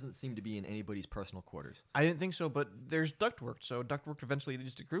 Okay, she doesn't seem to be in anybody's personal quarters. I didn't think so, but there's ductwork, so ductwork eventually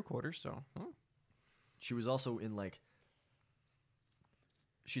leads to crew quarters. So She was also in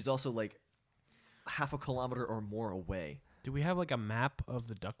she's also like half a kilometer or more away. Do we have like a map of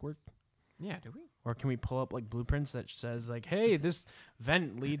the ductwork? yeah, do we? Or can we pull up like blueprints that says like, hey, this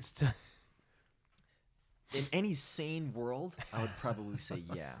vent leads to In any sane world, I would probably say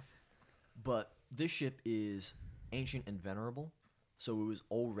yeah. But this ship is ancient and venerable, so it was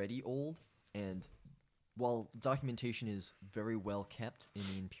already old. And while documentation is very well kept in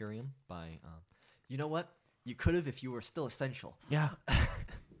the Imperium by, you know what? You could have if you were still essential. Yeah. Damn,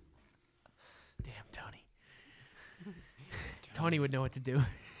 Tony. Tony would know what to do.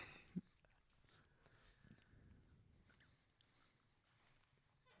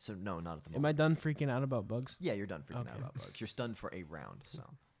 So no, not at the Am moment. I done freaking out about bugs? Yeah, you're done freaking out Okay. about bugs. You're stunned for a round. So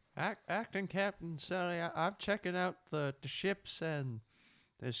Acting Captain Sully, I'm checking out the ships and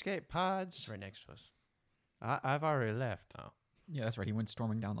the escape It's pods. right next to us. I've already left. Oh. Yeah, that's right. He went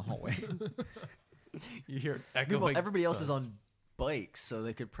storming down the hallway. You hear meanwhile, everybody else is on bikes, so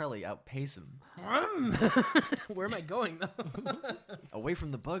they could probably outpace him. Where am I going though? Away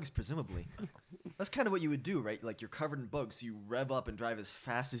from the bugs, presumably. That's kind of what you would do, right? Like you're covered in bugs, so you rev up and drive as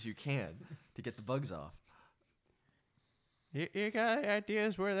fast as you can to get the bugs off. You got any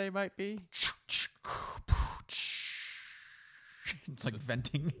ideas where they might be? It's like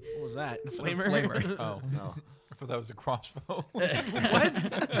venting. What was that? It's a Flamer? flamer. Oh, No. I thought that was a crossbow.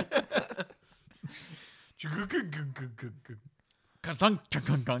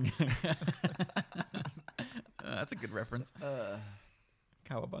 That's a good reference.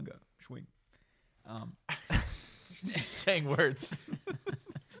 Cowabunga. Swing. Just saying words.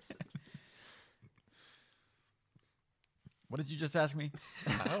 What did you just ask me?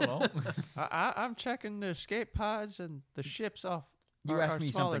 I don't know. I'm checking the escape pods and the ships off. You our asked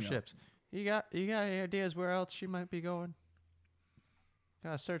me smaller something, though. ships. You got any ideas where else she might be going?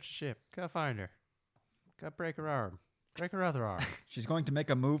 Gotta search the ship. Gotta find her. Gotta break her arm. Break her other arm. She's going to make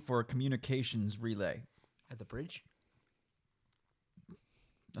a move for a communications relay. At the bridge?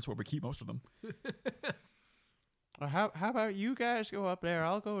 That's where we keep most of them. Well, how about you guys go up there?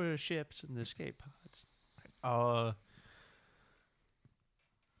 I'll go to the ships and the escape pods.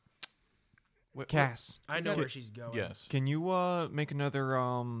 Cass, I know gotta- where she's going. Yes. can you make another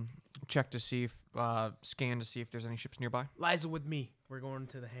check to see if scan to see if there's any ships nearby? Liza with me. We're going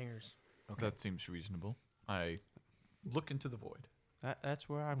to the hangars. That seems reasonable. I look into the void. That's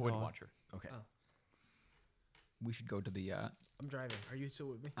where I'm Void going. Watcher. Okay. Oh. We should go to the. I'm driving. Are you still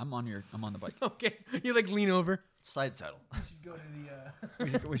with me? I'm on the bike. Okay. You like lean over. Side saddle. Should go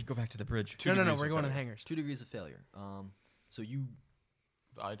to the. we should go back to the bridge. No. degrees We're of going to the failure. hangars. 2 degrees of failure. So you.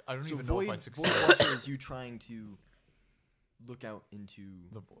 I don't So even know void, if I void succeed. watcher is you trying to look out into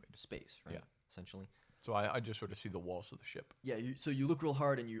The void. space, right? Yeah. Essentially. So I just sort of see the walls of the ship. Yeah. So you look real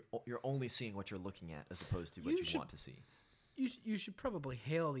hard, and you're only seeing what you're looking at, as opposed to what You you should- want to see. You should probably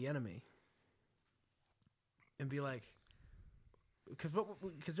hail the enemy. And be like,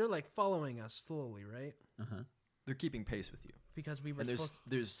 because they're like following us slowly, right? They're keeping pace with you, Because we were and supposed.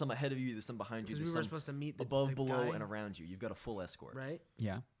 there's some ahead of you, there's some behind you, Because there's we were some supposed to meet the above, the below, guy, and around you. You've got a full escort. right.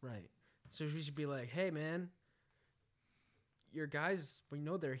 Yeah. Right. So we should be like, hey man, your guys, we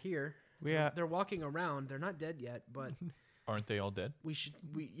know they're here. They're walking around. They're not dead yet, but Aren't they all dead?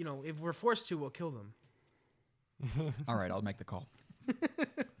 if we're forced to, we'll kill them. All right, I'll make the call.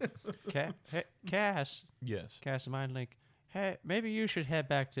 Cass, Yes. Mind Link. Hey, maybe you should head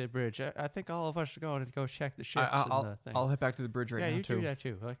back to the bridge. I think all of us are going to go check the ships and the thing. I'll head back to the bridge right yeah, now you too. do that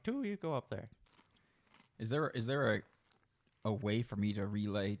too. Like two of you go up there. Is there a way for me to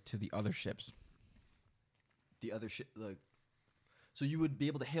relay to the other ships? The other ship, so you would be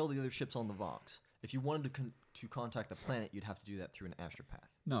able to hail the other ships on the Vox. If you wanted to contact the planet, you'd have to do that through an astropath.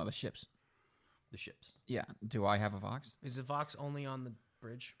 No, the ships. The ships. Yeah. Do I have a Vox? Is the Vox only on the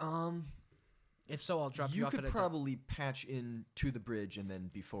bridge? If so, I'll drop you off could at a- probably patch in to the bridge and then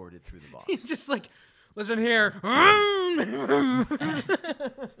be forwarded through the Vox. He's just like, listen here.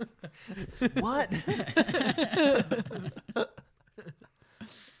 What?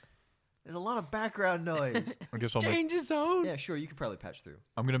 There's a lot of background noise. I guess I'll make, Danger zone. Yeah, sure, you could probably patch through.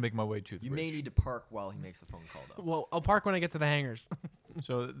 I'm gonna make my way to the You bridge. may need to park while he makes the phone call, though. Well, I'll park when I get to the hangars.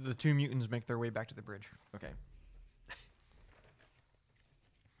 So the two mutants make their way back to the bridge. Okay.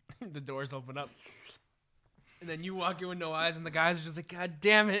 The doors open up. And then you walk in with no eyes, and the guys are just like, God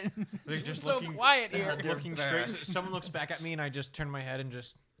damn it. They're It's just so looking- quiet here. Looking straight. Someone looks back at me, and I just turn my head and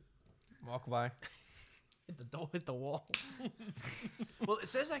just walk by. Hit the wall. Well, it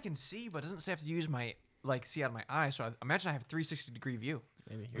says I can see, but it doesn't say I have to use my see out of my eyes. So I imagine I have a 360-degree view.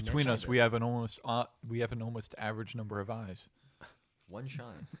 Maybe Between us, we have an almost average number of eyes. One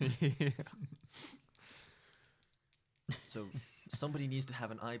shine. So somebody needs to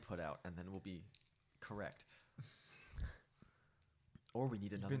have an eye put out, and then we'll be correct. Or we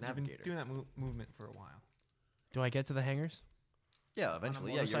need another I've been navigator. doing that movement for a while. Do I get to the hangars? Yeah,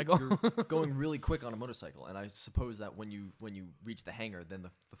 eventually. Yeah, motorcycle. you're going really quick on a motorcycle, and I suppose that when you reach the hangar, then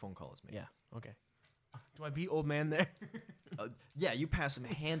the phone call is made. Yeah. Okay. Do I beat old man there? Yeah, you pass him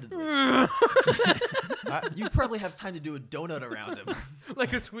handedly. You probably have time to do a donut around him.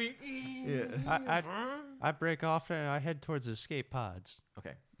 Like a sweet. Yeah. I break off and I head towards the escape pods.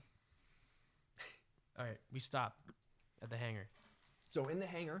 Okay. All right, we stop at the hangar. So in the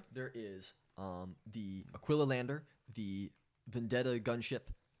hangar, there is the Aquila lander, the Vendetta gunship,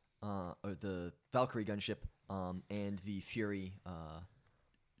 or the Valkyrie gunship, and the Fury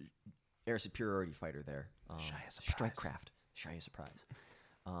air superiority fighter there. Strike craft. Shy of surprise.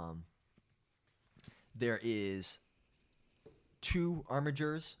 There is 2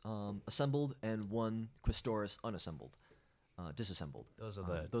 armigers assembled and 1 Questoris unassembled, disassembled. Those are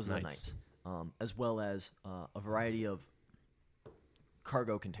the those are the knights, as well as a variety of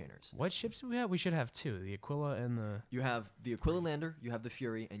cargo containers. What ships do we have? We should have 2. The Aquila and the... You have the Aquila lander, you have the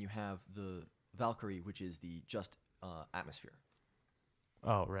Fury, and you have the Valkyrie, which is the just atmosphere.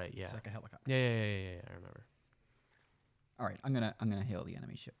 Oh, right, yeah. It's like a helicopter. Yeah, I remember. All right, I'm gonna hail the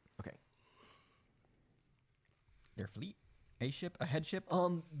enemy ship. Okay. Their fleet, a ship, a head ship.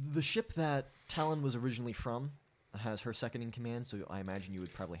 The ship that Talon was originally from has her second in command, so I imagine you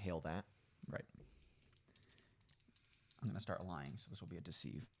would probably hail that. Right. I'm gonna start lying, so this will be a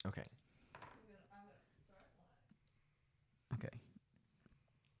deceive. Okay. Okay.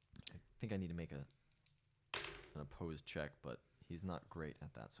 I think I need to make an opposed check, but he's not great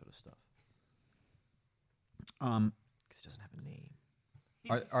at that sort of stuff. 'Cause he doesn't have a name.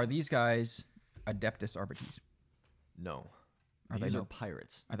 Are these guys Adeptus Arbites? No. Are These they are no-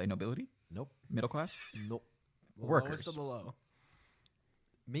 pirates. Are they nobility? Nope. Middle class? Nope. Workers. Lowest below.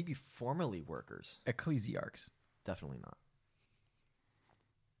 Maybe formerly workers. Ecclesiarchs. Definitely not.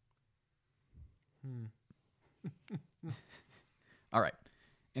 All right.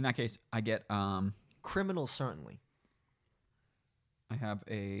 In that case, I get Criminals, certainly. I have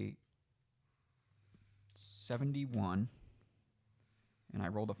a 71, and I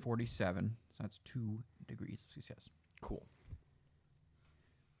rolled a 47, so that's 2 degrees of success. Cool.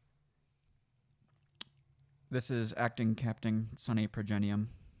 This is acting Captain Sonny Progenium.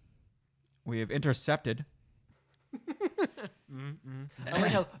 We have intercepted. I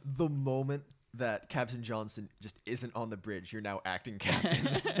like how the moment that Captain Johnson just isn't on the bridge, you're now acting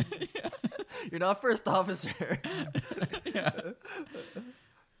captain. You're not first officer.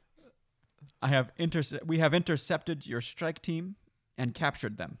 We have intercepted your strike team and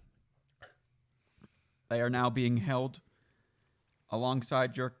captured them. They are now being held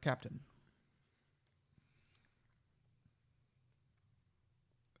alongside your captain.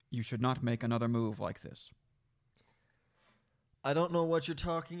 You should not make another move like this. I don't know what you're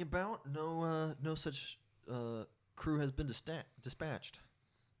talking about. No such crew has been dispatched.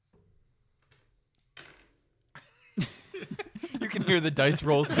 You can hear the dice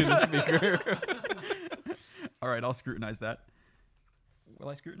rolls through the speaker. All right, I'll scrutinize that. Will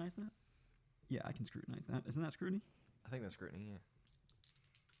I scrutinize that? Yeah, I can scrutinize that. Isn't that scrutiny? I think that's scrutiny, yeah.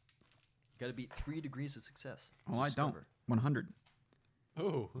 Got to beat 3 degrees of success. to Well, I don't. discover. 100.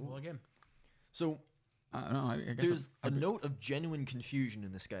 Oh. Well, again. So No, I guess there's I a note of genuine confusion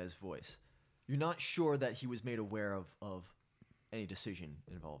in this guy's voice. You're not sure that he was made aware of any decision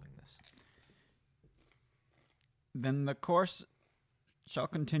involving this. Then the course shall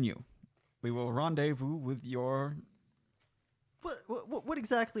continue. We will rendezvous with your. What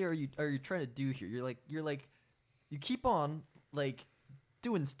exactly are you trying to do here? You keep on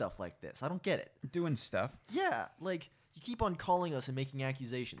doing stuff like this. I don't get it. Doing stuff. Yeah, you keep on calling us and making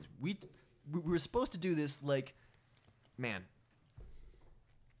accusations. We were supposed to do this man.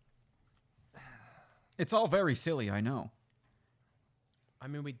 It's all very silly, I know. I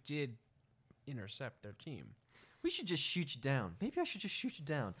mean, we did intercept their team. We should just shoot you down. Maybe I should just shoot you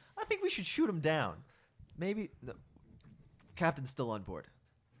down. I think we should shoot him down. Maybe no. Captain's still on board.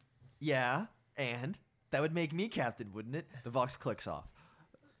 Yeah, and that would make me captain, wouldn't it? The Vox clicks off.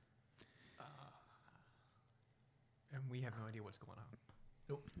 And we have no idea what's going on.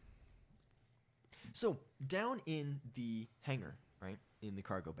 Nope. So down in the hangar, right, in the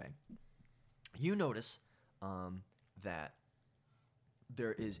cargo bay, you notice that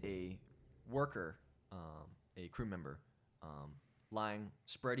there is a worker, a crew member, lying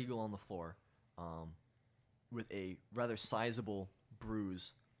spread eagle on the floor, with a rather sizable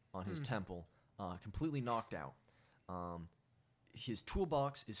bruise on his temple, completely knocked out. His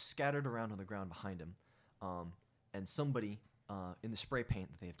toolbox is scattered around on the ground behind him, and somebody in the spray paint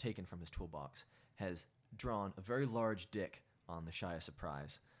that they have taken from his toolbox has drawn a very large dick on the Shy of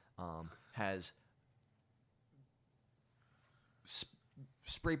Surprise, has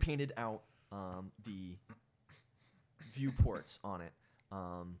spray painted out the viewports on it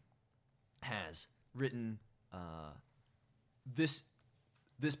has written this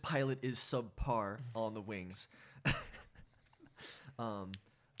pilot is subpar on the wings.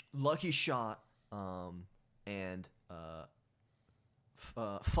 Lucky shot and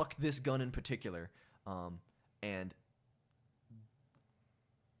fuck this gun in particular, and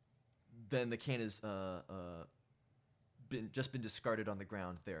then the can is been discarded on the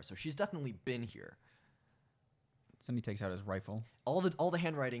ground there. So she's definitely been here. Then he takes out his rifle. All the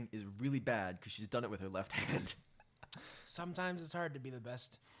handwriting is really bad because she's done it with her left hand. Sometimes it's hard to be the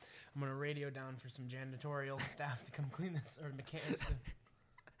best. I'm gonna radio down for some janitorial staff to come clean this, or mechanics.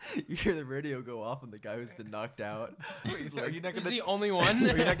 You hear the radio go off and the guy who's been knocked out. Are you not He's gonna? the only one.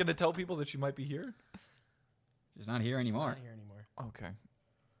 Are you not gonna tell people that she might be here? She's not here anymore. Not here anymore. Okay.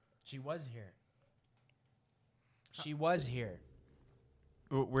 She was here. She was here.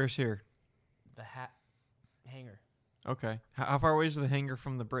 Where's here? The hat hanger. Okay. How far away is the hangar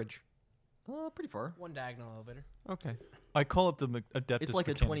from the bridge? Pretty far. One diagonal elevator. Okay. I call up the Adeptus It's like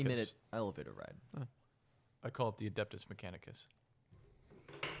a Mechanicus. 20-minute elevator ride. I call up the Adeptus Mechanicus.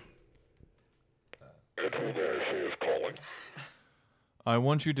 And who may I say is calling? I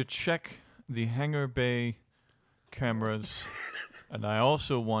want you to check the hangar bay cameras, and I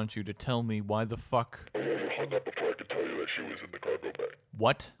also want you to tell me why the fuck. Oh, yeah, you hung up before I could tell you that she was in the cargo bay.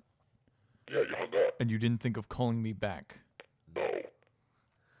 What? Yeah, you hung up. And you didn't think of calling me back. No.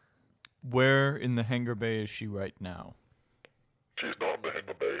 Where in the hangar bay is she right now? She's not in the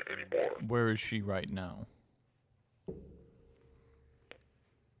hangar bay anymore. Where is she right now?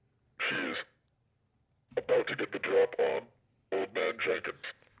 She's about to get the drop on Old Man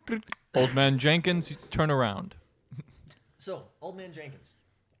Jenkins. Old man Jenkins, turn around. So, Old Man Jenkins.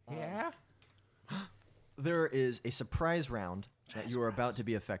 Yeah. There is a surprise round that you are about to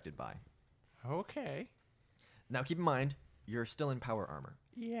be affected by. Okay. Now, keep in mind, you're still in power armor.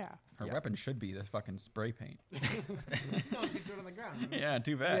 Yeah. Her Yeah. weapon should be the fucking spray paint. No, she threw it on the ground. Yeah,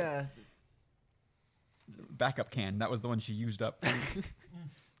 too bad. Yeah. Backup can. That was the one she used up.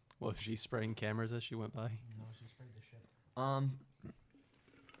 Well, if she's spraying cameras as she went by. No, she sprayed the ship.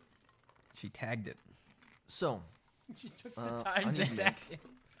 She tagged it. So, She took the I time need to to tag it.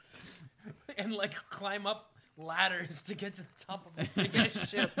 And like climb up ladders to get to the top of a big ass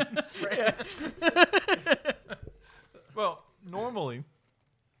ship. Spray. Well, normally,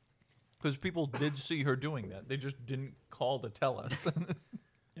 because people did see her doing that, they just didn't call to tell us.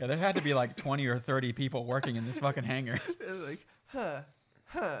 Yeah, there had to be like 20 or 30 people working in this fucking hangar. like,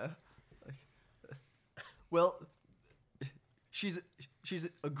 well, she's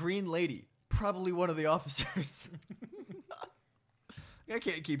a green lady, probably one of the officers. I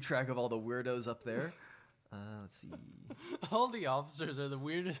can't keep track of all the weirdos up there. Let's see. All the officers are the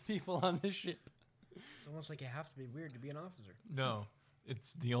weirdest people on this ship. It's almost like you have to be weird to be an officer. No,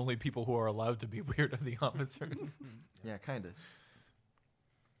 it's the only people who are allowed to be weird are the officers. Yeah, kind of.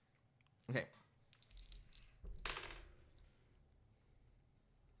 Okay.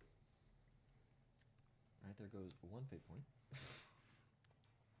 All right, there goes one fate point.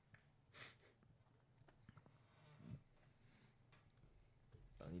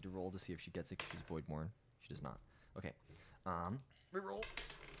 I need to roll to see if she gets it 'cause she's Voidborn. She does not. Okay. Reroll.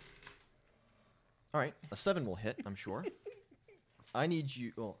 All right, a 7 will hit, I'm sure. I need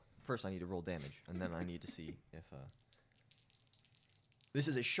you. Well, first I need to roll damage, and then I need to see if this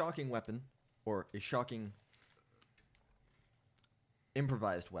is a shocking weapon or a shocking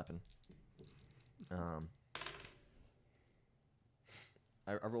improvised weapon.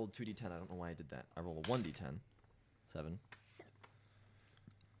 I rolled 2d10. I don't know why I did that. I rolled a 1d10. 7.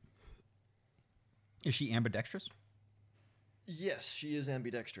 Is she ambidextrous? Yes, she is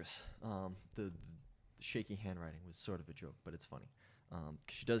ambidextrous. The shaky handwriting was sort of a joke, but it's funny. 'Cause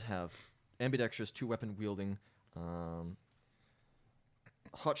she does have ambidextrous, 2-weapon wielding,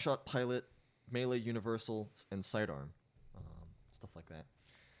 hotshot pilot, melee universal, and sidearm. Stuff like that.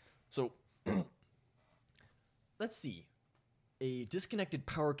 So, let's see. A disconnected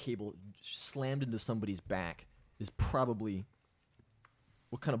power cable slammed into somebody's back is probably...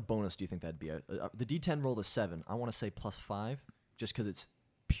 What kind of bonus do you think that'd be? The D10 rolled a 7. I want to say +5, just because it's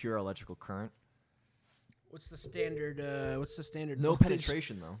pure electrical current. What's the standard? What's the standard? No voltage?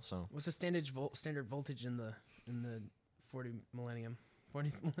 penetration though. So What's the standard voltage in the 40 millennium?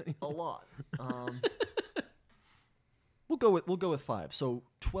 40th millennium. a lot. We'll go with 5. So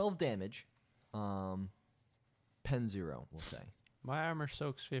 12 damage. Pen 0, we'll say. My armor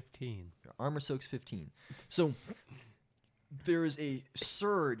soaks 15. Your armor soaks 15. So there is a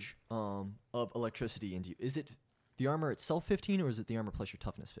surge of electricity into you. Is it the armor itself 15, or is it the armor plus your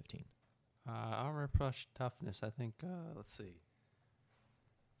toughness 15? Armor plus toughness. I think. Let's see.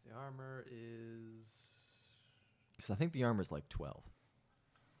 The armor is. Because I think the armor is like 12.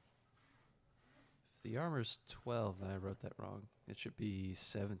 If the armor's 12, then I wrote that wrong. It should be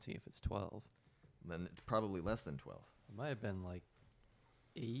 17 if it's 12. Then it's probably less than 12. It might have been like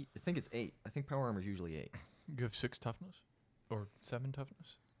 8. I think it's 8. I think power armor is usually 8. You have 6 toughness? Or 7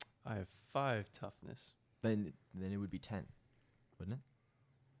 toughness? I have 5 toughness. Then it would be 10, wouldn't it?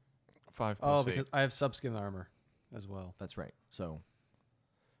 5 Oh, plus because 8. I have subskin armor as well. That's right. So,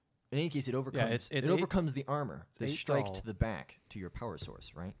 in any case, it overcomes. it's it 8 overcomes the armor. The 8 strike tall. to the back to your power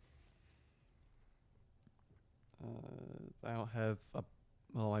source, right? I don't have a.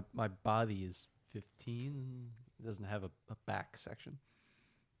 Well, my body is 15. It doesn't have a back section.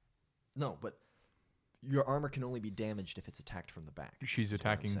 No, but your armor can only be damaged if it's attacked from the back. She's is what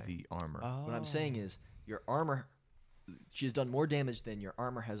I'm attacking saying. the armor. What I'm saying is your armor. She has done more damage than your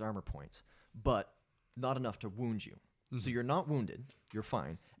armor has armor points, but not enough to wound you. So you're not wounded, you're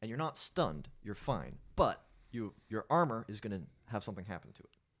fine, and you're not stunned, you're fine. But your armor is going to have something happen to it.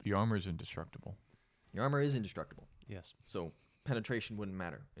 The armor is indestructible. Your armor is indestructible, Yes. so penetration wouldn't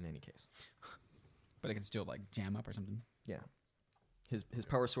matter in any case. But it can still like jam up or something. Yeah. His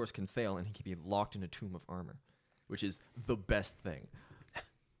power source can fail, and he can be locked in a tomb of armor, which is the best thing.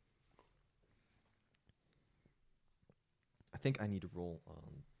 I think I need to roll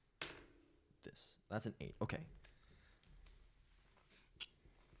this. That's an 8. Okay.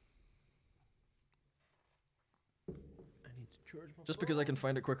 I need to charge my Just because I can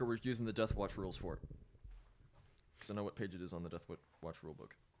find it quicker, we're using the Death Watch rules for it. Because I know what page it is on the Death Watch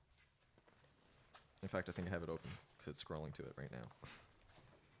rulebook. In fact, I think I have it open because it's scrolling to it right now.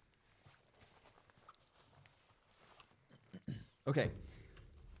 Okay.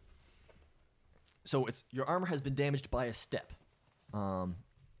 So it's your armor has been damaged by a step.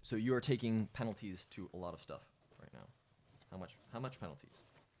 So you are taking penalties to a lot of stuff right now. How much penalties?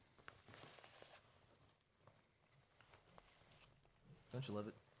 Don't you love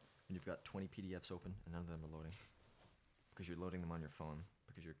it when you've got 20 PDFs open and none of them are loading? Because you're loading them on your phone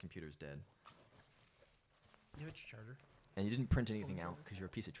because your computer's dead. Give it your charger. And you didn't print anything out because you're a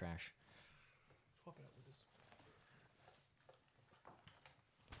piece of trash. Swap it out with this.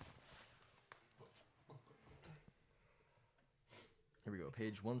 Here we go.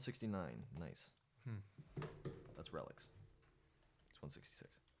 Page 169. Nice. That's relics. It's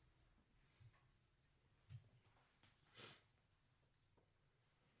 166.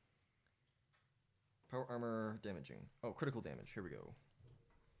 Power armor damaging. Oh, critical damage. Here we go.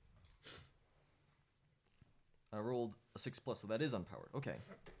 I rolled a 6+, so that is unpowered. Okay.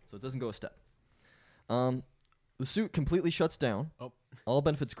 So it doesn't go a step. The suit completely shuts down. Oh. All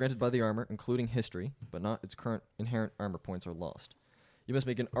benefits granted by the armor, including history, but not its current inherent armor points, are lost. You must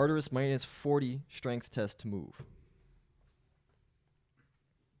make an Arduous -40 strength test to move.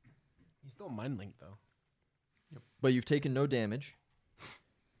 He's still mind linked though. But you've taken no damage.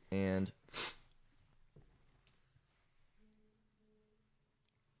 And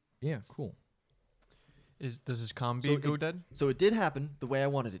yeah, cool. Does his comm So bead go dead? So it did happen the way I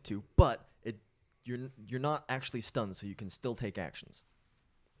wanted it to, but you're not actually stunned, so you can still take actions.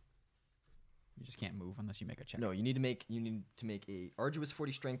 You just can't move unless you make a check. No, you need to make a Arduous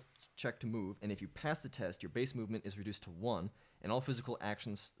 40 strength check to move, and if you pass the test, your base movement is reduced to 1, and all physical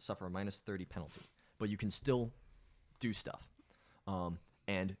actions suffer a -30 penalty. But you can still do stuff.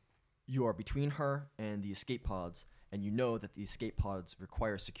 And you are between her and the escape pods, and you know that the escape pods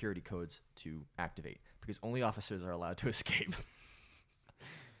require security codes to activate, because only officers are allowed to escape.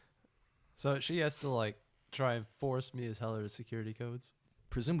 So she has to like try and force me to tell her the security codes.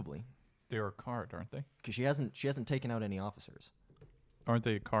 Presumably, They're a card, aren't they? because she hasn't taken out any officers. Aren't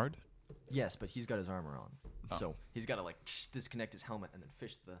they a card? Yes, but he's got his armor on, Oh. so he's got to like disconnect his helmet and then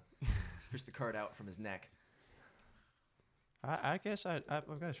fish the card out from his neck. I guess I'm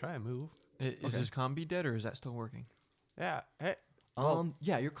gonna try and move. Is Okay. his comm bead dead, or is that still working? Yeah. Hey. Well,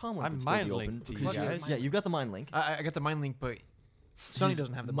 Yeah, your comm link I'm would still be mind open linked to you because guys. yeah, you've got the mind link. I got the mind link, but Sonny His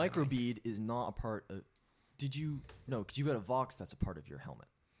doesn't have the mind micro link. bead is not a part of. Did you no? Because you got a Vox that's a part of your helmet.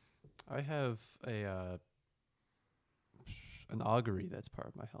 I have an augury that's part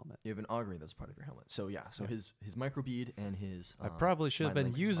of my helmet. You have an augury that's part of your helmet. So yeah, so his micro bead and his. I probably should have mind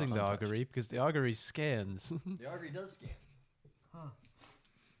been link using are the untouched. augury because the augury scans. The augury does scan.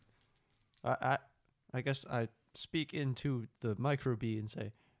 I guess I speak into the microbee and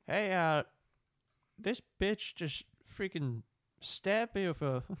say, "Hey, this bitch just freaking stabbed me with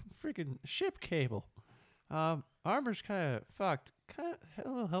a freaking ship cable. Armor's kind of fucked. A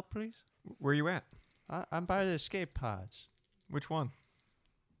little help, please." Where you at? I'm by the escape pods. Which one?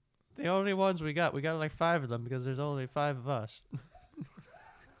 The only ones we got. We got like 5 of them because there's only 5 of us.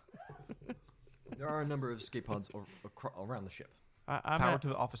 There are a number of escape pods around the ship. I'm Power at, to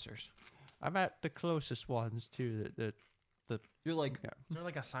the officers. I'm at the closest ones to the You're like Is there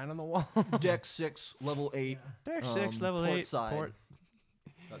like a sign on the wall? deck 6, level 8, Deck 6, level port 8. side,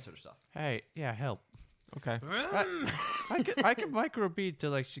 that sort of stuff. Hey, yeah, help. Okay. I could microbeat to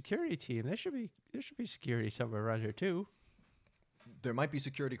like security team. There should be security somewhere around here too. There might be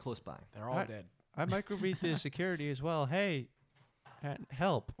security close by. They're all Right. dead. I microbeat the security as well. Hey,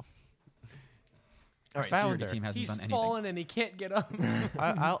 help. All right, Found Security her. team hasn't He's done anything. fallen and he can't get up.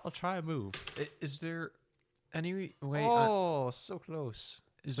 I'll try a move. Is there any way? Oh, so close.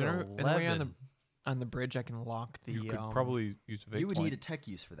 Is there any way 11. on the bridge I can lock the? You could probably use a vape You would point. need a tech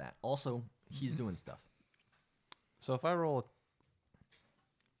use for that. Also, he's doing stuff. So if I roll,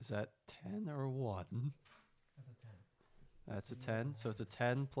 is that 10 or 1? That's a 10. So it's a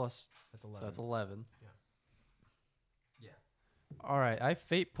 10 plus. That's So that's 11. Yeah. All right, I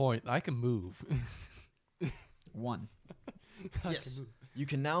fate point. I can move. 1. Yes. You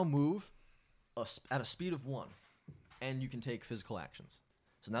can now move at a speed of 1, and you can take physical actions.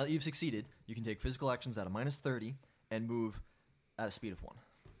 So now that you've succeeded, you can take physical actions at a -30 and move at a speed of 1.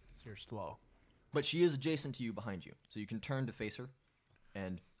 So you're slow. But she is adjacent to you behind you, so you can turn to face her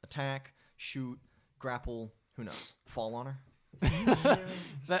and attack, shoot, grapple, who knows, fall on her.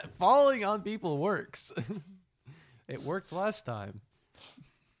 That falling on people works. It worked last time.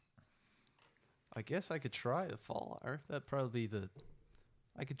 I guess I could try the fall on her. That'd probably be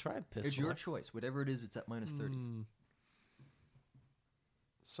I could try a pistol. It's your choice. Whatever it is, it's at -30.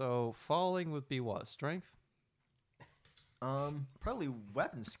 So falling would be what? Strength? Probably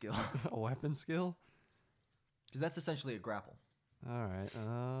weapon skill, A weapon skill? because that's essentially a grapple. All right.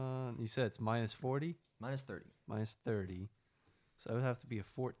 You said it's -40? -30. -30. So that would have to be a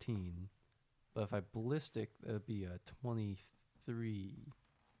 14. But if I ballistic, that would be a 23.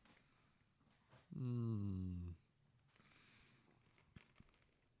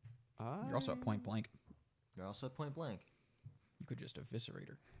 You're also at point blank. You're also at point blank. You could just eviscerate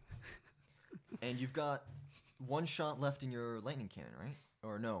her. And you've got 1 shot left in your lightning cannon, right?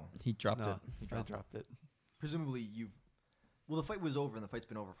 Or no? He dropped No, it. I dropped it. Presumably you've... Well, the fight was over, and the fight's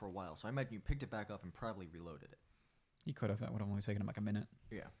been over for a while, so I imagine you picked it back up and probably reloaded it. He could have. That would have only taken him like a minute.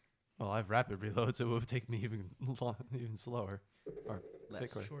 Yeah. Well, I have rapid reload, so it would take me even even slower. Or Less.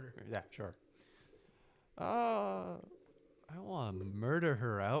 thicker. Shorter. Yeah, sure. I want to murder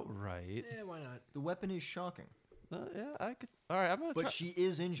her outright. Yeah, why not? The weapon is shocking, Yeah, I could. All right, I'm gonna but try. she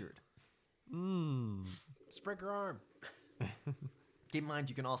is injured. Just break her arm. Keep in mind,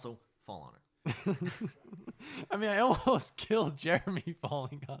 you can also fall on her. I mean, I almost killed Jeremy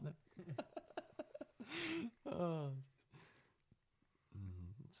falling on it. Oh.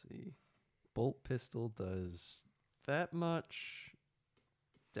 Let's see. Bolt pistol does that much.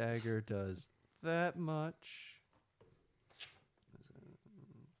 Dagger does that much.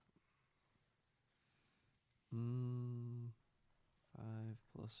 5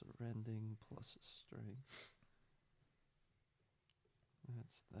 plus a rending plus a strength.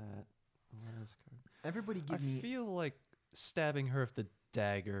 That's that. Last card. Everybody I give me... feel like stabbing her with the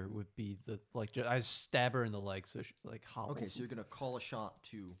dagger would be the I stab her in the leg so she like hobbles. Okay, so you're going to call a shot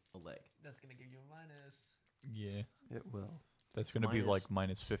to a leg. That's gonna give you a minus. Yeah, It will. that's going to be like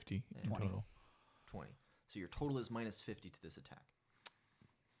minus- -50 in 20. total. 20. So your total is -50 to this attack.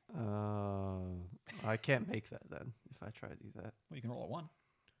 I can't make that then if I try to do that. Well, you can roll a 1.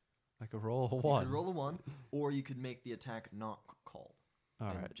 I could roll a You 1. could roll a 1, or you could make the attack not called. All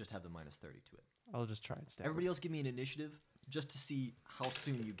and right. just have the -30 to it. I'll just try and stab Everybody else give me an initiative just to see how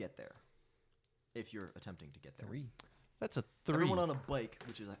soon you get there. If you're attempting to get there. 3. her. That's a 3. Everyone on a bike,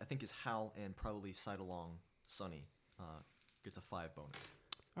 which is I think is Hal and probably side along Sunny, gets a 5 bonus.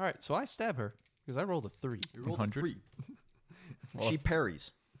 All right, so I stab her because I rolled a 3. You rolled a 100? 3. Well, She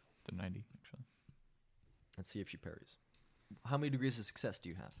parries. The 90 actually. Let's see if she parries. How many degrees of success do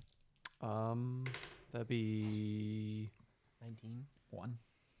you have? That'd be 19. 1.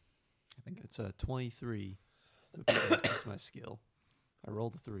 I think. it's a 23. That's my skill. I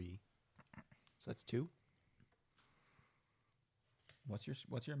rolled a 3. So that's 2. What's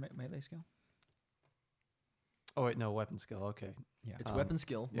your melee skill? Oh wait, no, weapon skill. Okay. Yeah. It's weapon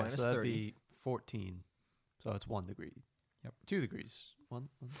skill, Yeah, minus so that'd 30. be 14. So it's 1 degree. Yep. 2 degrees. One.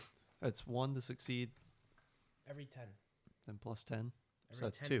 It's 1 to succeed, Every 10. then plus 10. Every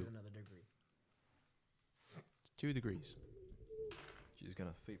that's 10 2. is another degree. 2 degrees. She's going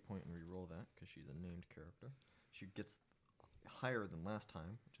to fate point and re-roll that because she's a named character. She gets higher than last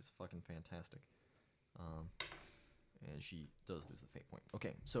time, which is fucking fantastic. And she does lose the fate point.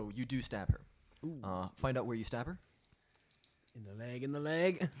 Okay, so you do stab her. Find out where you stab her. In the leg, in the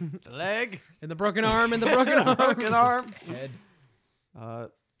leg. The leg. In the broken arm, in the broken arm. Broken arm. Head.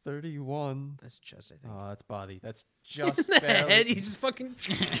 31. That's chest, I think. Oh, that's body. That's just In the barely. head, you just fucking...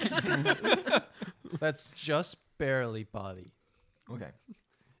 That's just barely body. Okay.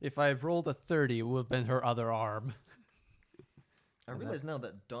 If I rolled a 30, it would have been her other arm. I realize now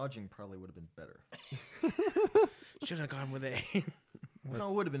that dodging probably would have been better. Should have gone with A. No,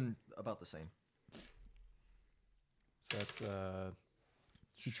 it would have been about the same. So that's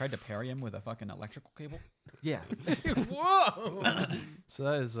She tried to parry him with a fucking electrical cable. Yeah, Whoa! so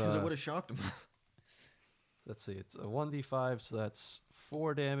that is because it would have shocked him. let's see, it's a 1d5, so that's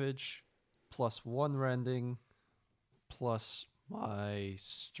 4 damage plus 1 rending plus my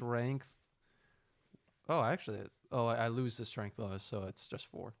strength. Oh, actually, I lose the strength bonus, so it's just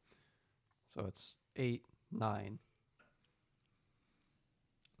 4. So it's 8, 9.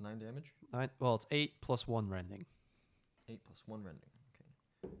 9 damage. 9. Well, it's 8 plus 1 rending. 8 plus 1 rending.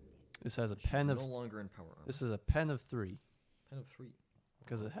 Okay. This has a She's pen of. no longer in power armor. This is a pen of 3 Pen of 3.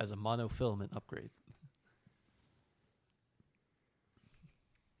 because it has a monofilament upgrade.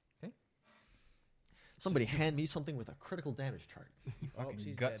 Somebody hand me something with a critical damage chart. Fucking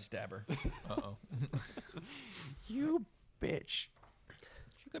she's gut dead. stabber. Uh-oh. You bitch.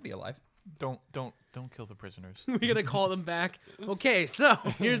 She could be alive. Don't kill the prisoners. We're gonna call them back. Okay, so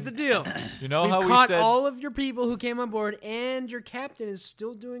here's the deal. You know We've how we caught said all of your people who came on board, and your captain is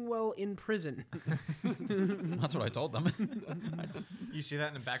still doing well in prison. That's what I told them. You see that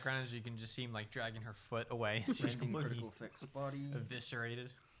in the background as you can just see him like dragging her foot away. She's Rending completely critical effects body.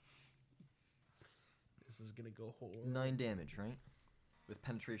 eviscerated. This is gonna go horrible. 9 damage, right? With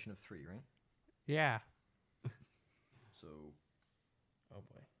penetration of 3, right? Yeah. So Oh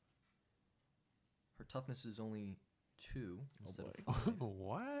boy. her toughness is only 2 instead of 5.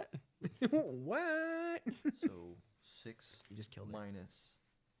 What? What? So 6 You just killed it. minus.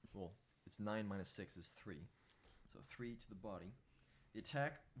 Well, it's 9 minus 6 is 3. So 3 to the body. The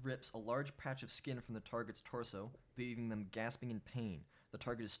attack rips a large patch of skin from the target's torso, leaving them gasping in pain. The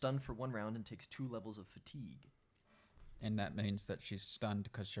target is stunned for 1 round and takes 2 levels of fatigue. And that means that she's stunned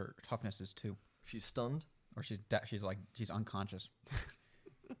because her toughness is 2. She's stunned. Or she's unconscious.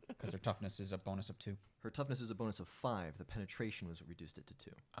 Because her toughness is a bonus of 2. Her toughness is a bonus of 5. The penetration was reduced it to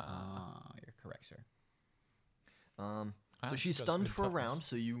 2. You're correct, sir. So she's got stunned good for a toughness. round,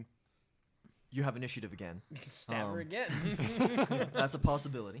 so you have initiative again. You can stab her Um, again. That's a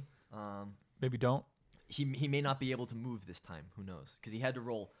possibility. maybe don't. He may not be able to move this time. Who knows? Because he had to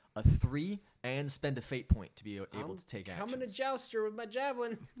roll a 3 and spend a fate point to be able to take action. I'm gonna joust her with my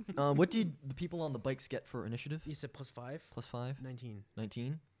javelin. What did the people on the bikes get for initiative? You said +5? Plus 5? 19.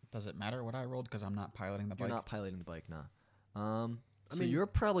 19? Does it matter what I rolled? Because I'm not piloting the You're bike. not piloting the bike, nah. So mean- you're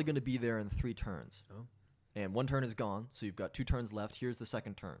probably going to be there in 3 turns. Oh. And 1 turn is gone, so you've got 2 turns left. Here's the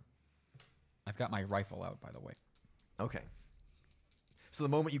second turn. I've got my rifle out, by the way. Okay. So the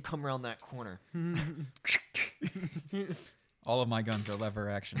moment you come around that corner, All of my guns are lever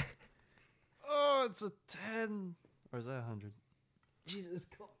action. Oh, it's a 10. Or is that 100? Jesus,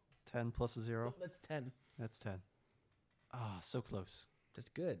 go. 10 plus a 0. That's 10. That's 10. Ah, so close. That's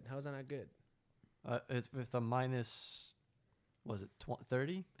good. How is that not good? It's with a minus, was it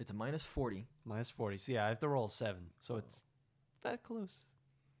 30? it's a minus 40. Minus 40. So yeah, I have to roll 7. So it's that close.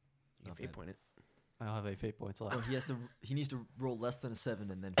 You can Not fate bad. point it. I don't have any fate points left. Oh, he needs to roll less than a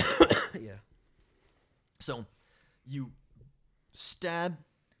 7 and then. Yeah. So you stab.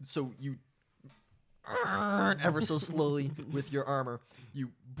 So you ever so slowly with your armor.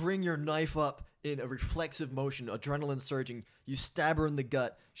 You bring your knife up in a reflexive motion, adrenaline surging. You stab her in the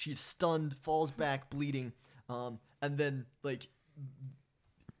gut. She's stunned, falls back, bleeding, and then like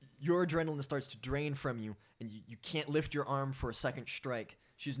your adrenaline starts to drain from you, and you can't lift your arm for a second strike.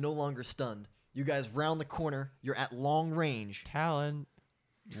 She's no longer stunned. You guys round the corner. You're at long range. Talon,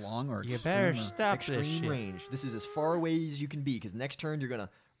 Long or you better extreme or- stop this Extreme shit. range. This is as far away as you can be, because next turn you're gonna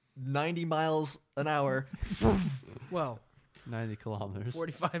 90 miles an hour. Well, 90 kilometers.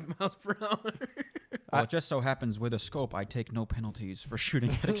 45 miles per hour. Well, it just so happens with a scope, I take no penalties for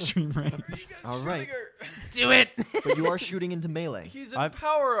shooting at extreme range. All right, Do it. but you are shooting into melee. He's in I've-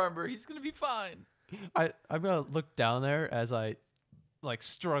 power armor. He's gonna be fine. I'm gonna look down there as I like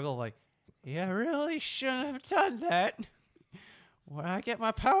struggle like, yeah, I really shouldn't have done that. When I get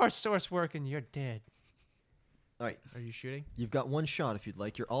my power source working, you're dead. All right, Are you shooting? you've got 1 shot if you'd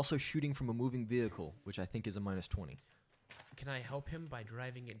like. You're also shooting from a moving vehicle, which I think is a minus 20. Can I help him by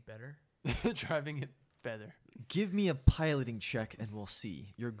driving it better? Driving it better. Give me a piloting check and we'll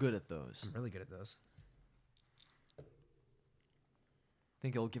see. You're good at those. I'm really good at those.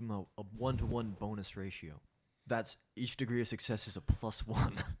 think I'll give him a 1-to-1 bonus ratio. That's each degree of success is a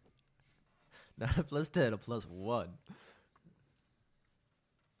 +1. Not a +10, a +1.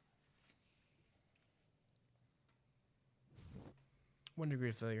 One degree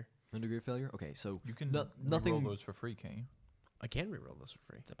of failure. 1 degree of failure? Okay, so You can no, nothing. roll those for free, can't you? I can reroll this for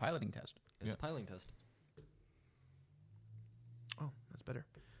free. It's a piloting test. It's Yeah. a piloting test. Oh, that's better.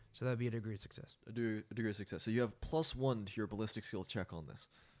 So that'd be a degree of success. A degree of success. So you have +1 to your ballistic skill check on this.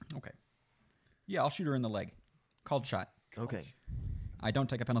 Okay. Yeah, I'll shoot her in the leg. Called shot. Okay, I don't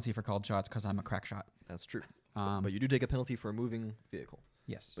take a penalty for called shots because I'm a crack shot. that's true. Um, But you do take a penalty for a moving vehicle.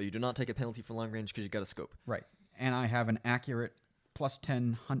 yes. But you do not take a penalty for long range because you got a scope. Right. And I have an accurate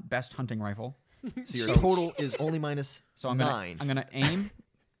 +10 best hunting rifle. So your So- total is only minus So I'm 9 gonna aim,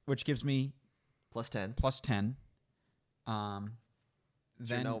 which gives me +10. +10. So you're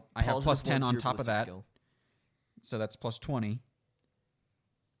Then now I have +1 +10 to on your top of ballistic that, skill. so that's +20.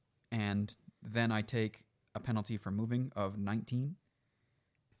 And then I take a penalty for moving of 19.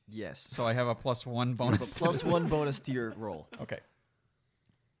 Yes. So I have a +1 You have bonus. a +1 bonus to your roll. Okay.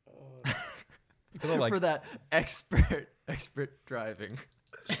 For that expert driving.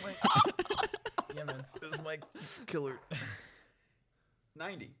 Yeah, man. This is my killer.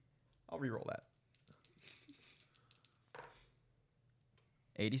 90. I'll re-roll that.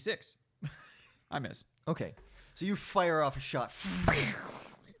 86. I miss. Okay. So you fire off a shot.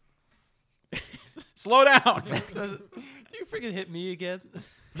 Slow down. Do you freaking hit me again?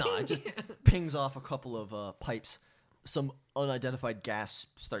 Nah, it just pings off a couple of pipes. Some unidentified gas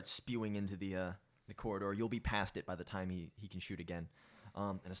starts spewing into the corridor. You'll be past it by the time he can shoot again.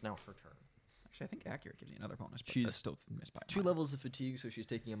 And it's now her turn. Actually, I think accurate gives you another bonus, but She's that's still missed by 2 one. levels of fatigue, so she's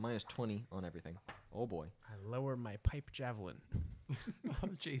taking a -20 on everything. Oh boy. I lower my pipe javelin. Oh,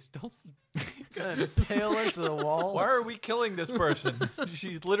 jeez, don't gonna impale her to the wall. Why are we killing this person?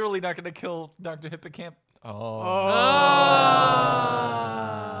 She's literally not going to kill Dr. Hippocamp.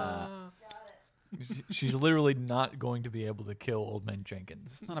 She's literally not going to be able to kill Old Man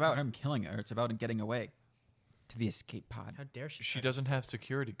Jenkins. It's not about him killing her. It's about him getting away to the escape pod. How dare she? She try doesn't have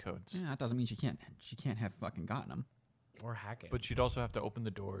security codes. Yeah, that doesn't mean she can't. She can't have fucking gotten him. to- or hack it. But she'd also have to open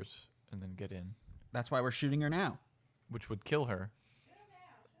the doors and then get in, That's why we're shooting her now. which would kill her.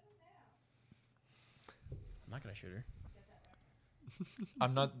 I'm not gonna shoot her.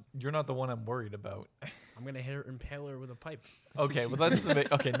 You're not the one I'm worried about. I'm gonna hit her, impale her with a pipe Okay, well that's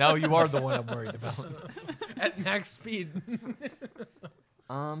okay. Now you are the one I'm worried about. at max speed.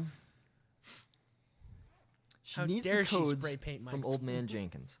 She How needs dare the she codes spray paint my- from Old Man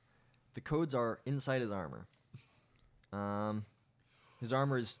Jenkins. The codes are inside his armor. His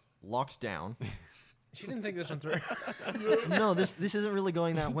armor is locked down. She didn't think this one through. No, this isn't really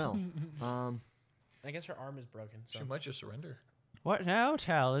going that well. I guess her arm is broken. So. She might just surrender. What now,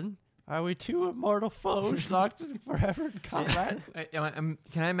 Talon? Are we two immortal foes locked in forever in combat?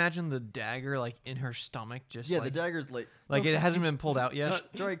 Can I imagine the dagger like in her stomach? Just Yeah, like, the dagger's like like no, it 'cause hasn't been pulled out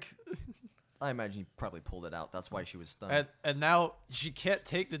yet. Drake. I imagine he probably pulled it out. That's why she was stunned. And now she can't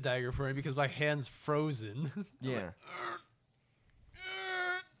take the dagger from me because my hand's frozen. Yeah.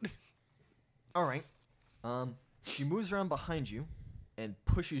 All right. She moves around behind you and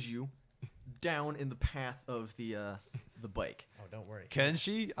pushes you down in the path of the bike. Oh, don't worry. Can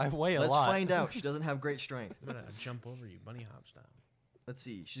she? I weigh a Let's lot. find out. She doesn't have great strength. I'm gonna jump over you, bunny hop style. Let's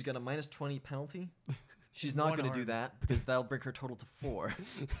see. She's got a -20 penalty. She's not One going to do arm. that because that'll bring her total to 4.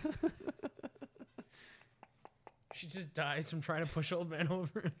 She just dies from trying to push old man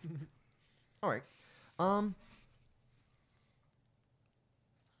over. All right.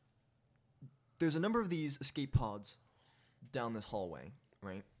 There's a number of these escape pods down this hallway,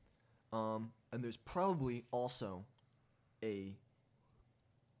 right? And there's probably also a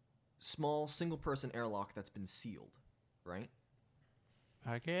small single-person airlock that's been sealed, right?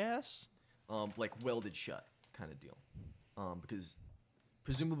 I guess. Like welded shut kind of deal. Because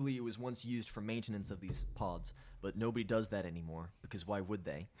presumably it was once used for maintenance of these pods, but nobody does that anymore because why would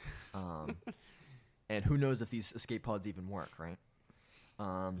they? And who knows if these escape pods even work, right?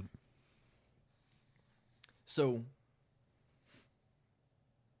 So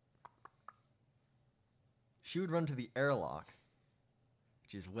she would run to the airlock,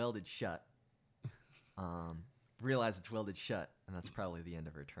 which is welded shut. Realize it's welded shut, and that's probably the end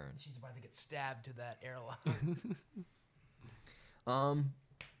of her turn. She's about to get stabbed to that airlock.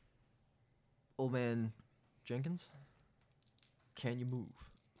 Old Man Jenkins, can you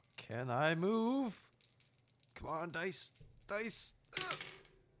move? Can I move? Come on, dice. Dice.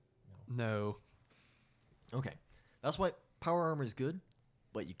 No. Okay. That's why power armor is good,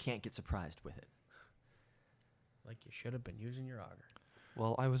 but you can't get surprised with it. Like you should have been using your auger.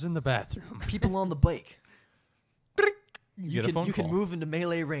 Well, I was in the bathroom. People on the bike. You get a phone You call. can move into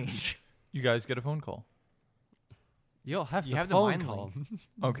melee range. You guys get a phone call. You'll have You to have the phone mind call.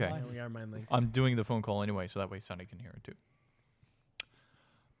 Okay. Yeah, we are mind linked. I'm doing the phone call anyway, so that way Sunny can hear it too.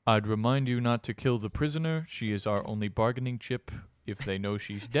 I'd remind you not to kill the prisoner. She is our only bargaining chip. If they know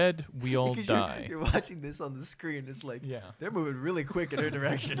she's dead, we all Because die. You're watching this on the screen. It's like Yeah. they're moving really quick in her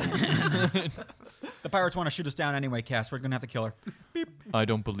direction. The pirates want to shoot us down anyway, Cass. We're going to have to kill her. I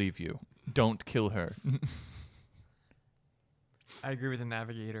don't believe you. Don't kill her. I agree with the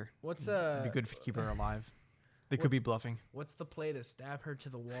navigator. What's It'd be good to keep her alive. They could be bluffing. What's the play to stab her to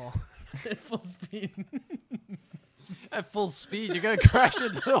the wall at full speed? At full speed, you're gonna crash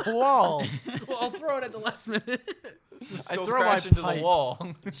into the wall. Well, I'll throw it at the last minute. I Still throw my crash into pipe. the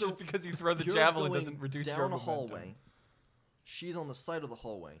wall. Just because you throw the You're javelin going doesn't reduce down your a momentum. hallway. She's on the side of the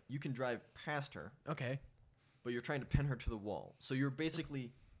hallway. You can drive past her, Okay. but you're trying to pin her to the wall. So you're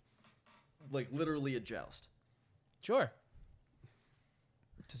basically, like, literally a joust. Sure.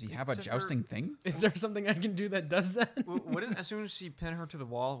 Does he have a Except for- jousting thing? Is there something I can do that does that? Wouldn't as soon as you pin her to the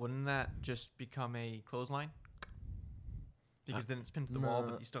wall, wouldn't that just become a clothesline? Because then it's pinned to the wall,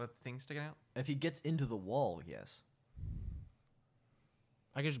 no. but you still have the thing sticking out. If he gets into the wall, yes.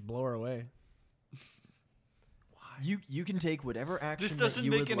 I could just blow her away. You can take whatever action This that doesn't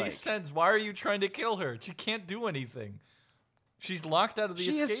you make would any like. sense. Why are you trying to kill her? She can't do anything. She's locked out of the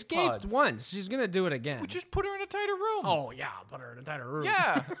She escape escaped pods. once. She's gonna do it again. We just put her in a tighter room. Oh yeah, I'll put her in a tighter room.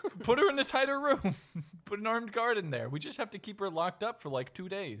 Yeah, put her in a tighter room. Put an armed guard in there. We just have to keep her locked up for like 2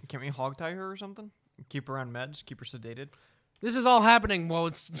 days. Can't we hog tie her or something? Keep her on meds, keep her sedated. This is all happening while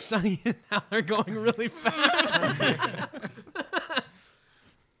it's sunny and now they're going really fast.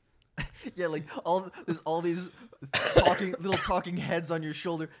 Yeah, like there's all these little talking heads on your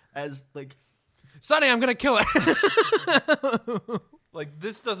shoulder as like Sunny, I'm gonna kill it. Like,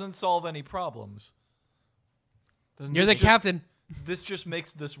 this doesn't solve any problems. You're the captain. This just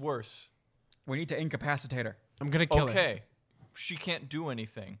makes this worse. We need to incapacitate her. I'm gonna kill her. Okay, she can't do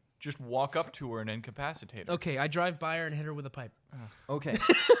anything. Just walk up to her and incapacitate her. Okay, I drive by her and hit her with a pipe. okay.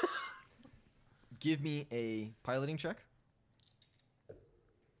 Give me a piloting check.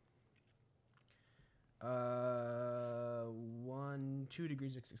 2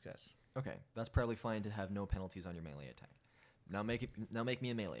 degrees of success. Okay, that's probably fine to have no penalties on your melee attack. Now make me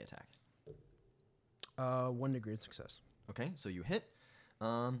a melee attack. 1 degree of success. Okay, so you hit.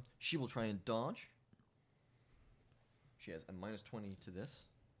 She will try and dodge. She has a minus 20 to this,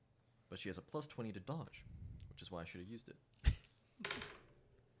 but she has a plus 20 to dodge, which is why I should have used it.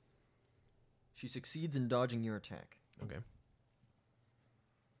 She succeeds in dodging your attack. Okay.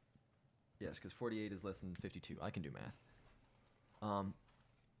 Yes, because 48 is less than 52. I can do math. Out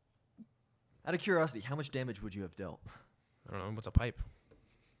of curiosity, how much damage would you have dealt? I don't know. What's a pipe?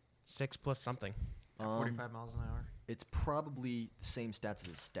 6 plus something. At 45 miles an hour. It's probably the same stats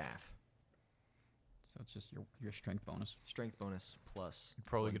as a staff. So it's just your strength bonus. Strength bonus plus. You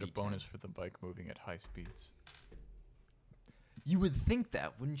probably get a 1d10. bonus for the bike moving at high speeds. You would think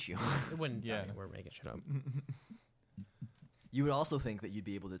that, wouldn't you? It wouldn't. Yeah. We're making shit up. You would also think that you'd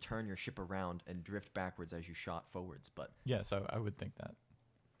be able to turn your ship around and drift backwards as you shot forwards, but Yes, I would think that.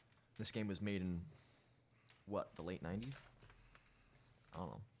 this game was made in, what, the late 90s? I don't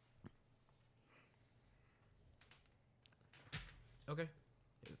know. Okay.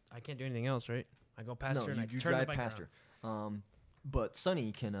 I can't do anything else, right? I go past No, her and I you turn the drive bike past around. her. But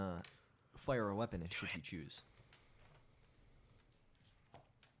Sunny can fire a weapon if should he choose.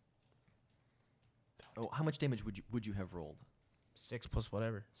 Oh, how much damage would you have rolled? 6 plus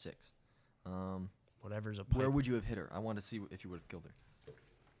whatever. 6. Whatever's a pipe. Where would you have hit her? I want to see if you would have killed her.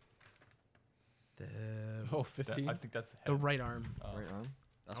 the, Oh, That- 15? I think that's the right arm. Right arm?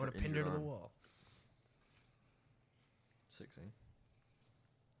 That's I would have pinned her to the wall. 6, eh?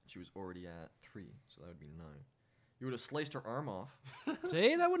 She was already at 3, so that would be 9. You would have sliced her arm off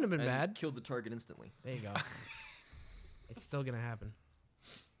See, that wouldn't have been and bad. killed the target instantly. There you go. It's still gonna happen.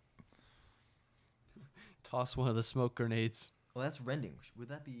 Toss one of the smoke grenades. Well, that's rending. Would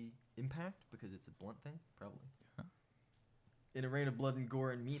that be impact because it's a blunt thing? Probably. In a rain of blood and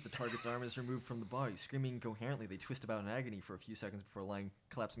gore and meat, the target's arm is removed from the body. Screaming incoherently, they twist about in agony for a few seconds before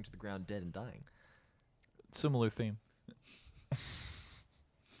collapsing to the ground dead and dying. Similar theme.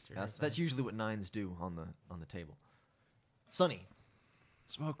 That's usually what 9s do on the table. Sunny.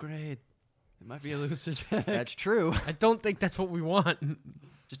 Smoke grenade. It might be a hallucinogen. That's true. I don't think that's what we want.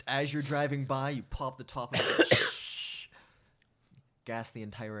 Just as you're driving by, you pop the top of it. Gas the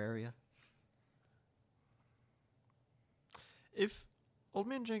entire area. If Old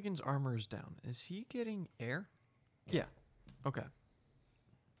Man Jenkins' armor is down, is he getting air? Yeah. Okay.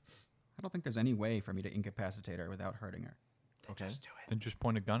 I don't think there's any way for me to incapacitate her without hurting her. Okay. Then just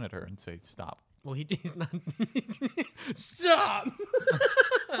point a gun at her and say, stop. Well, he's not. Stop!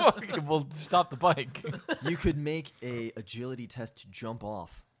 Well, stop the bike. You could make a agility test to jump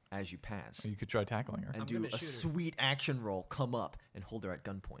off as you pass. You could try tackling her. And I'm do gonna a shoot her. sweet action roll, come up, and hold her at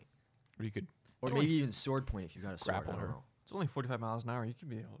gunpoint. Or you could, Or maybe even sword point if you got a sword. Grapple I don't her. know. It's only 45 miles an hour. You could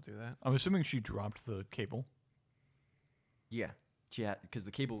be able to do that. I'm assuming she dropped the cable. Yeah, because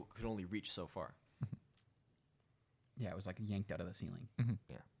the cable could only reach so far. Yeah, it was like yanked out of the ceiling.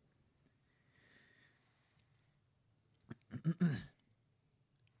 Yeah.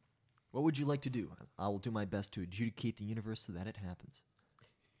 What would you like to do? I will do my best to adjudicate the universe so that it happens.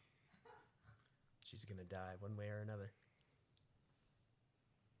 She's gonna die one way or another.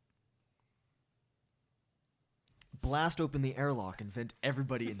 Blast open the airlock and vent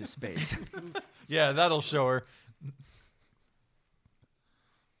everybody into space. Yeah, that'll show her.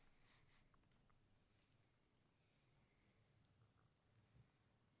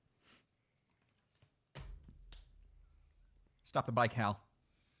 Stop the bike, Hal.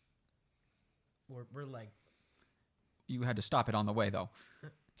 We're like, You had to stop it on the way, though.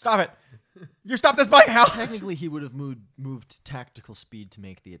 Stop it! You stop this bike, Hal! Technically, he would have moved tactical speed to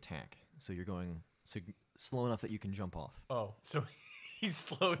make the attack. So you're going slow enough that you can jump off. Oh, so he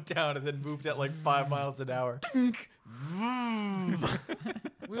slowed down and then moved at like 5 miles an hour. we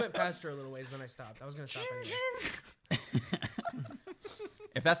went past her a little ways, then I stopped. I was gonna stop anyway.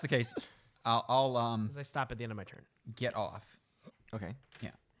 If that's the case, I'll 'Cause I stop at the end of my turn. get off. Okay.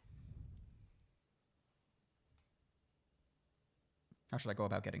 How should I go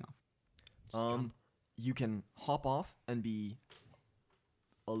about getting off? You can hop off and be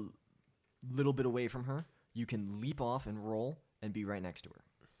a little bit away from her. You can leap off and roll and be right next to her.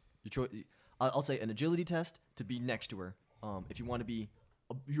 I'll say an agility test to be next to her. If you want to be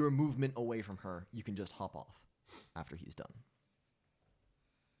your movement away from her, you can just hop off after he's done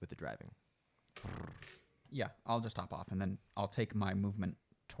with the driving. Yeah, I'll just hop off, and then I'll take my movement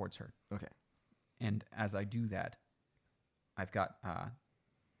towards her. Okay. And as I do that, I've got, I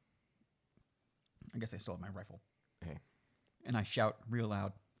guess I still have my rifle. Okay. And I shout real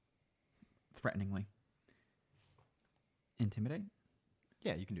loud, threateningly. Intimidate?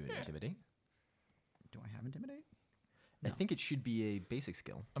 Yeah, you can do an intimidate. Do I have intimidate? I No. think it should be a basic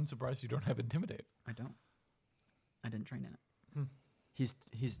skill. I'm surprised you don't have intimidate. I don't. I didn't train in it. He's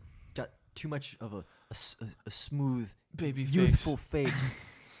got too much of a smooth, Baby youthful face.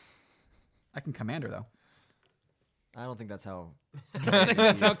 I can command her, though. I don't think that's how.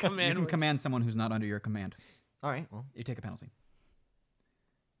 That's how You command can works. command someone who's not under your command. All right. Well, You take a penalty.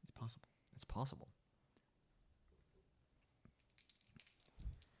 It's possible. it's possible.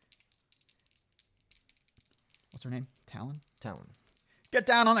 What's her name? Talon? Talon. Get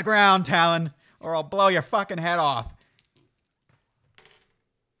down on the ground, Talon, or I'll blow your fucking head off.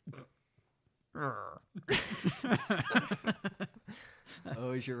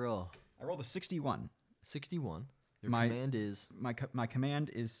 Oh, is your roll? I rolled a 61. 61. Your My- command is My command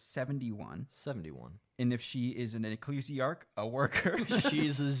is 71. 71. And if she is an ecclesiarch, a worker,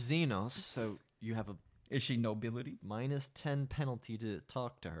 She's a Xenos, so you have a is she nobility? -10 penalty to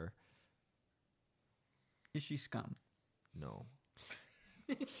talk to her. Is she scum? No.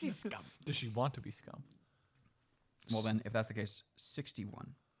 She's scum. Does she want to be scum? Well, then, if that's the case,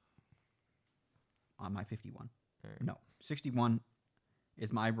 61 on my 51. Alright. No, 61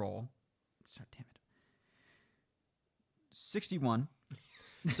 is my roll. Sorry, damn it. 61.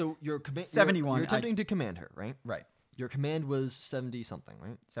 So your command. 71, You're attempting to command her, right? Right. Your command was 70 something,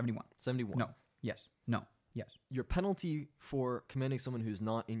 right? 71. 71. No. Yes. No. Yes. Your penalty for commanding someone who's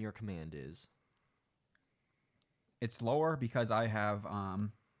not in your command is It's lower because I have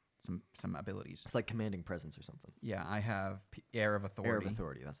some abilities. it's like commanding presence or something. Yeah, I have air of authority, Air of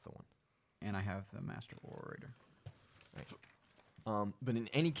authority. That's the one. and I have the master orator. But in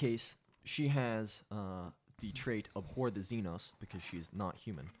any case, she has the trait abhor the Xenos because she's not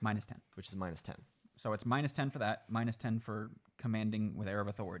human, -10. which is -10. So it's -10 for that, -10 for commanding with air of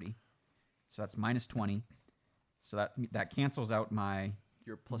authority. So that's -20. So that cancels out my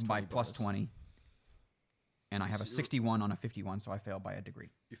Your plus 20 my plus bonus. 20. And I have a So you're- 61 on a 51, so I fail by a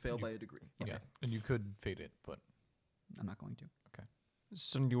degree. You fail by a degree. Yeah. And you could fade it, but I'm not going to.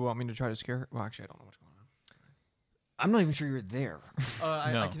 So do you want me to try to scare her? Well, actually, I don't know what's going on. I'm not even sure you're there. No.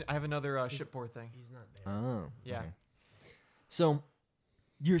 I have another shipboard thing. He's not there. Oh. Yeah. okay. So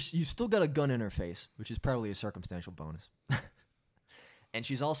you've still got a gun in her face, which is probably a circumstantial bonus. And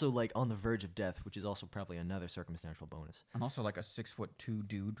she's also like on the verge of death, which is also probably another circumstantial bonus. I'm also like a 6'2"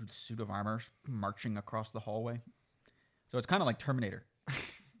 dude with a suit of armor marching across the hallway. So it's kind of like Terminator.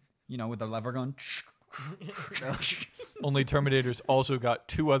 You know, with the lever gun. Only Terminators also got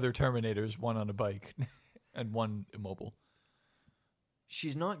 2 other Terminators, one on a bike and one immobile.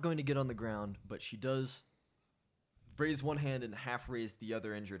 She's not going to get on the ground, but she does raise one hand and half raise the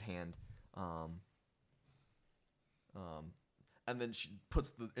other injured hand. And then she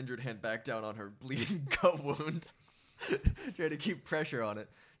puts the injured hand back down on her bleeding gut wound, trying to keep pressure on it.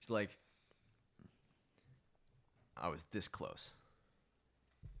 She's like, I was this close.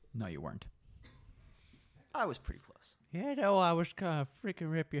 No, you weren't. I was pretty close. Yeah, no, I was gonna freaking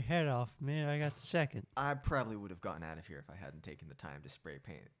rip your head off, man. I got the second. I probably would have gotten out of here if I hadn't taken the time to spray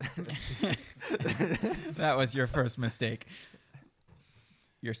paint. That was your first mistake.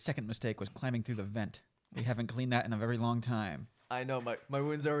 Your second mistake was climbing through the vent. We haven't cleaned that in a very long time. I know, my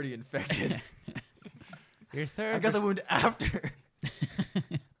wound's already infected. Your third I got the wound after.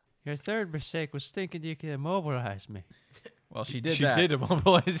 Your third mistake was thinking you could immobilize me. Well, she did She that. did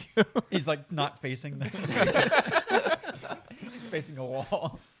immobilize you. He's like not facing the. He's facing a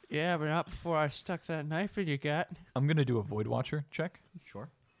wall. Yeah, but not before I stuck that knife in your gut. I'm going to do a Void Watcher check, Sure.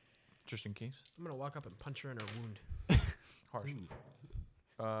 just in case. I'm gonna walk up and punch her in her wound. Harsh.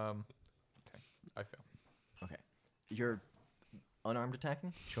 Okay, I fail. Okay. You're unarmed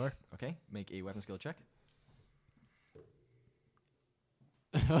attacking? Sure. Okay. Make a weapon skill check.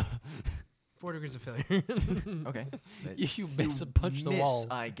 4 degrees of failure. Okay. You miss and punch the miss, wall.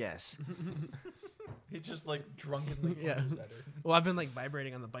 I guess. He just like drunkenly Yeah. punches at her. Well, I've been like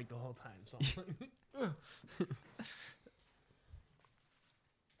vibrating on the bike the whole time, so.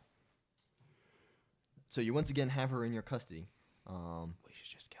 So you once again have her in your custody. We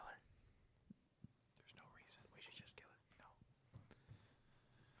should just kill her. There's no reason. We should just kill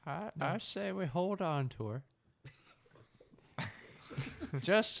her. I say we hold on to her.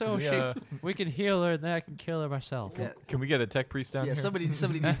 Just so we can heal her and then I can kill her myself. Yeah, Can we get a tech priest down yeah, here? somebody needs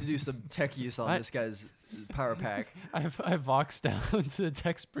to do some tech use on this guy's power pack. I voxed down to the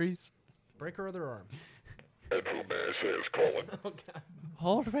text priest. Break her other arm. And who may I say is calling? Oh, God.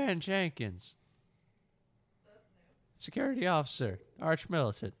 Hold Van Jenkins. Security officer, arch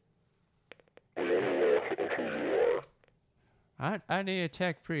militant. We are aware of who you are. I need a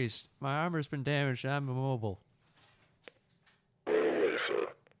tech priest. My armor's been damaged and I'm immobile. Right away, sir.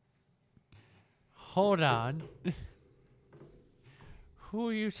 Hold on. Who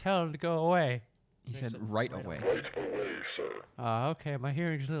are you telling to go away? He said right away. Right away, sir. Okay, my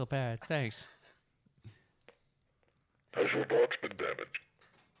hearing's a little bad. Thanks. Has your box been damaged?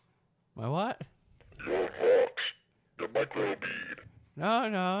 My what? Your box. Your micro bead.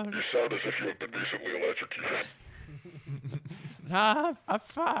 No. You sound as if you have been recently electrocuted. Nah, I'm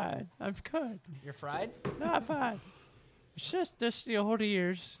fine. I'm good. You're fried? No, I'm fine. It's just the old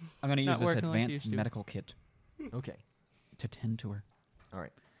ears. I'm going to Not use this working like it advanced used to. medical kit Okay. to tend to her. All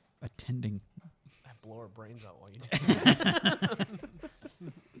right. Attending. I blow her brains out while you do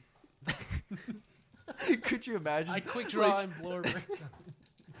it. Could you imagine? I quick draw and blow her brains out.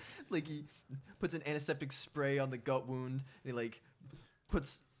 Like he puts an antiseptic spray on the gut wound and he like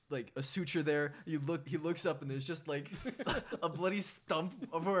puts like a suture there. He looks up and there's just like a bloody stump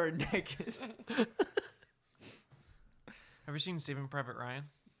over her neck. Have you seen Saving Private Ryan?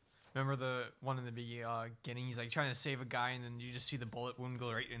 Remember the one in the beginning? He's like trying to save a guy, and then you just see the bullet wound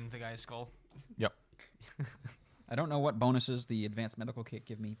go right into the guy's skull. Yep. I don't know what bonuses the advanced medical kit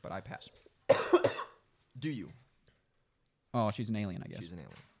give me, but I pass. Do you? Oh, she's an alien, I guess. She's an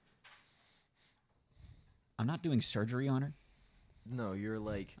alien. I'm not doing surgery on her. No, you're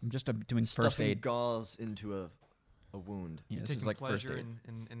like I'm just doing first stuffing aid. gauze into a wound. Yeah, this Taking is like first pleasure aid.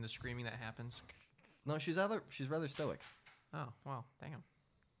 in the screaming that happens. No, she's rather stoic. Oh wow, damn.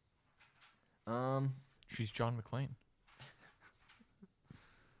 She's John McClane.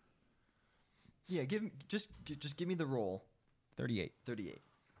 Yeah, just give me the roll. 38. 38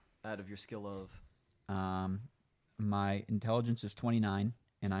 out of your skill of. My intelligence is 29,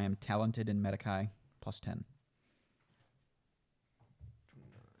 and I am talented in Medicae plus 10.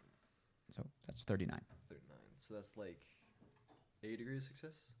 So that's 39. 39. So that's like 8 degrees of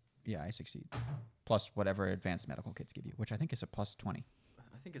success. Yeah, I succeed. Plus whatever advanced medical kits give you, which I think is a plus 20.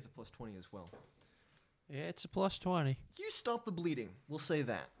 I think it's a plus 20 as well. Yeah, it's a plus 20. You stop the bleeding. We'll say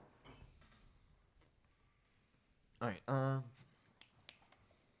that. All right.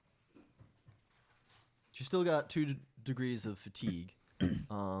 She still got 2 degrees of fatigue.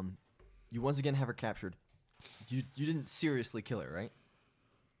 You once again have her captured. You didn't seriously kill her, right?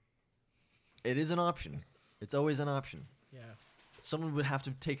 It is an option. It's always an option. Yeah. Someone would have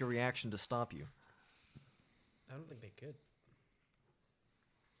to take a reaction to stop you. I don't think they could.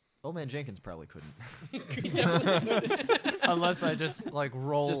 Old Man Jenkins probably couldn't. Unless I just like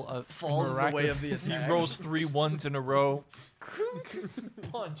roll Just a falls in the way of the He attack. rolls 3 1s in a row.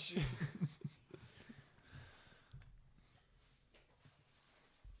 Punch.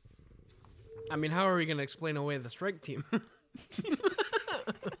 I mean, how are we gonna explain away the strike team?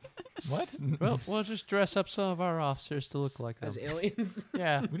 What? Well, we'll just dress up some of our officers to look like them. As aliens?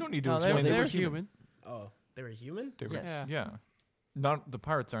 Yeah. We don't need to No, explain they're this. human. Oh, they were human? They were- Yes. Yeah. Not the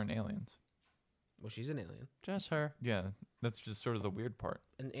pirates aren't aliens. Well, she's an alien, Just her. Yeah, that's just sort of the weird part.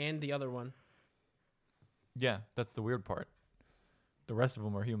 and the other one. Yeah, that's the weird part. The rest of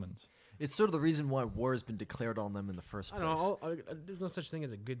them are humans. It's sort of the reason why war has been declared on them in the first I place. don't know. There's no such thing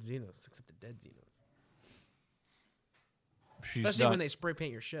as a good Xenos except a dead Xenos. She's Especially not, when they spray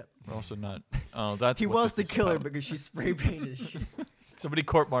paint your ship. we're also not. Oh, that's He what wants to this is kill her about. because she spray painted his shit. Somebody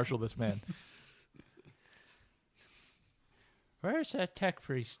court-martial this man. Where's that tech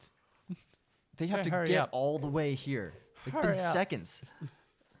priest? They have Hey, to hurry get up. all the way here. It's Hurry been up. seconds.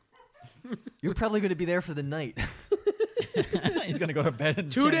 You're probably going to be there for the night. He's gonna go to bed in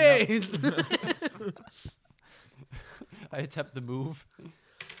 2 days. I attempt the move.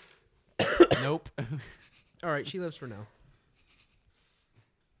 Nope. All right, she lives for now.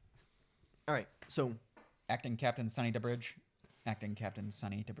 All right, so Acting Captain Sonny to Bridge. Acting Captain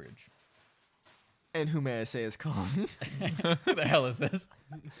Sonny to Bridge. and who may I say is calm? Who the hell is this?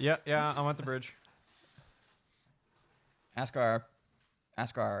 Yeah, I'm at the bridge. Ask our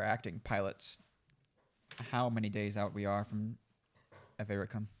acting pilots how many days out we are from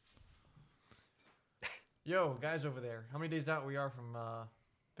Avericum. Yo, guys over there. How many days out we are from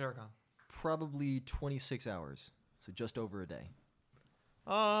Farrakhan? Probably 26 hours, so just over a day.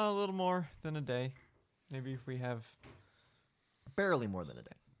 A little more than a day. Maybe if we have, Barely more than a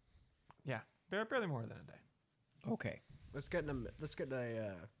day. yeah, barely more than a day. Okay. Let's get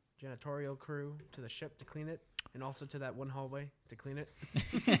a janitorial crew to the ship to clean it, and also to that one hallway to clean it.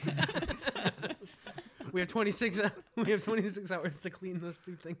 We have 26. We have 26 hours to clean those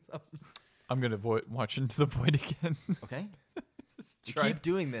two things up. I'm gonna watch into the void again. Okay? You try- keep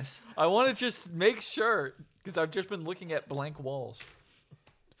doing this. I want to just make sure because I've just been looking at blank walls.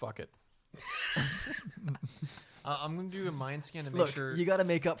 Fuck it. I'm gonna do a mind scan to make Look, sure. you got to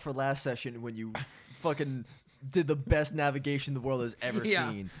make up for last session when you fucking did the best navigation the world has ever Yeah.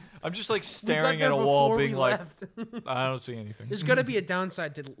 seen. I'm just like We got staring there at a wall, before being we like, left. I don't see anything. There's got to be a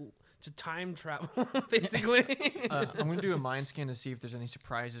downside to time travel, basically. I'm gonna do a mind scan to see if there's any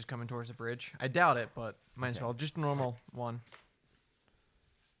surprises coming towards the bridge. I doubt it, but might as well. Just normal one.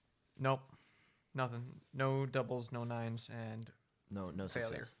 Nope, nothing. No doubles, no nines, and No failure.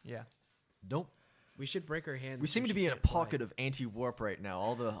 success. Yeah. Nope. We should break our hands. We so seem to she be in a can't fly. pocket of anti-warp right now.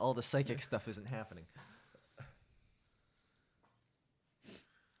 All the psychic stuff isn't happening.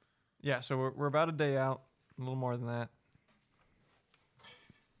 Yeah. So we're about a day out. A little more than that.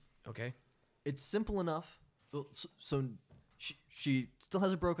 Okay. It's simple enough. Well, so she still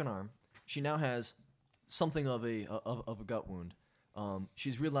has a broken arm. She now has something of a gut wound.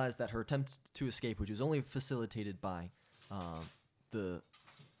 She's realized that her attempt to escape, which was only facilitated by the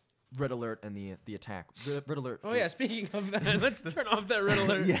red alert and the attack. Red alert. Oh yeah. Speaking of that, let's turn off that red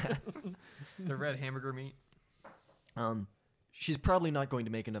alert. Yeah. The red hamburger meat. She's probably not going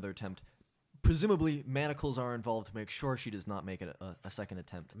to make another attempt. Presumably, manacles are involved to make sure she does not make a second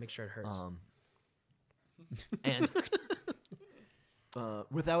attempt. Make sure it hurts. And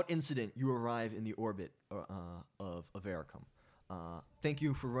without incident, you arrive in the orbit of Avericum. Thank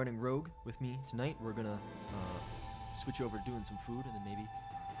you for running rogue with me tonight. We're gonna switch over to doing some food and then maybe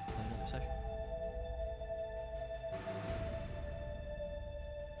play another session.